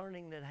are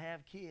learning that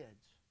have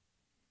kids,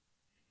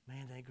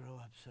 man, they grow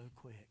up so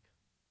quick.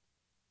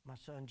 My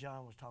son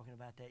John was talking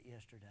about that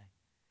yesterday.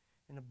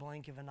 In the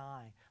blink of an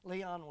eye.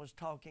 Leon was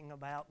talking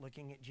about,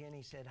 looking at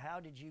Jenny, said,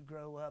 how did you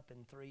grow up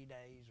in 3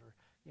 days or,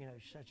 you know,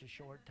 such a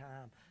short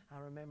time? I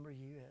remember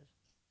you as.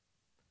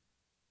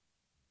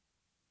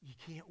 You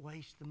can't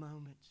waste the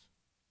moments.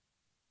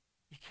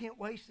 You can't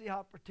waste the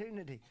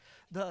opportunity.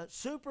 The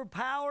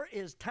superpower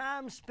is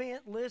time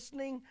spent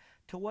listening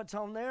to what's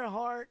on their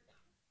heart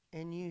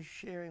and you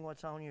sharing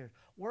what's on yours.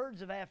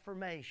 Words of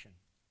affirmation.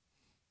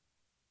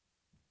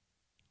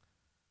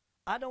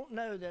 I don't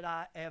know that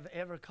I have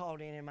ever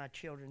called any of my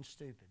children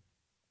stupid.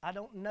 I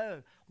don't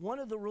know. One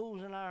of the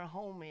rules in our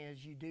home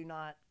is you do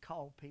not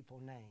call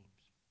people names.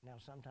 Now,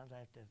 sometimes I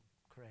have to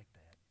correct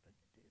that,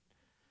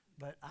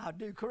 but I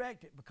do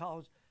correct it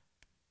because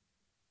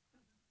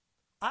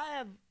I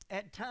have,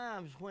 at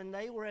times when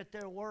they were at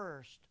their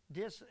worst,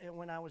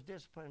 when I was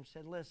disciplined,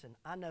 said, listen,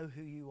 I know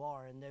who you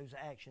are and those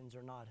actions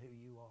are not who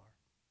you are.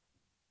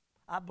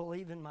 I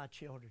believe in my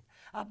children.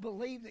 I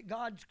believe that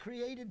God's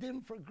created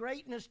them for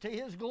greatness to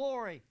His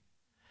glory.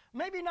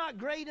 Maybe not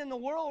great in the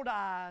world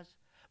eyes,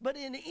 but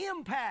in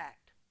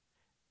impact,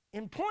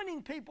 in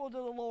pointing people to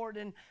the Lord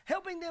and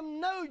helping them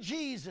know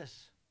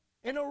Jesus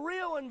in a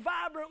real and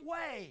vibrant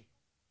way.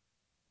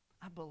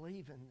 I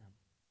believe in them.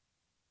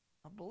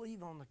 I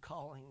believe on the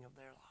calling of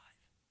their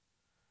life.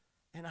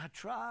 And I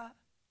try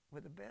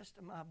with the best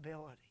of my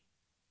ability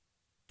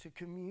to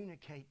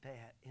communicate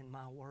that in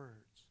my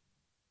words.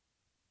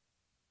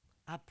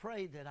 I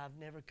pray that I've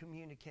never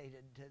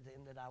communicated to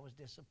them that I was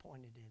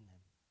disappointed in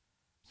them.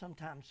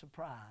 Sometimes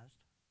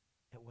surprised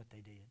at what they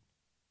did.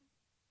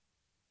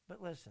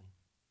 But listen,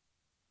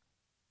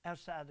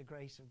 outside the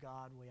grace of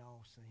God, we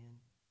all sin.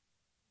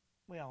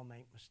 We all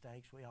make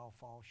mistakes. We all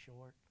fall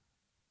short.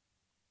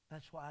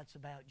 That's why it's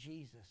about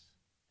Jesus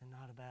and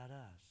not about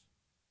us.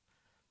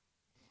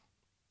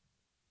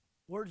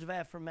 Words of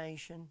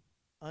affirmation,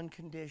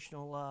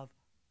 unconditional love,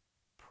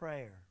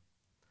 prayer.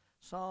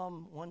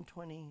 Psalm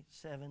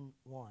 127:1,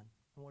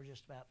 and we're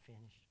just about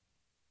finished.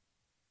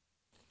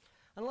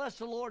 Unless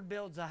the Lord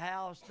builds a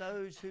house,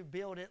 those who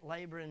build it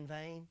labor in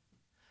vain.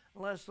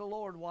 Unless the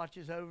Lord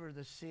watches over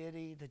the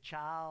city, the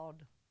child,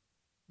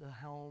 the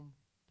home,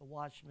 the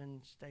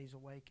watchman stays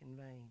awake in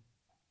vain.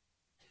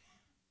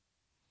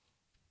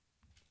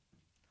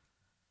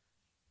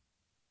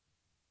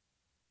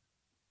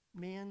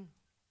 Men,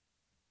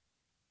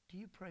 do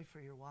you pray for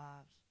your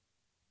wives?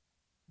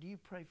 Do you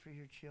pray for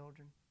your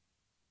children?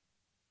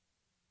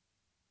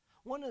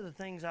 One of the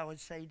things I would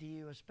say to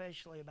you,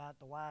 especially about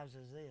the wives,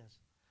 is this.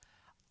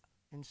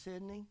 In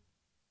Sydney,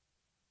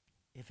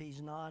 if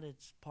he's not,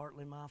 it's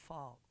partly my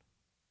fault.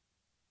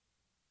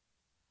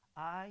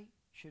 I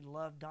should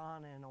love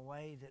Donna in a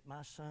way that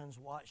my son's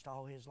watched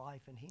all his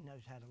life and he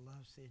knows how to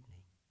love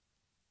Sydney.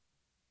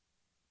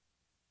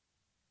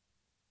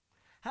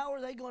 How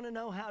are they going to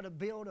know how to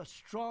build a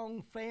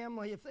strong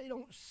family if they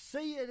don't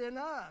see it in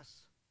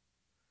us?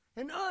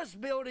 In us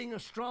building a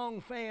strong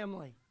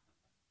family.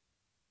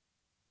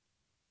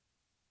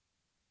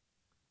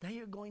 They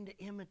are going to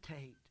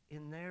imitate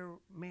in their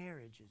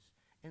marriages,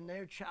 in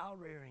their child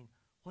rearing,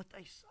 what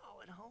they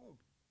saw at home.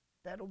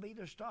 That'll be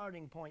their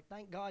starting point.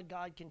 Thank God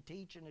God can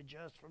teach and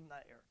adjust from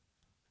there.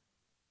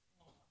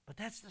 But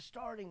that's the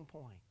starting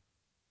point.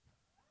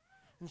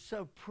 And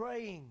so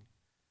praying,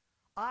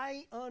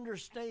 I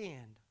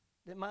understand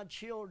that my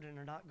children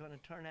are not going to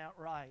turn out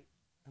right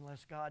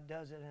unless God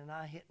does it, and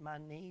I hit my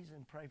knees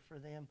and pray for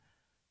them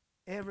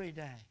every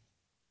day,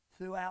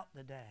 throughout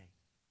the day.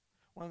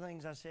 One of the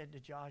things I said to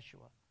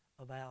Joshua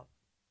about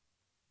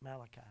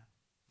Malachi,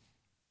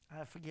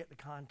 I forget the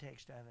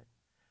context of it,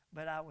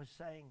 but I was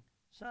saying,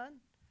 son,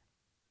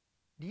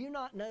 do you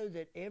not know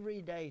that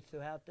every day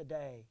throughout the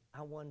day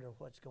I wonder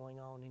what's going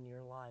on in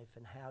your life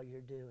and how you're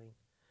doing?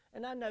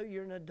 And I know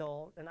you're an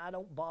adult, and I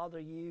don't bother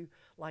you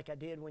like I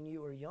did when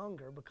you were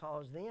younger,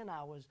 because then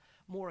I was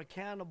more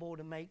accountable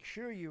to make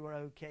sure you were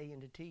okay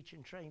and to teach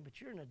and train.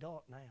 But you're an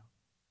adult now.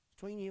 It's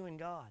between you and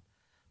God.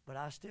 But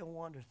I still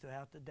wonder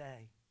throughout the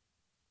day,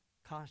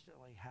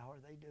 constantly, how are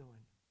they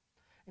doing?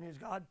 And as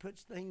God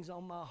puts things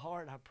on my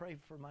heart, I pray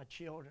for my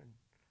children.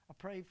 I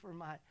pray for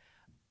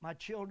my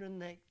children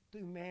that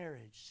through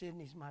marriage.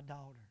 Sydney's my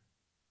daughter.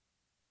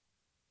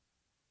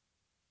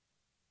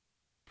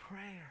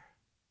 Prayer.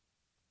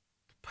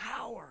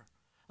 Power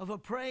of a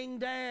praying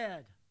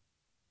dad.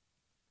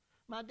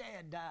 My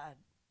dad died,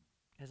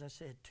 as I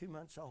said, 2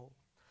 months old.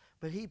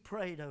 But he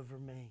prayed over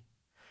me.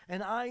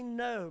 And I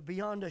know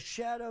beyond a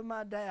shadow of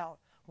my doubt,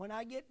 when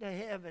I get to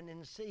heaven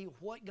and see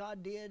what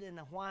God did and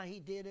why he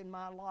did in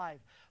my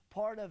life,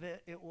 part of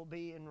it will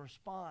be in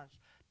response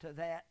to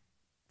that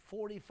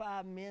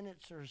 45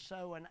 minutes or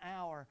so, an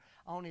hour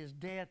on his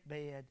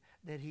deathbed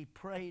that he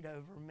prayed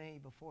over me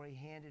before he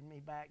handed me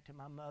back to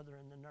my mother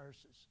and the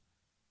nurses.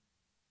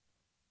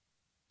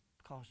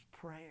 Because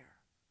prayer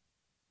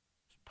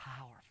is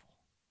powerful.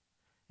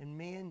 And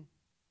men,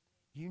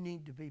 you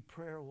need to be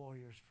prayer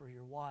warriors for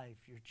your wife,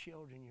 your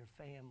children, your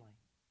family.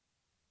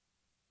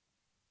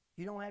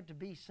 You don't have to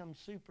be some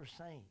super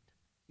saint.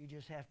 You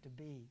just have to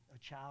be a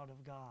child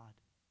of God.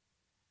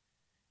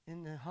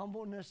 In the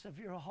humbleness of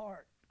your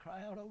heart,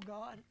 cry out, oh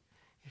God,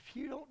 if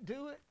you don't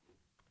do it,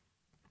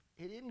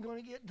 it isn't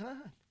going to get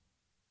done.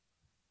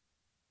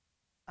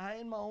 I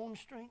in my own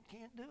strength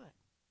can't do it.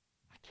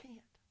 I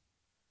can't.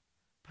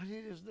 But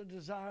it is the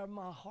desire of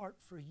my heart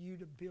for you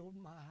to build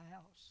my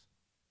house.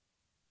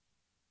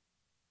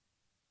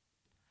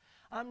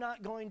 I'm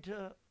not going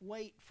to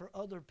wait for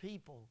other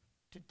people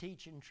to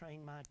teach and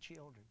train my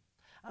children.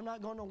 I'm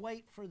not going to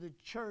wait for the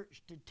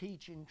church to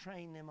teach and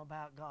train them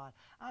about God.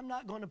 I'm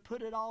not going to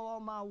put it all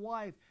on my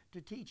wife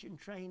to teach and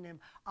train them.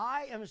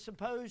 I am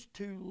supposed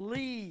to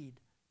lead.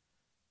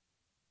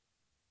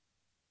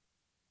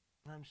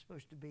 I'm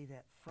supposed to be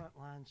that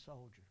frontline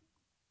soldier.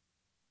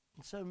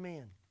 And so,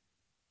 men,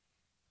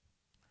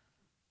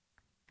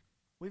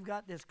 we've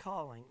got this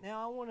calling.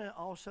 Now, I want to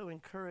also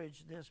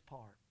encourage this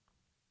part.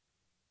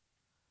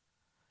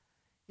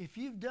 If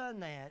you've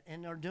done that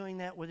and are doing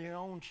that with your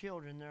own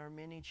children, there are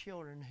many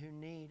children who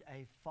need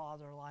a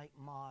father-like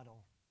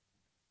model.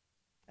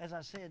 As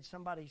I said,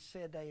 somebody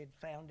said they had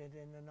found it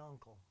in an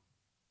uncle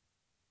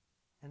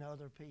and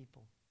other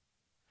people.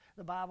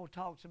 The Bible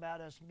talks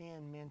about us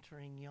men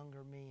mentoring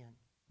younger men.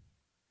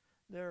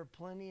 There are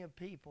plenty of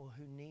people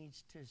who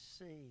needs to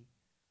see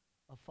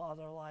a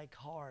father-like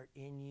heart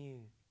in you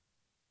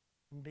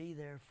and be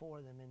there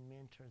for them and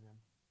mentor them.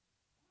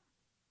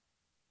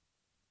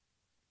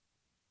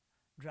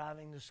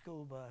 Driving the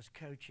school bus,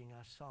 coaching,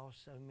 I saw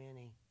so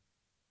many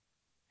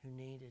who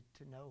needed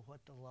to know what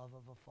the love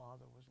of a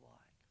father was like.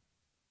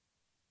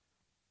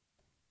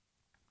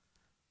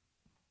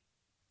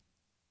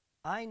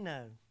 I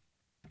know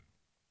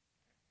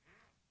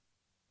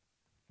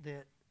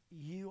that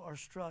you are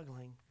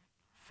struggling,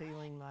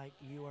 feeling like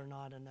you are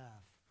not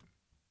enough.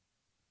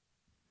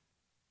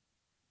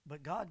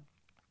 But God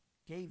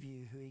gave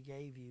you who he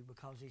gave you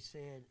because he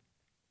said,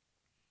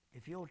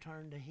 if you'll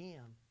turn to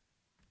him,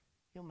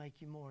 he'll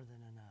make you more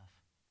than enough.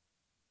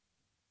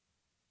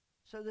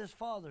 So this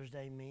Father's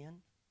Day,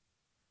 men,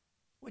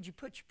 would you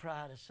put your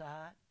pride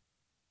aside?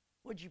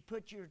 Would you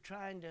put your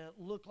trying to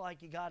look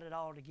like you got it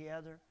all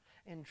together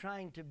and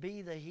trying to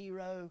be the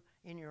hero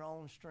in your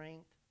own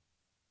strength?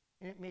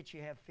 And admit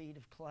you have feet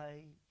of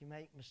clay, you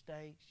make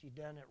mistakes, you've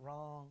done it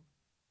wrong.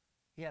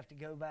 You have to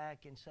go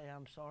back and say,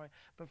 I'm sorry.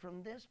 But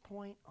from this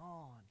point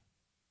on,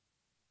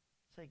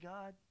 say,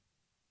 God,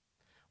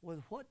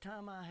 with what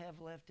time I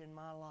have left in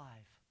my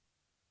life,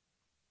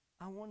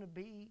 I want to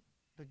be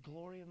the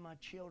glory of my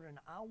children.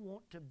 I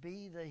want to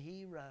be the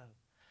hero.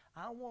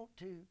 I want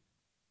to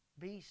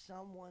be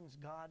someone's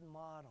God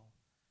model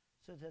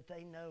so that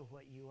they know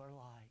what you are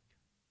like.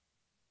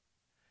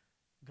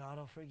 God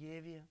will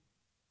forgive you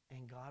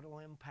and God will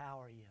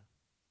empower you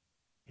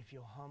if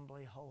you'll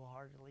humbly,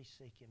 wholeheartedly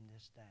seek him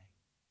this day.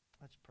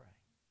 Let's pray.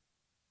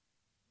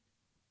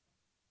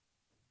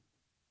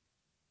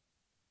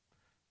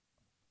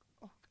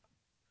 Oh God.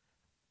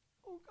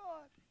 Oh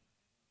God.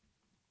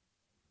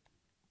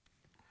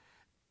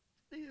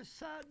 The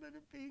assignment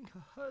of being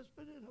a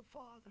husband and a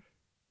father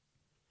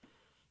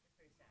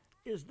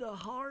is the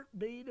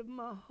heartbeat of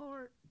my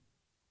heart.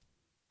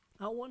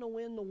 I want to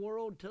win the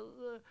world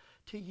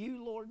to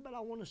you, Lord, but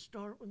I want to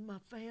start with my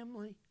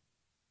family.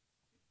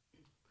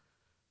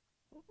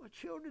 I want my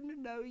children to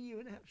know you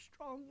and have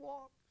strong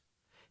walks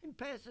and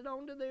pass it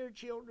on to their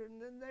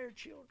children and their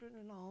children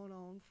and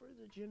on for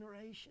the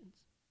generations.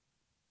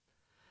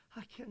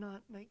 I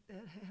cannot make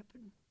that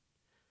happen.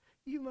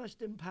 You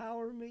must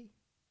empower me.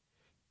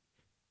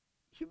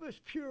 You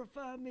must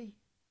purify me.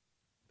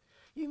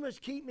 You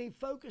must keep me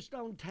focused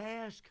on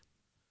task.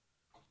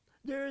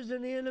 There is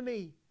an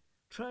enemy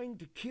trying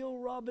to kill,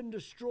 rob, and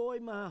destroy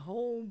my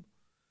home,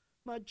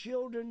 my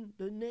children,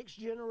 the next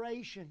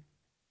generation.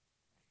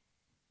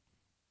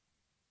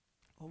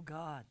 Oh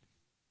God,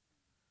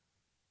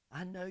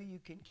 I know you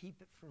can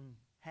keep it from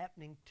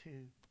happening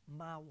to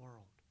my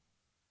world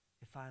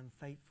if I am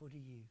faithful to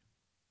you.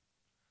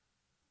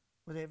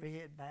 With every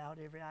head bowed,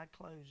 every eye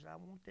closed, I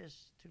want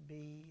this to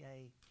be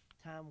a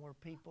time where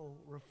people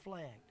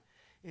reflect.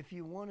 If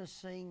you want to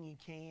sing, you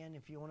can.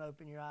 If you want to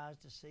open your eyes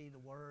to see the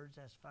words,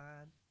 that's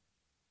fine.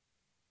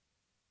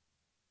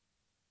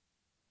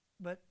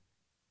 But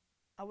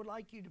I would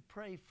like you to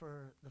pray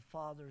for the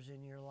fathers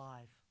in your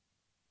life.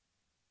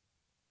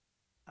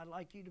 I'd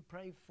like you to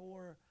pray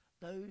for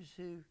those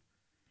who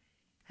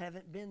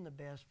haven't been the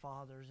best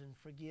fathers and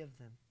forgive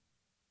them.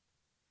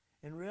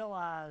 And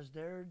realize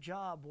their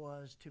job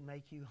was to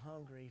make you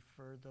hungry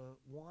for the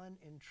one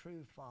and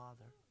true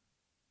Father.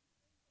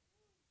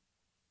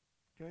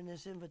 During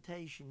this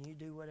invitation, you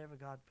do whatever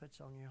God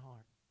puts on your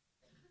heart.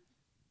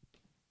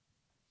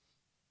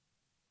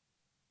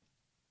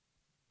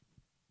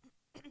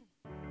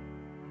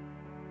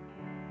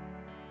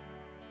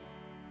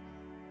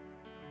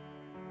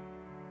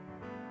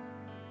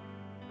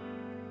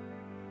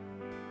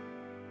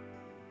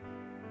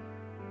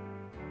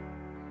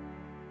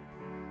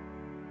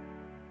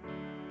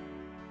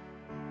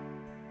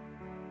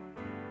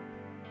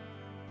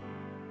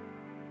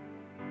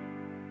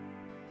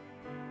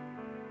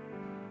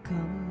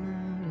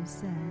 Come out of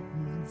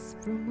sadness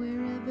from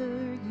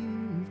wherever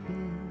you've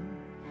been.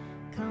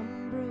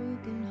 Come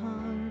broken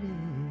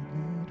hearted,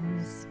 let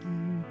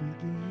rescue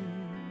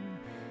begin.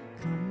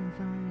 Come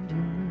find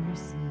your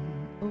mercy,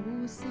 O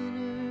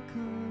sinner,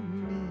 come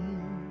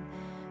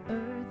kneel.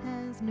 Earth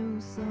has no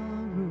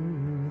sorrow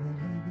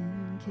that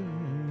heaven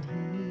can't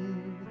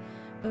heal.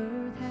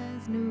 Earth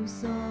has no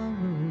sorrow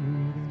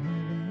that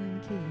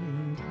heaven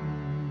can't heal.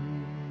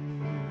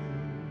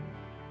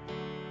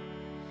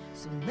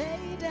 So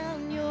lay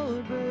down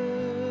your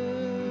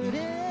burdens,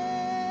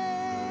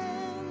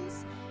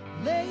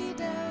 lay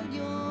down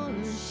your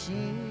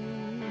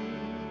shame.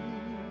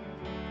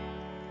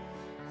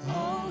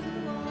 All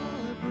who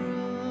are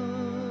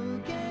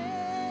broken,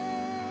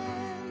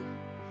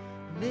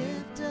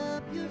 lift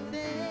up your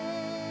face.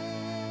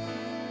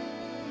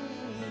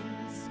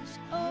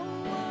 Oh,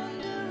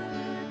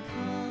 wanderer,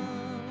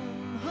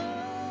 come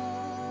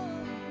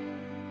home.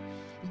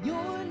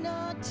 You're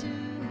not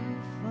too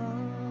far.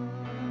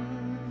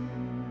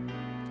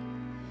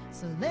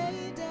 So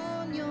lay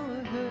down your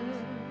hurt,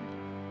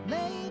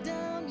 lay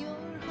down your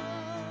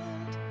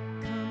heart,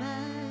 come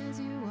as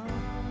you are.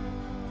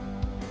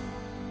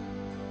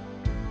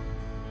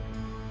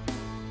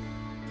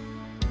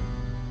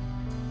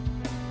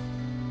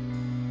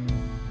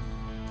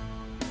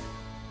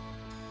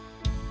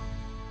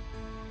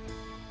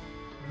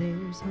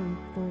 There's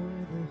hope for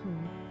the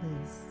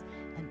hopeless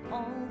and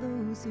all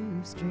those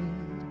who've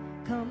strayed.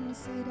 Come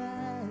sit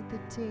at the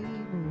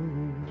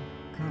table,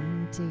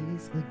 come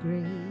taste the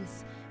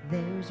grace.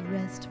 There's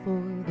rest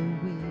for the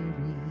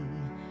weary,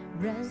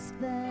 rest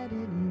that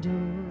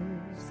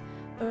endures.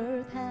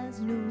 Earth has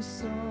no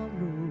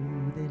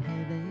sorrow that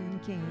heaven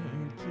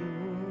can't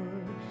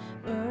cure.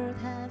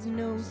 Earth has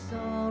no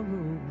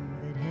sorrow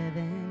that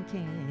heaven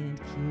can't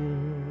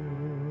cure.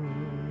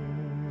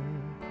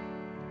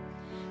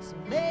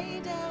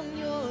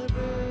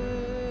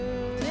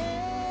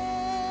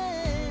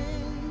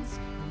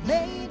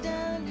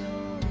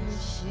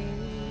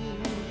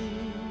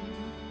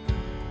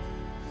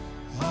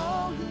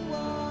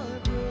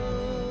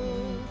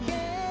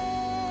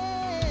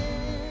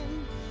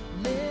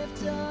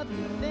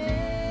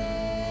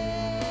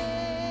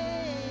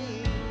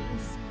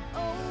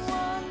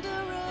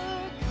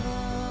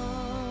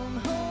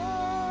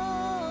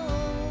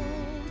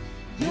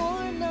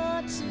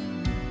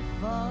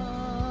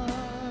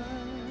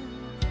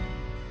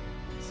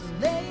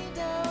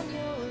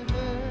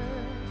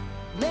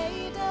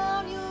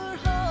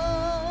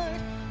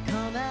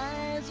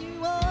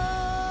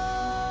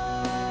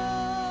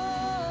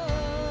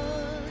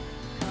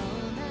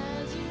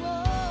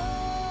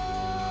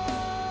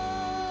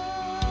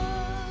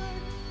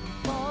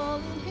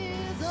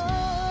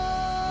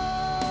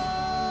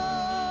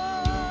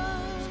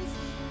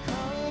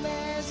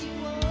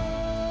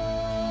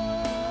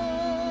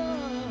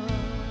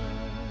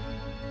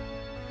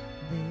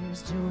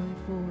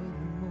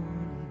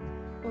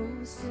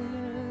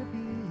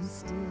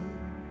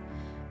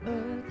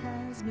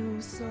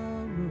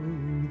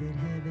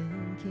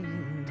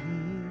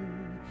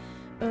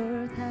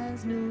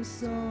 There's no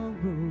sorrow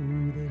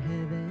that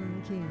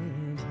heaven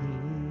can't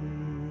heal.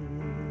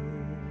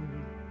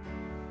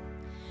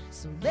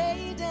 So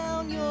lay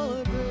down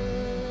your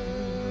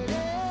burdens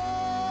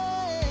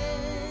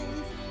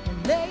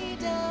and lay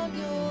down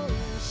your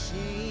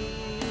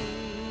shame.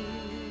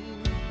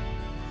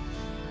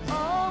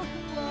 All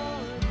who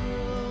are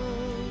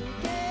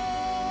broken,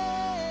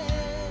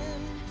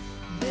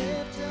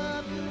 lift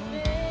up your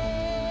face.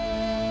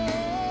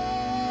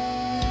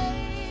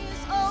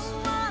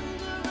 Oh,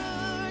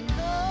 wanderer,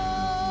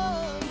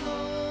 come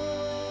home.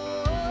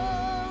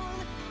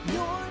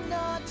 You're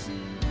not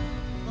too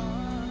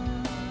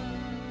far.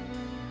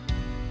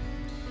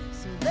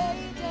 So lay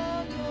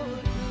down your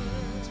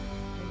hurt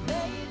and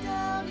lay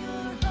down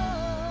your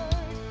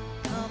heart.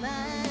 Come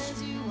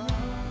as you are.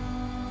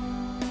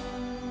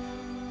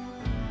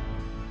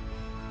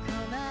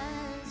 Come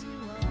as you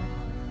are.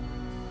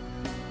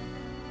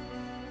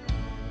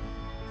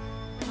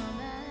 Come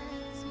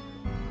as you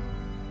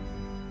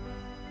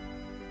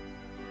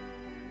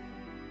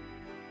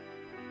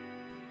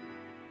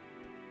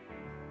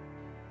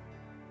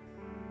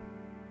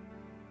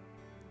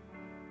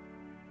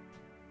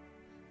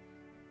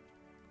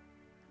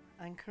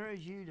I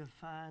encourage you to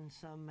find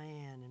some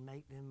man and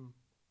make them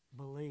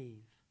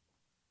believe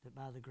that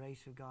by the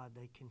grace of God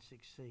they can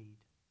succeed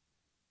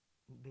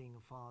in being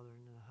a father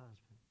and a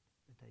husband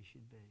that they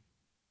should be.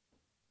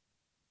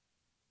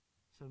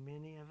 So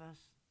many of us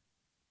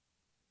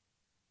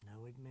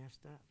know we've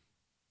messed up.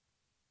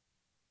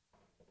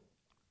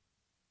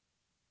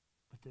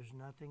 But there's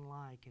nothing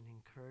like an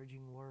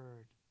encouraging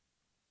word,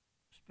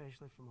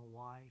 especially from a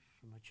wife,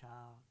 from a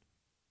child,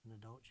 an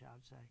adult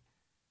child, say,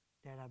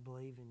 Dad, I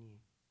believe in you.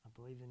 I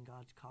believe in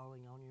God's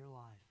calling on your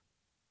life.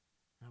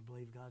 And I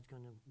believe God's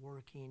going to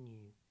work in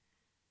you.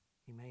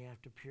 You may have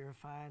to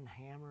purify and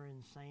hammer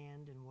and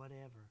sand and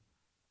whatever,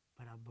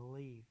 but I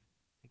believe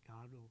that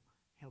God will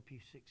help you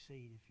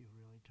succeed if you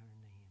really turn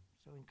to Him.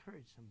 So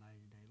encourage somebody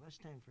today. Let's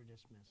stand for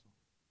dismissal.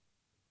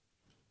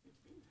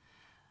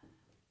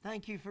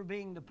 Thank you for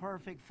being the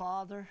perfect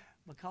father,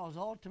 because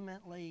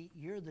ultimately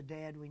you're the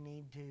dad we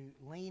need to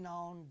lean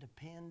on,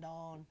 depend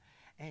on,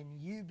 and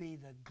you be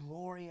the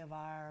glory of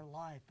our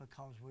life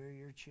because we're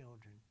your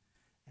children.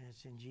 And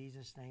it's in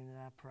Jesus' name that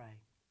I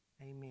pray.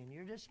 Amen.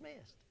 You're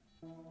dismissed.